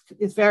this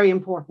is very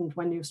important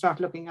when you start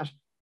looking at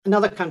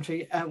another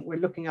country we're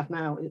looking at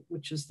now,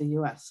 which is the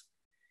US.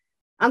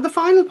 And the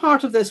final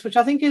part of this, which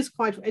I think is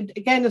quite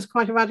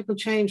a radical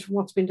change from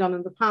what's been done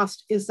in the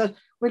past, is that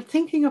we're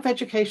thinking of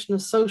education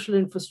as social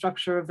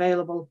infrastructure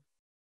available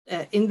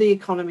in the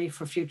economy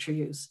for future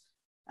use.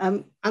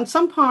 And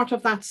some part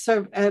of that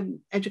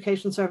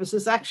education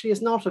services actually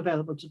is not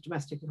available to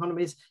domestic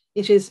economies.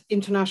 It is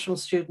international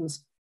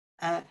students,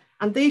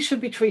 and they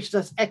should be treated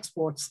as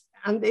exports.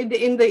 And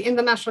in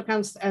the national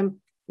accounts,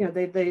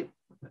 the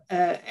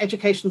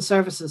education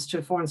services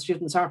to foreign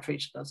students are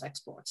treated as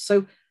exports.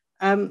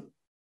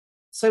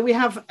 So we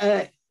have,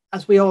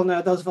 as we all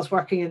know, those of us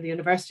working in the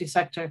university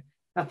sector,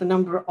 that the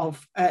number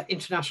of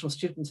international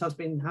students has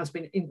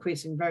been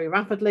increasing very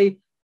rapidly. It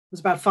was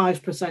about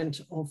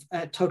 5%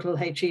 of total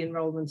HE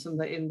enrollments in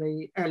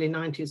the early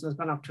 90s, and has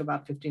gone up to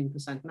about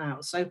 15% now.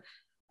 So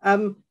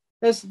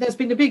there's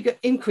been a big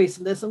increase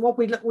in this, and what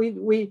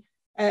we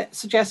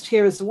suggest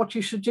here is that what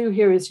you should do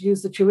here is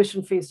use the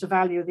tuition fees to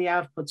value the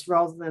outputs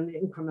rather than the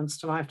increments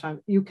to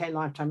UK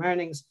lifetime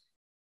earnings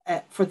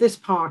for this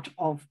part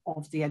of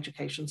the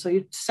education. So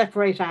you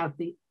separate out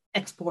the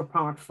export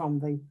part from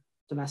the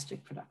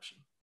domestic production.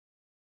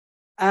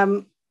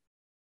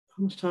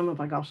 much time have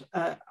I got?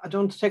 I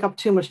don't want to take up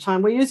too much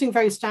time. We're using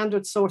very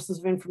standard sources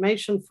of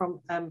information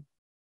from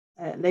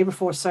labour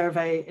force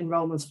survey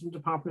enrolments from the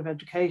Department of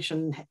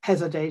Education,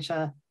 HESA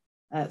data,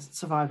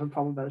 survival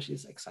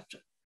probabilities,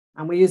 etc.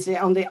 And we use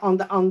on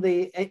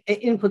the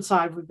input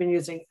side, we've been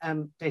using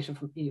data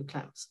from EU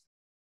CLEMS.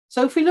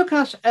 So if we look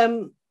at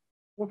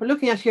what we're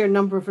looking at here,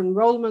 number of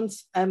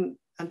enrolments, and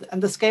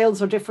the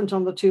scales are different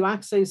on the two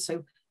axes.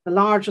 So the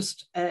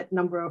largest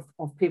number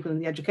of people in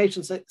the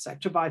education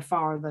sector by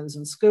far are those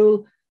in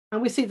school.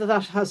 And we see that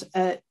that has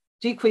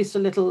decreased a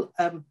little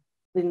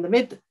in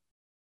the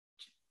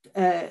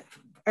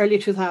early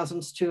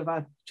 2000s to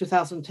about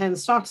 2010,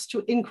 starts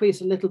to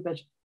increase a little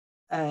bit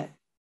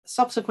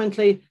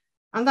subsequently.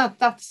 And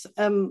that's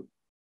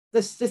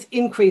this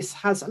increase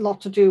has a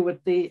lot to do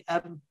with the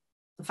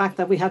fact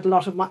that we had a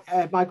lot of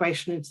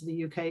migration into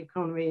the UK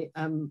economy,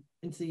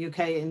 into the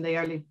UK in the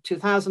early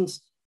 2000s.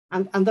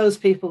 And those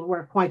people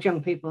were quite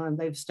young people, and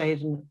they've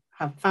stayed and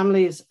have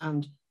families,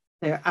 and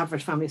their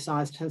average family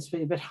size tends to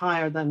be a bit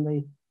higher than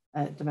the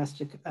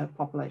domestic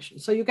population.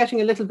 So you're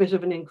getting a little bit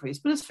of an increase,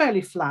 but it's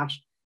fairly flat.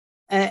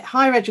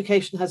 Higher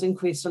education has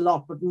increased a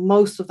lot, but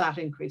most of that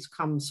increase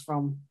comes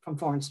from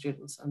foreign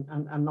students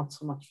and not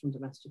so much from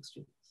domestic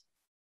students.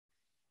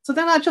 So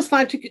then I'd just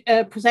like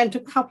to present a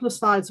couple of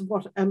slides of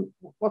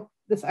what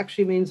this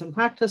actually means in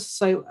practice.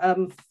 So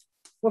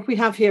what we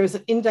have here is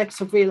an index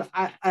of real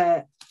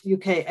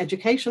UK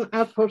education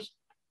output.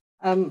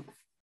 And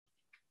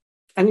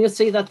you'll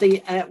see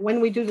that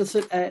when we do this,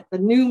 the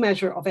new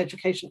measure of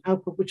education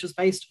output, which is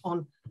based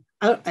on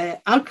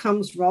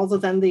outcomes rather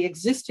than the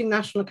existing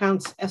national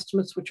accounts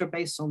estimates, which are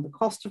based on the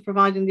cost of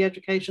providing the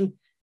education,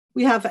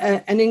 we have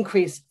an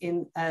increase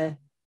in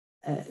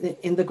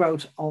the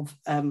growth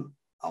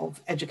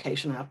of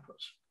education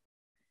output.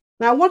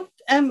 Now, what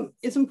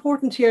is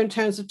important here in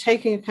terms of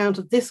taking account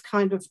of this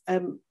kind of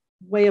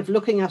way of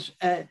looking at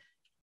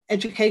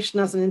education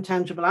as an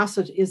intangible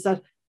asset is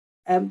that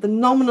the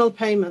nominal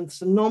payments,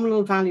 the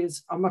nominal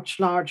values are much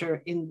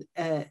larger in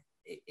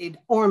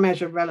our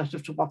measure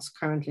relative to what's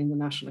currently in the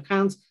national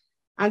accounts.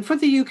 And for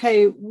the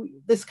UK,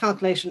 this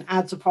calculation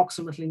adds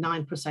approximately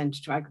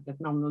 9% to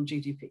aggregate nominal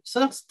GDP. So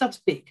that's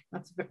big.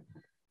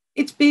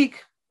 It's big,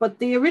 but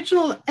the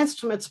original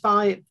estimates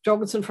by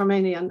Jorgensen,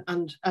 Farmani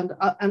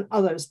and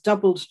others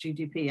doubled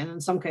GDP, and in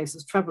some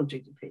cases trebled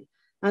GDP.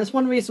 And it's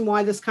one reason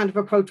why this kind of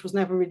approach was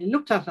never really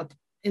looked at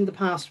in the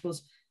past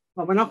was,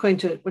 well, we're not going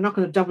to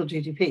double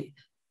GDP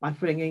by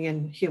bringing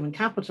in human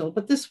capital.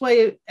 But this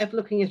way of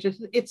looking at it,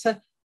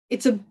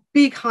 it's a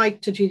big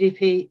hike to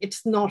GDP.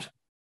 It's not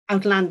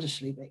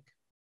outlandishly big.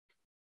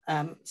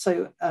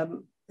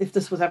 If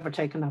this was ever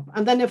taken up,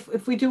 and then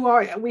if we do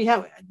we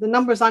have the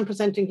numbers I'm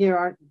presenting here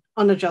are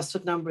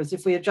unadjusted numbers.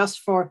 If we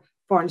adjust for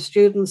foreign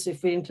students,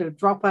 if we include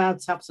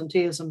dropouts,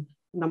 absenteeism,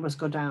 the numbers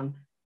go down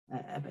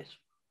a bit.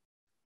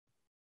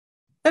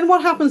 Then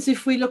what happens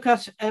if we look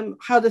at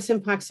how this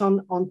impacts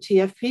on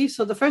TFP?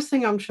 So the first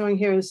thing I'm showing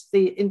here is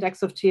the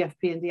index of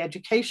TFP in the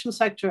education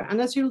sector. And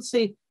as you'll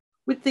see,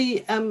 with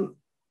the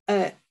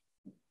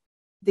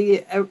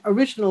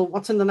original,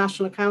 what's in the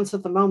national accounts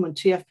at the moment,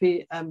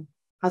 TFP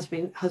has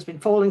been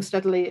falling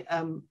steadily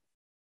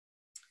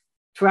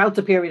throughout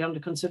the period under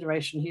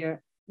consideration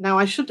here. Now,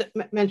 I should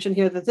mention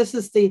here that this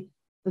is the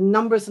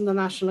numbers in the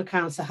national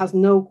accounts that has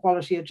no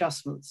quality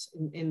adjustments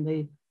in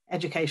the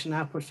education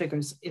output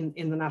figures in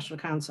the national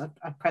accounts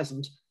at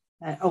present.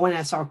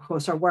 ONS, of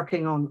course, are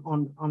working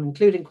on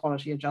including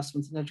quality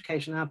adjustments in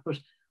education output,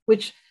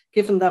 which,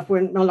 given that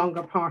we're no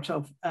longer part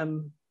of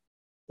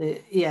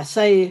the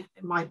ESA,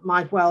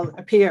 might well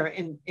appear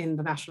in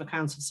the national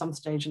accounts at some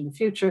stage in the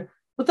future.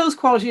 But those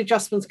quality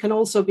adjustments can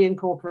also be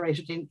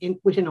incorporated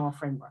within our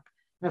framework.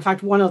 And in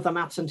fact, one of them,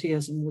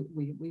 absenteeism,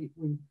 we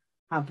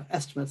have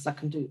estimates that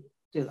can do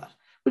that.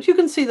 But you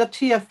can see that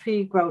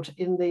TFP growth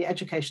in the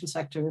education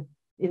sector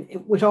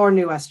with our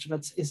new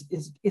estimates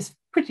is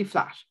pretty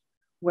flat,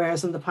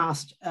 whereas in the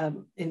past,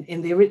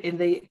 in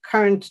the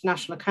current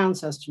national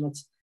accounts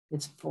estimates,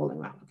 it's falling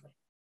rapidly.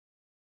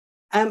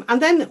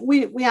 And then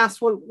we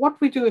asked, well,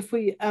 what we do if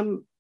we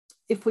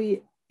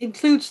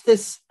include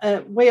this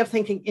way of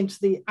thinking into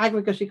the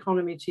aggregate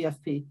economy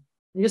TFP.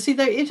 And you see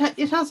there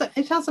it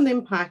has an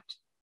impact.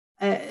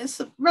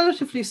 It's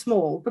relatively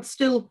small, but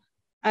still,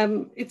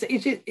 it's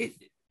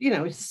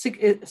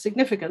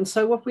significant.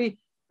 So what we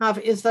have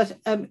is that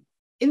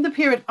in the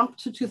period up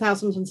to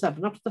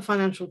 2007, up to the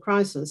financial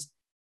crisis,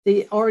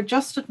 our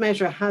adjusted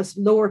measure has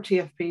lower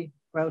TFP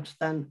growth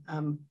than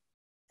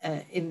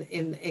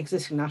in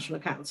existing national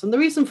accounts. And the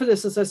reason for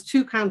this is there's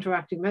two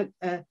counteracting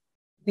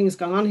things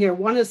going on here.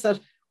 One is that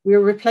we're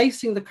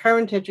replacing the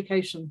current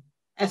education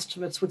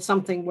estimates with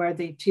something where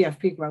the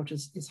TFP growth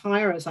is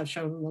higher, as I've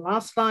shown in the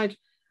last slide,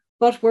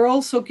 but we're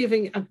also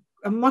giving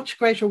a much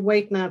greater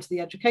weight now to the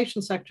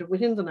education sector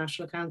within the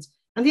national accounts.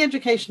 And the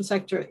education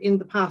sector, in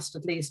the past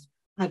at least,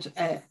 had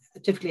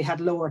typically had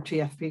lower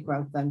TFP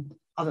growth than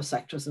other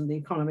sectors in the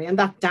economy, and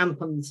that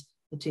dampens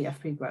the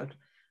TFP growth.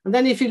 And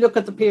then if you look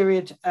at the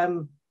period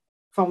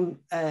from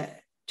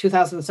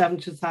 2007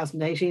 to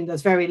 2018,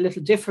 there's very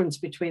little difference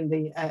between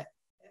the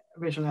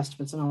original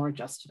estimates and our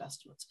adjusted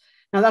estimates.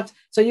 Now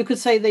so you could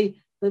say the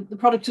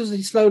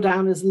productivity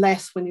slowdown is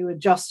less when you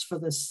adjust for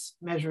this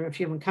measure of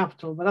human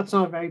capital, but that's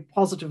not a very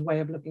positive way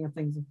of looking at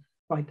things.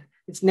 Right,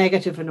 it's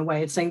negative in a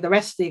way. It's saying the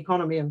rest of the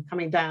economy are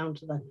coming down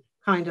to the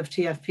kind of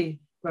TFP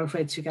growth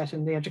rates you get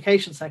in the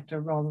education sector,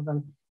 rather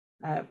than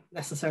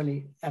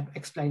necessarily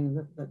explaining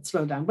the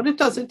slowdown. But it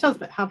does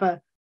have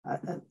a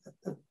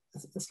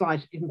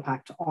slight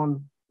impact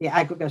on the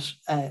aggregate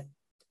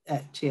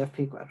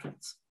TFP growth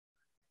rates.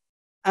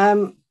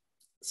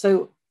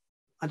 So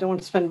I don't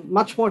want to spend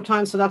much more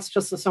time, so that's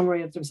just a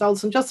summary of the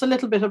results, and just a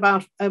little bit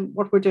about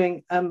what we're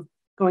doing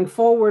going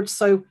forward.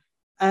 So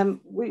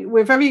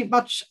we're very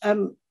much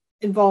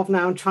involved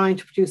now in trying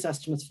to produce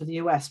estimates for the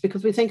US,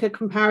 because we think a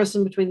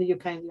comparison between the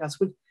UK and the US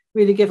would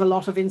really give a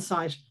lot of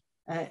insight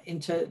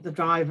into the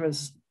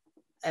drivers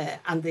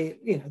and the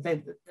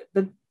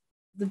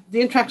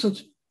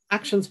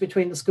actions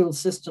between the school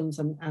systems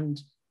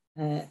and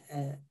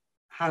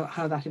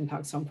how that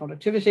impacts on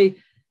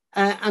productivity.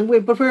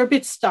 But we're a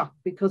bit stuck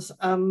because,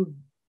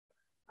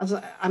 as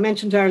I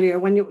mentioned earlier,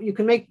 when you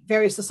can make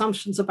various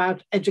assumptions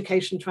about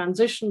education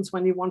transitions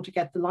when you want to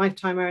get the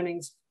lifetime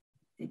earnings,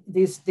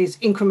 these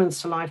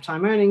increments to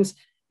lifetime earnings.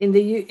 In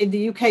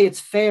the UK, it's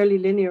fairly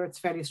linear, it's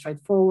fairly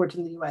straightforward.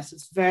 In the US,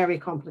 it's very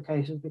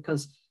complicated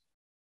because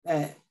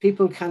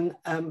people can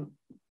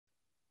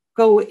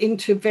go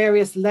into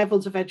various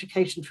levels of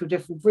education through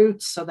different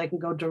routes. So they can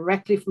go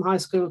directly from high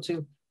school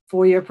to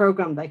 4-year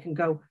program. They can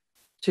go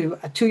to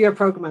a 2-year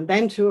program and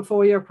then to a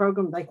 4-year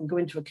program. They can go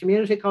into a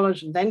community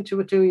college and then to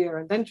a 2-year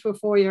and then to a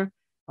 4-year,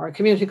 or a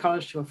community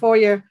college to a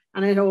 4-year,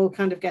 and it all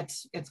kind of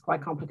gets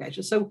quite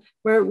complicated. So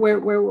we're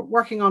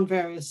working on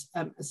various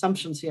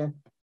assumptions here,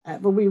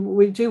 but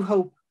we do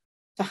hope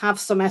to have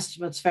some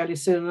estimates fairly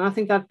soon. And I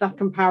think that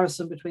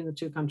comparison between the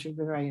two countries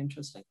will be very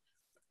interesting.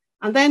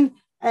 And then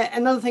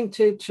another thing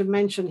to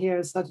mention here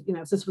is that,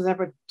 if this was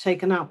ever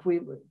taken up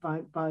and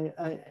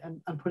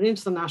put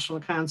into the national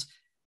accounts,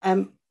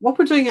 what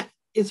we're doing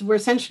is we're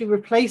essentially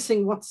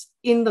replacing what's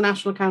in the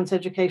national accounts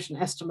education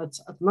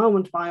estimates at the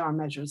moment by our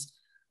measures.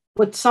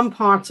 But some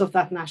parts of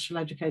that national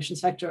education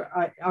sector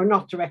are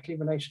not directly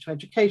related to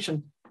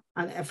education.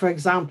 And for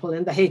example,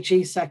 in the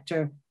HE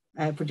sector,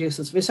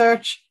 produces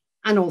research,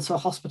 and also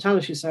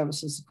hospitality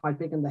services, quite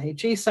big in the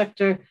HE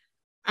sector.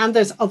 And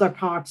there's other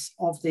parts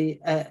of the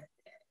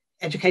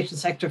education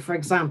sector, for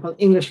example,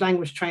 English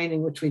language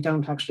training, which we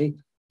don't actually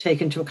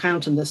take into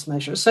account in this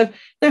measure. So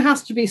there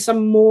has to be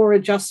some more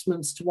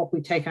adjustments to what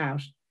we take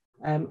out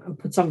and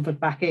put some of it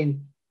back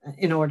in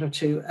order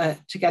to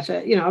get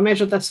a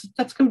measure that's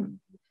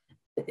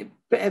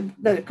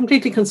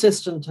completely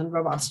consistent and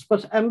robust.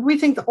 But we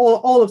think that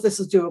all of this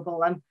is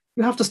doable, and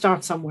you have to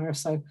start somewhere.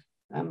 So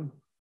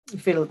we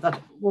feel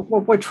that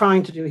what we're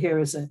trying to do here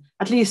is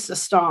at least a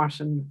start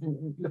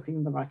in looking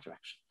in the right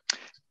direction.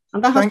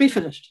 And that has been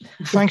finished.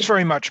 Thanks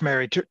very much,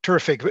 Mary.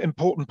 Terrific,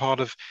 important part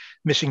of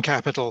Missing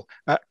Capital.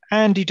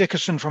 Andy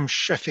Dickerson from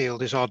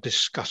Sheffield is our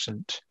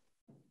discussant.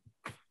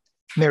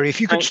 Mary, if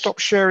you could stop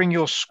sharing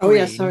your screen,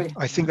 yeah, sorry.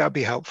 I think that'd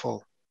be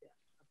helpful.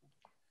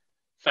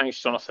 Thanks,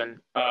 Jonathan.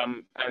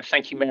 And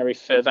thank you, Mary,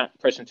 for that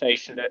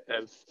presentation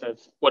of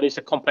what is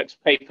a complex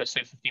paper.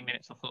 So 15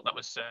 minutes, I thought that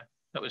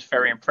was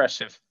very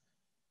impressive.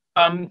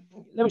 Let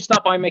me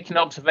start by making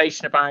an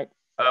observation about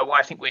why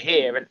I think we're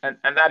here, and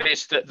that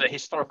is that the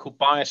historical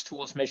bias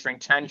towards measuring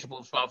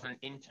tangibles rather than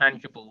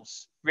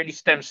intangibles really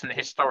stems from the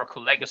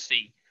historical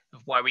legacy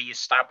of why we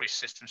established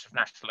systems of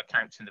national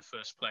accounts in the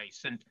first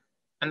place.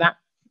 And that,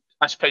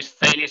 I suppose,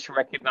 failure to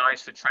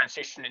recognize the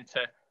transition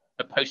into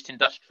a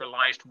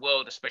post-industrialized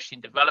world, especially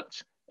in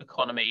developed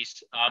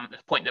economies, the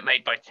point that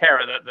made by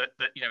Tara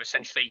that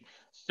essentially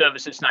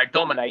services now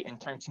dominate and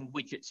counting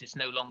widgets is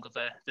no longer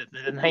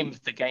the name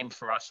of the game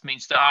for us,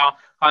 means that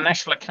our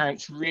national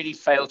accounts really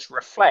fail to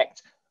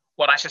reflect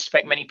what I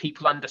suspect many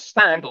people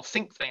understand or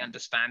think they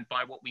understand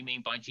by what we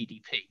mean by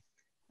GDP.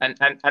 And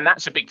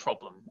that's a big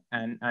problem.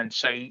 And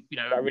so,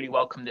 I really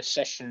welcome this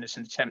session as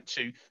an attempt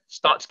to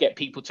start to get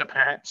people to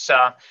perhaps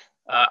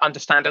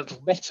understand a little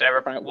better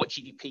about what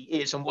GDP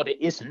is and what it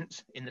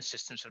isn't in the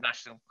systems of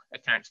national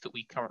accounts that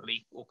we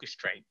currently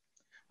orchestrate.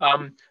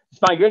 As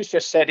Mike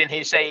just said in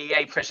his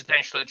AEA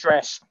presidential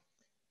address,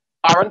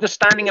 our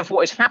understanding of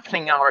what is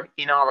happening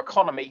in our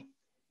economy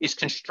is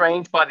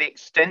constrained by the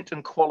extent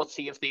and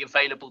quality of the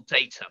available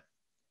data.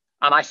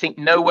 And I think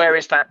nowhere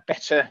is that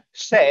better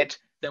said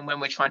than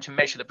when we're trying to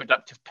measure the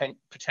productive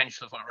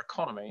potential of our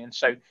economy. And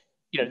so,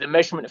 the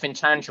measurement of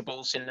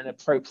intangibles in an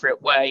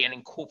appropriate way and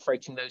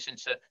incorporating those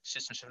into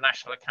systems of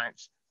national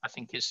accounts, I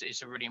think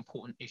is a really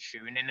important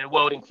issue. And in a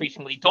world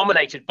increasingly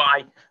dominated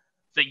by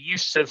the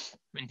use of,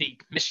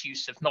 indeed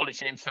misuse of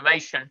knowledge and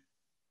information,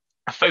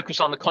 a focus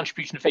on the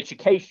contribution of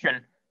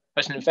education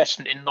as an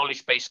investment in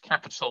knowledge-based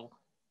capital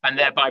and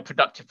thereby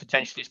productive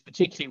potential is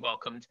particularly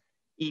welcomed,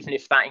 even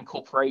if that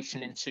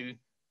incorporation into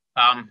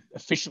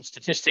official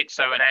statistics,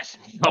 ONS,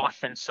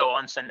 and so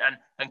on,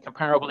 and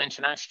comparable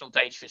international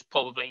data is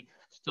probably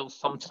still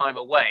some time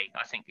away.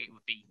 I think it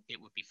would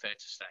be fair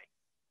to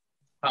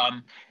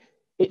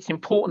say. it's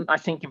important, I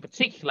think, in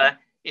particular,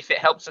 if it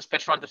helps us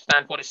better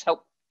understand what is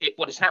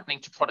happening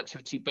to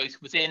productivity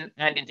both within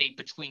and indeed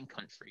between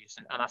countries.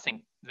 And I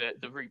think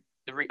the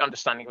root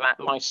understanding of that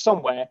lies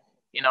somewhere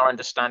in our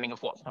understanding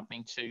of what's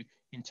happening to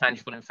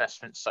intangible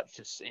investments such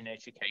as in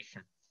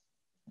education.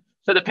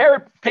 So the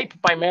paper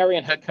by Mary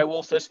and her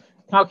co-authors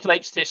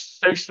calculates this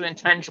social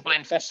intangible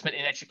investment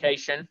in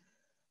education.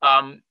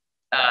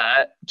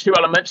 Two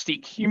elements: the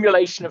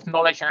accumulation of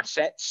knowledge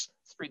assets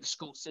through the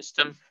school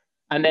system,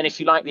 and then, if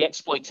you like, the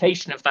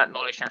exploitation of that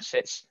knowledge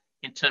assets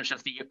in terms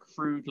of the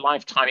accrued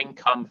lifetime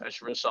income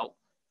as a result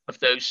of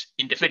those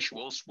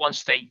individuals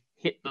once they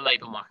hit the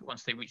labour market,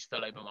 once they reach the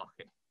labour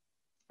market.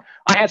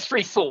 I had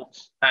three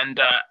thoughts, and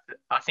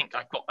I think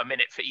I've got a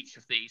minute for each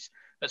of these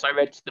as I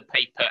read the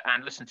paper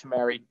and listened to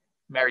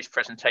Mary's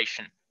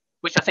presentation,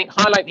 which I think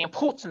highlight the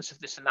importance of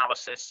this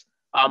analysis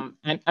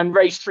and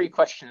raise three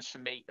questions for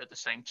me at the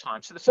same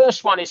time. So the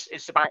first one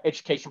is about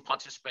education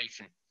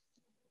participation.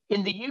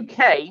 In the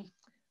UK,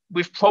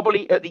 we're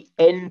probably at the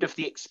end of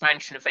the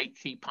expansion of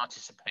HE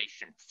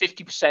participation.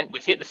 50%,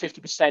 we've hit the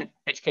 50%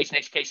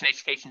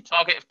 education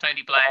target of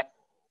Tony Blair.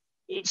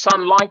 It's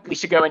unlikely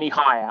to go any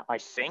higher, I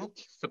think,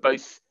 for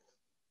both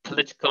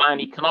political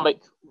and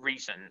economic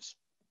reasons.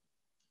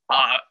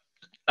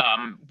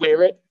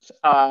 We're at,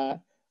 I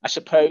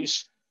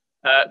suppose,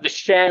 the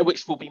share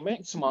which will be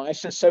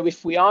maximized. And so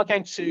if we are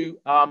going to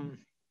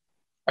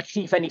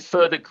achieve any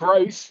further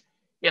growth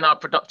in our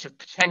productive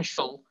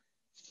potential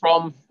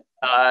from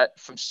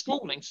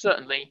schooling,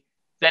 certainly,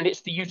 then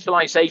it's the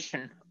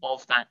utilization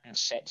of that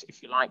asset,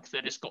 if you like,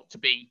 that has got to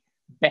be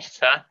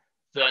better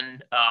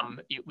than,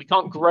 we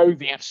can't grow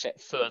the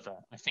asset further.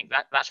 I think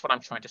that's what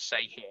I'm trying to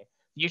say here.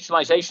 The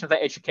utilization of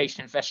that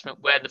education investment,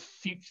 where the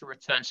future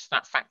returns to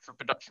that factor of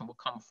production will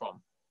come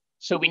from.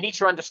 So we need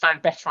to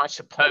understand better, I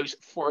suppose,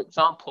 for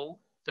example,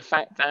 the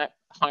fact that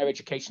higher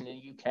education in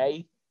the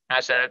UK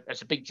has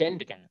a big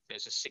gender gap.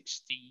 There's a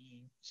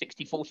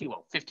 60-40,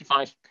 well,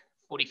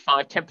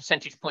 55-45, 10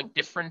 percentage point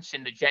difference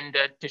in the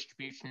gender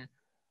distribution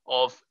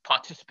of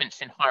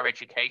participants in higher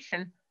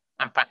education.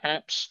 And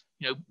perhaps,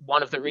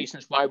 one of the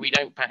reasons why we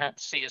don't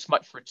perhaps see as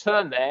much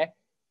return there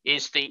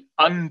is the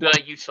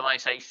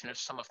underutilization of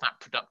some of that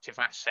productive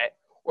asset,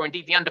 or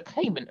indeed the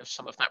underpayment of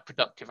some of that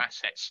productive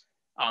assets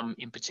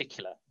in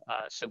particular.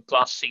 So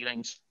glass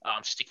ceilings,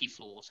 sticky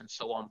floors, and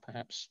so on,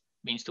 perhaps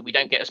means that we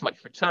don't get as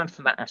much return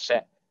from that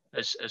asset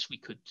as we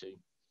could do.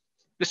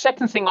 The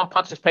second thing on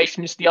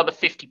participation is the other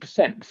 50%,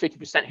 the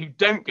 50% who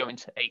don't go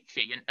into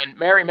HE. And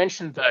Mary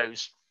mentioned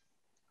those.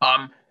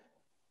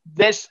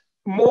 There's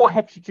more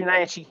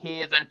heterogeneity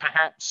here than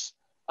perhaps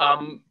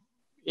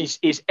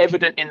is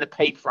evident in the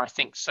paper, I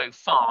think, so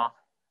far.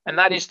 And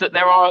that is that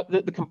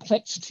the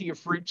complexity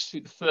of routes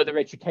through the further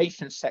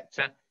education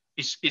sector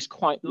is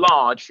quite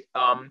large.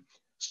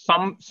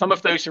 Some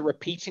of those are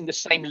repeating the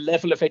same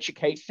level of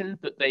education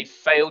that they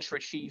failed to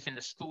achieve in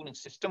the schooling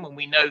system. And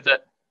we know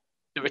that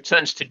the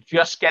returns to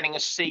just getting a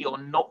C or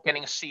not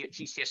getting a C at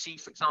GCSE,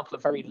 for example,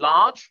 are very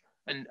large.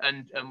 And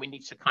we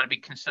need to kind of be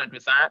concerned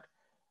with that.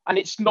 And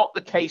it's not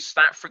the case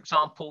that, for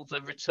example,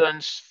 the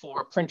returns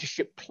for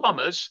apprenticeship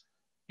plumbers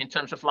in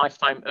terms of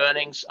lifetime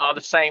earnings are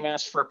the same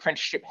as for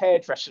apprenticeship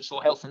hairdressers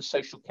or health and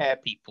social care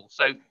people.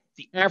 So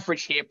the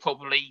average here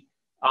probably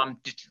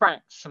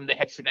detracts from the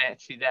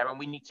heterogeneity there, and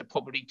we need to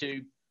probably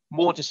do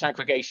more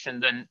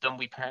disaggregation than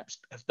we perhaps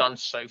have done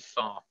so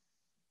far.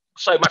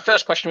 So my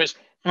first question was,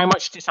 how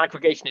much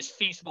disaggregation is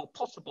feasible,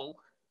 possible,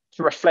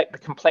 to reflect the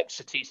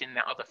complexities in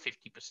that other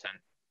 50%?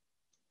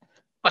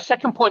 My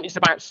second point is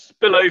about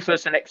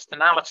spillovers and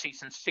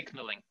externalities and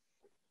signalling.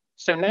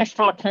 So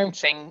national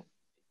accounting,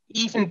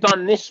 even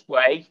done this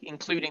way,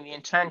 including the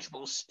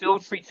intangibles, still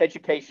treats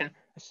education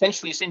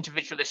essentially as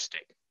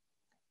individualistic.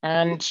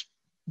 And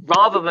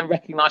rather than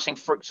recognizing,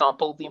 for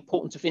example, the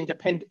importance of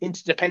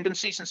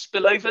interdependencies and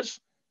spillovers,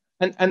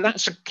 and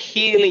that's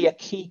clearly a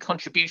key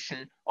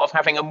contribution of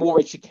having a more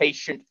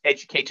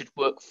educated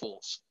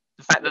workforce.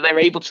 The fact that they're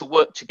able to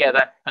work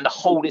together and the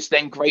whole is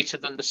then greater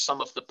than the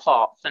sum of the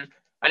parts. And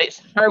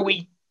it's how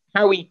we,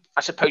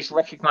 I suppose,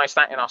 recognize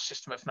that in our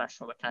system of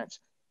national accounts.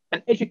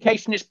 And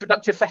education is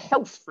productive for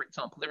health, for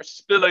example. There are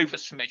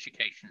spillovers from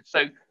education.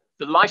 So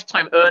the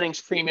lifetime earnings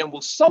premium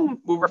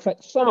will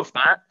reflect some of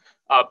that.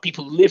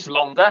 People live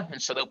longer, and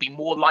so there'll be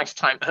more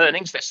lifetime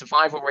earnings. Their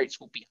survival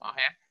rates will be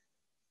higher.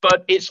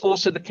 But it's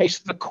also the case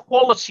that the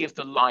quality of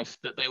the life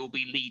that they will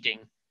be leading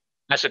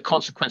as a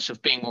consequence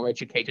of being more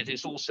educated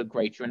is also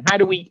greater. And how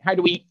do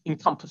we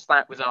encompass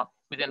that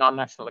within our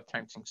national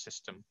accounting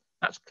system?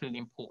 That's clearly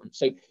important.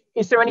 So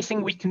is there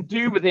anything we can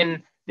do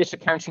within this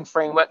accounting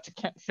framework to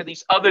capture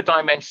these other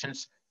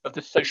dimensions of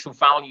the social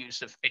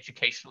values of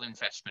educational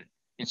investment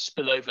in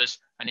spillovers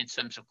and in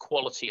terms of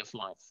quality of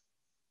life?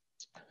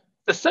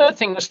 The third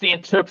thing was the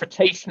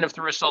interpretation of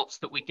the results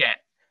that we get.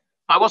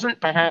 I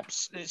wasn't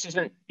perhaps, this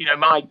isn't,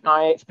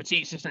 my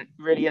expertise isn't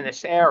really in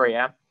this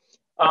area.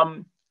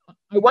 I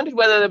wondered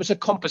whether there was a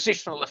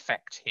compositional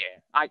effect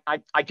here.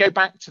 I go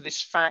back to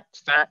this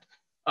fact that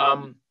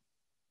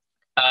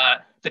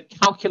the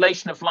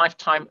calculation of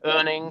lifetime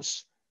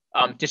earnings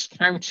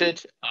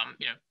discounted?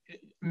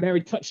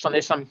 Mary touched on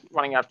this. I'm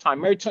running out of time.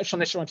 Mary touched on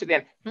this right at the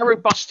end. How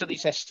robust are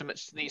these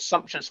estimates, the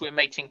assumptions we're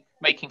making,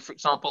 for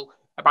example,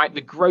 about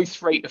the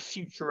growth rate of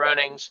future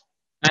earnings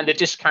and the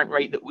discount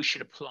rate that we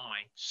should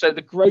apply? So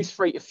the growth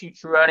rate of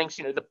future earnings,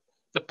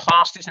 the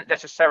past isn't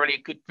necessarily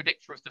a good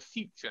predictor of the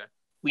future.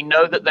 We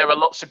know that there are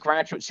lots of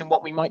graduates in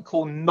what we might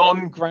call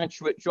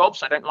non-graduate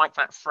jobs. I don't like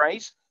that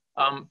phrase,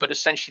 but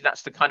essentially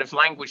that's the kind of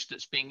language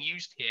that's being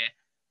used here.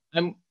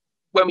 And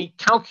when we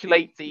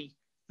calculate the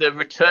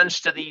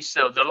returns to these,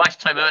 the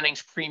lifetime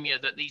earnings premium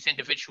that these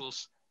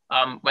individuals,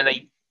 when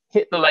they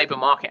hit the labour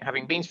market,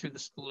 having been through the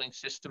schooling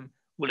system,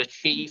 will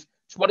achieve,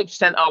 to what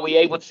extent are we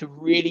able to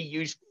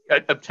really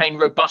obtain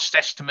robust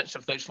estimates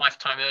of those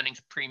lifetime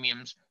earnings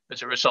premiums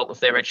as a result of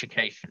their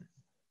education?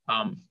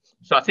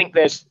 So I think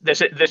there's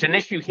an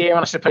issue here,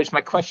 and I suppose my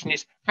question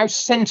is, how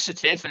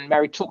sensitive, and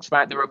Mary talks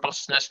about the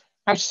robustness,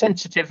 how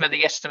sensitive are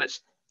the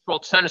estimates to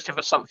alternative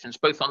assumptions,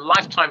 both on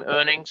lifetime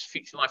earnings,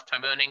 future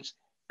lifetime earnings,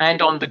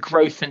 and on the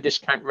growth and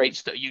discount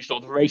rates that are used,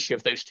 or the ratio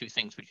of those two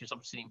things, which is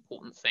obviously the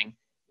important thing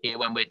here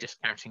when we're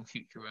discounting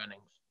future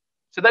earnings.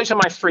 So those are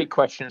my three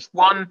questions.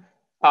 One,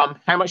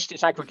 how much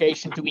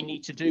disaggregation do we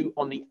need to do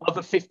on the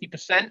other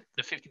 50%,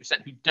 the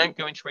 50% who don't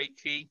go into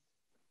HE?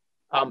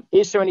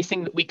 Is there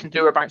anything that we can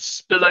do about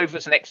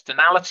spillovers and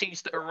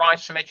externalities that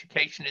arise from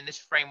education in this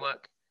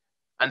framework?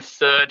 And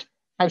third,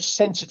 how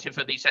sensitive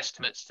are these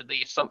estimates to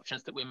the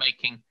assumptions that we're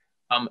making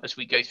as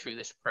we go through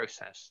this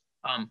process?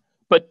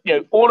 But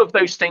all of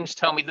those things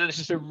tell me that this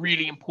is a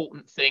really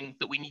important thing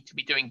that we need to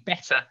be doing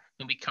better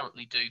than we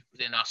currently do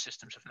within our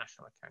systems of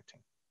national accounting.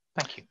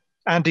 Thank you.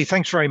 Andy,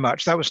 thanks very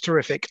much. That was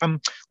terrific.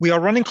 We are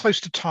running close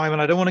to time,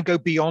 and I don't want to go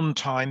beyond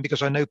time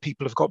because I know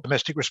people have got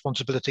domestic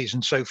responsibilities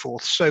and so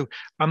forth. So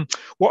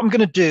what I'm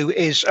going to do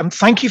is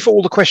thank you for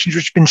all the questions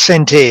which have been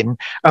sent in.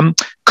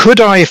 Could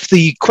I, if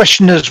the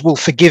questioners will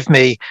forgive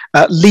me,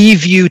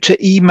 leave you to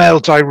email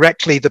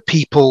directly the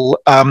people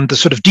the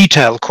sort of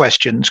detailed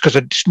questions, because I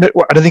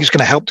don't think it's going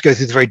to help to go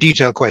through the very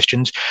detailed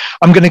questions.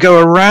 I'm going to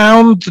go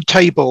around the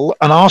table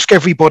and ask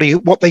everybody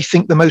what they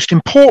think the most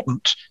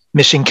important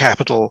missing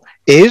capital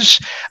is,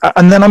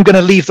 and then I'm going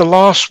to leave the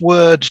last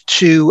word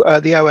to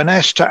the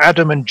ONS, to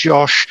Adam and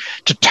Josh,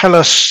 to tell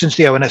us, since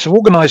the ONS have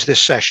organised this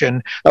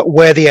session,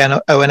 where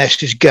the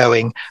ONS is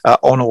going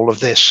on all of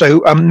this.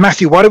 So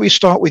Matthew, why don't we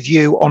start with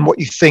you on what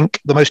you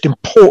think the most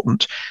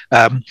important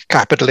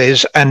capital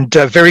is, and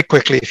very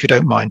quickly, if you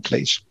don't mind,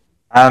 please.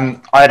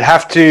 I'd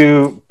have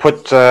to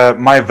put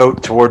my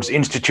vote towards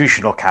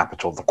institutional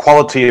capital. The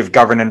quality of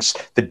governance,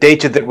 the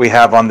data that we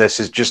have on this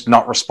is just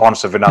not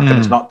responsive enough, and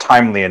it's not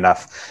timely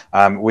enough.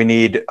 We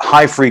need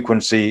high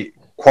frequency,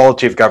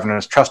 quality of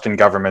governance, trust in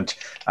government,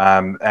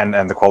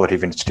 and the quality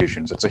of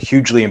institutions. It's a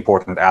hugely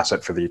important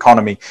asset for the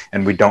economy,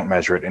 and we don't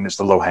measure it, and it's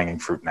the low-hanging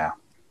fruit now.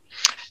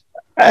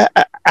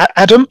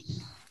 Adam?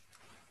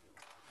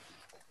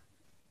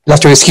 You'll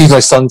have to excuse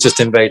my son just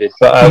invaded,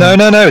 but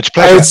no, it's a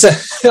pleasure. I would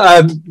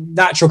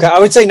say I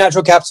would say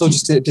natural capital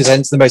just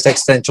presents the most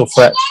existential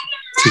threat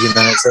to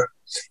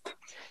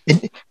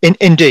humanity.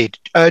 Indeed,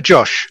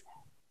 Josh.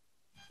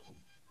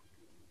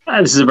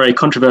 This is a very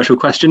controversial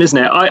question,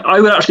 isn't it? I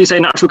would actually say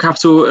natural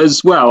capital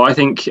as well. I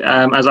think,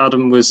 as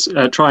Adam was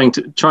trying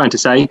to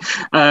say,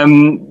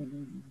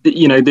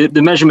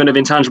 the measurement of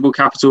intangible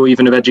capital,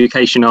 even of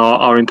education,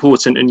 are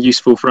important and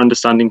useful for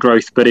understanding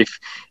growth. But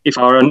if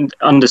our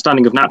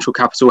understanding of natural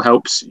capital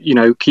helps,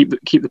 keep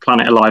the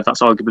planet alive,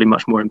 that's arguably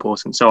much more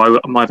important. So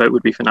my vote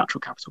would be for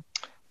natural capital.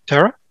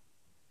 Tara?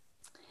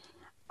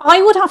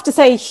 I would have to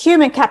say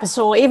human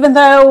capital, even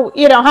though,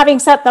 having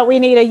said that we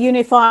need a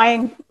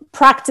unifying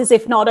practice,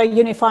 if not a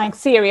unifying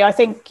theory. I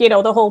think,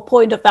 the whole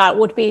point of that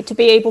would be to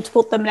be able to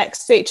put them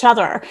next to each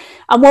other.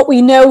 And what we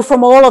know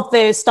from all of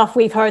the stuff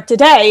we've heard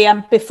today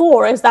and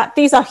before is that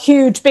these are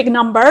huge, big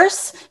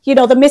numbers.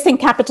 The missing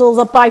capitals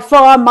are by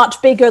far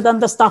much bigger than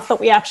the stuff that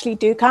we actually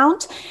do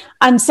count.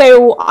 And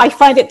so I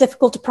find it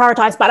difficult to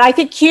prioritize, but I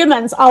think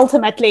humans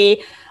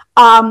ultimately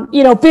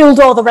build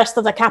all the rest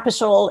of the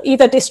capital,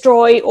 either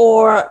destroy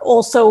or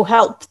also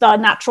help the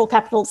natural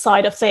capital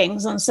side of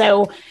things. And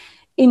so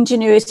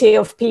ingenuity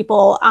of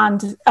people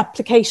and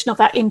application of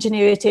that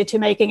ingenuity to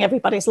making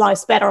everybody's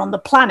lives better on the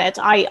planet,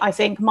 I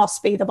think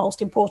must be the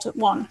most important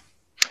one.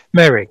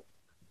 Mary?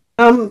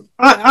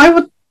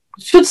 I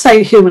should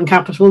say human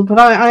capital, but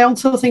I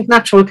also think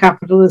natural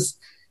capital is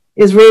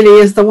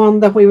the one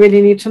that we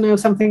really need to know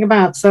something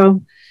about.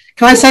 So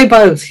can I say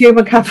both,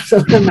 human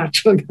capital and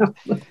natural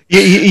capital?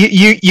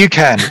 You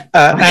can.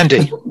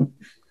 Andy?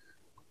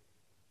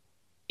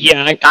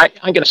 Yeah,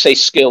 I'm going to say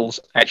skills,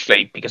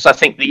 actually, because I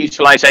think the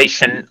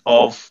utilization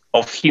of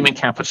human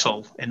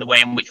capital in the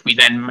way in which we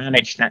then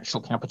manage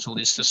natural capital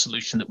is the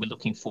solution that we're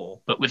looking for.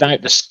 But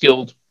without the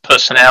skilled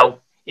personnel,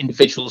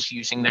 individuals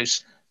using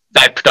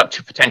their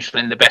productive potential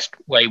in the best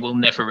way will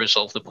never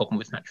resolve the problem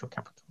with natural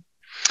capital.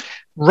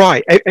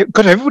 Right.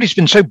 God, everybody's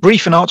been so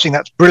brief in answering.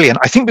 That's brilliant.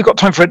 I think we've got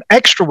time for an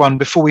extra one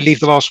before we leave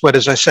the last word,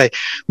 as I say,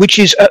 which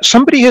is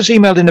somebody has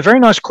emailed in a very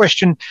nice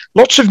question.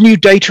 Lots of new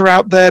data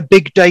out there,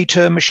 big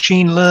data,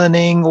 machine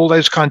learning, all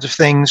those kinds of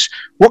things.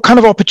 What kind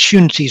of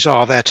opportunities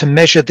are there to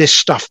measure this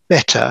stuff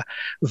better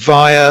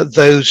via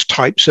those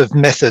types of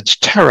methods?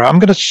 Tara, I'm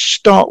going to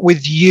start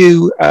with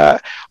you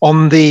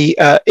on the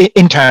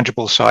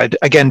intangible side.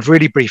 Again,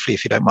 really briefly,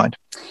 if you don't mind.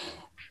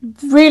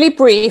 Really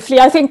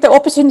briefly, I think the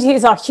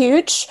opportunities are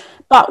huge.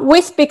 But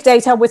with big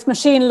data, with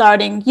machine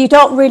learning, you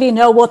don't really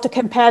know what to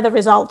compare the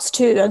results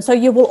to. And so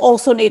you will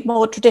also need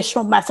more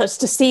traditional methods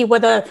to see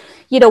whether,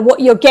 what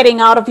you're getting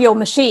out of your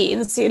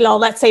machines,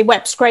 let's say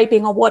web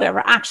scraping or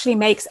whatever, actually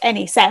makes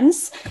any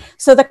sense.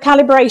 So the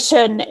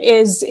calibration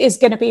is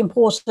going to be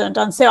important.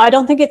 And so I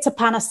don't think it's a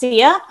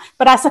panacea,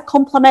 but as a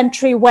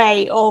complementary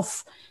way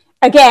of,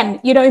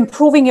 again,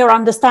 improving your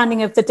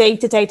understanding of the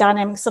day-to-day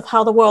dynamics of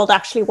how the world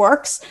actually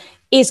works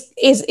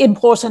is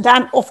important.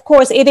 And of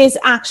course, it is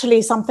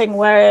actually something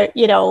where,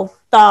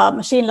 the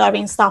machine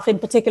learning stuff in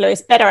particular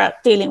is better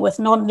at dealing with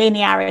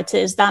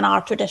non-linearities than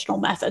our traditional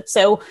methods.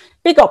 So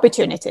big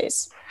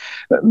opportunities.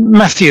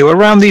 Matthew,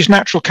 around these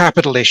natural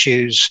capital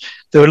issues,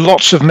 there are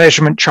lots of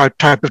measurement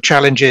type of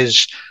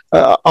challenges.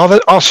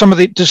 Does some of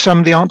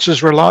the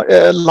answers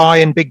lie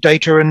in big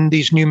data and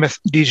these new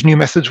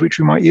methods which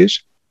we might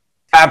use?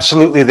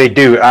 Absolutely, they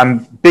do.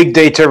 Big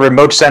data,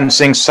 remote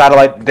sensing,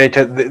 satellite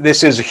data,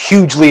 this is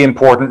hugely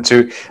important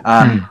to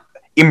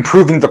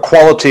improving the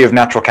quality of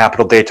natural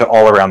capital data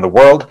all around the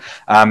world.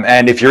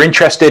 And if you're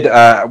interested,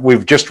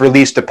 we've just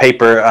released a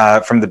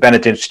paper from the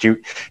Bennett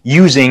Institute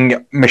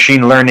using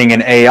machine learning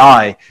and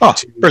AI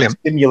to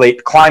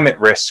simulate climate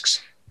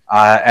risks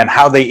and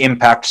how they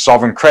impact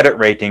sovereign credit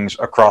ratings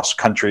across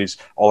countries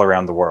all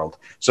around the world.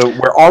 So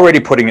we're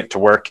already putting it to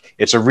work.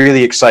 It's a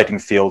really exciting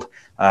field.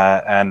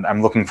 And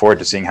I'm looking forward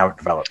to seeing how it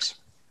develops.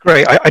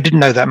 Great. I didn't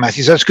know that,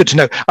 Matthew. So that's good to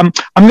know. I'm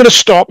going to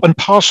stop and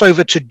pass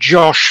over to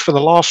Josh for the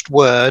last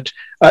word.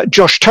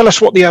 Josh, tell us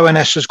what the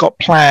ONS has got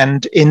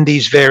planned in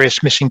these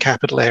various missing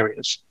capital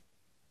areas.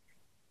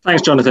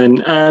 Thanks, Jonathan.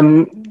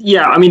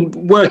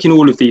 Work in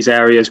all of these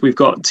areas. We've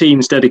got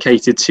teams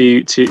dedicated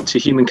to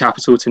human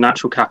capital, to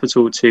natural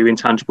capital, to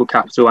intangible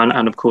capital,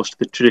 and of course, to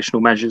the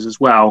traditional measures as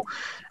well.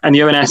 And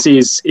the ONS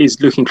is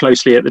looking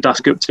closely at the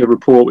Dasgupta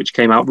report, which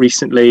came out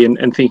recently,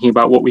 and thinking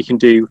about what we can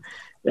do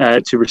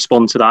to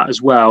respond to that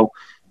as well.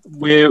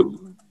 We're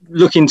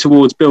looking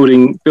towards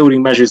building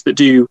measures that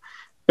do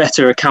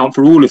better account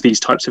for all of these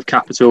types of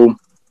capital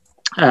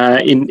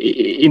in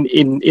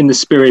the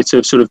spirit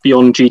of sort of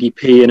beyond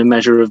GDP and a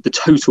measure of the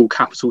total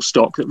capital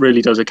stock that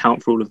really does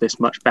account for all of this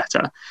much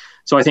better.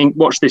 So I think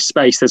watch this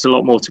space. There's a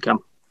lot more to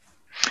come.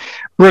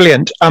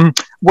 Brilliant.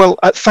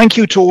 Thank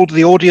you to all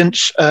the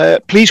audience.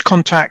 Please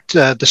contact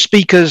the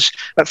speakers.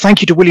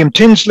 Thank you to William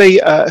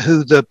Tinsley,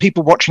 who the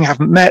people watching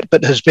haven't met,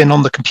 but has been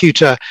on the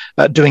computer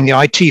doing the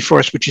IT for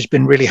us, which has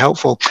been really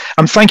helpful.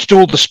 Thank you to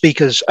all the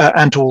speakers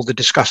and to all the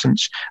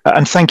discussants.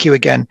 And thank you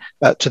again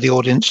to the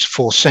audience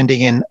for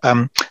sending in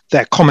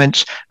their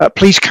comments.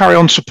 Please carry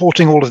on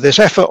supporting all of this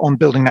effort on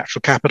building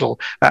natural capital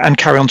and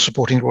carry on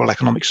supporting the Royal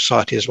Economic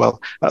Society as well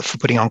for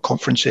putting on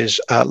conferences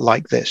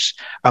like this.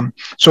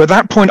 So at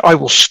that point, I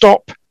will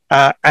stop.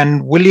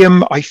 And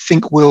William, I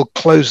think, will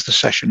close the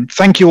session.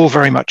 Thank you all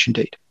very much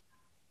indeed.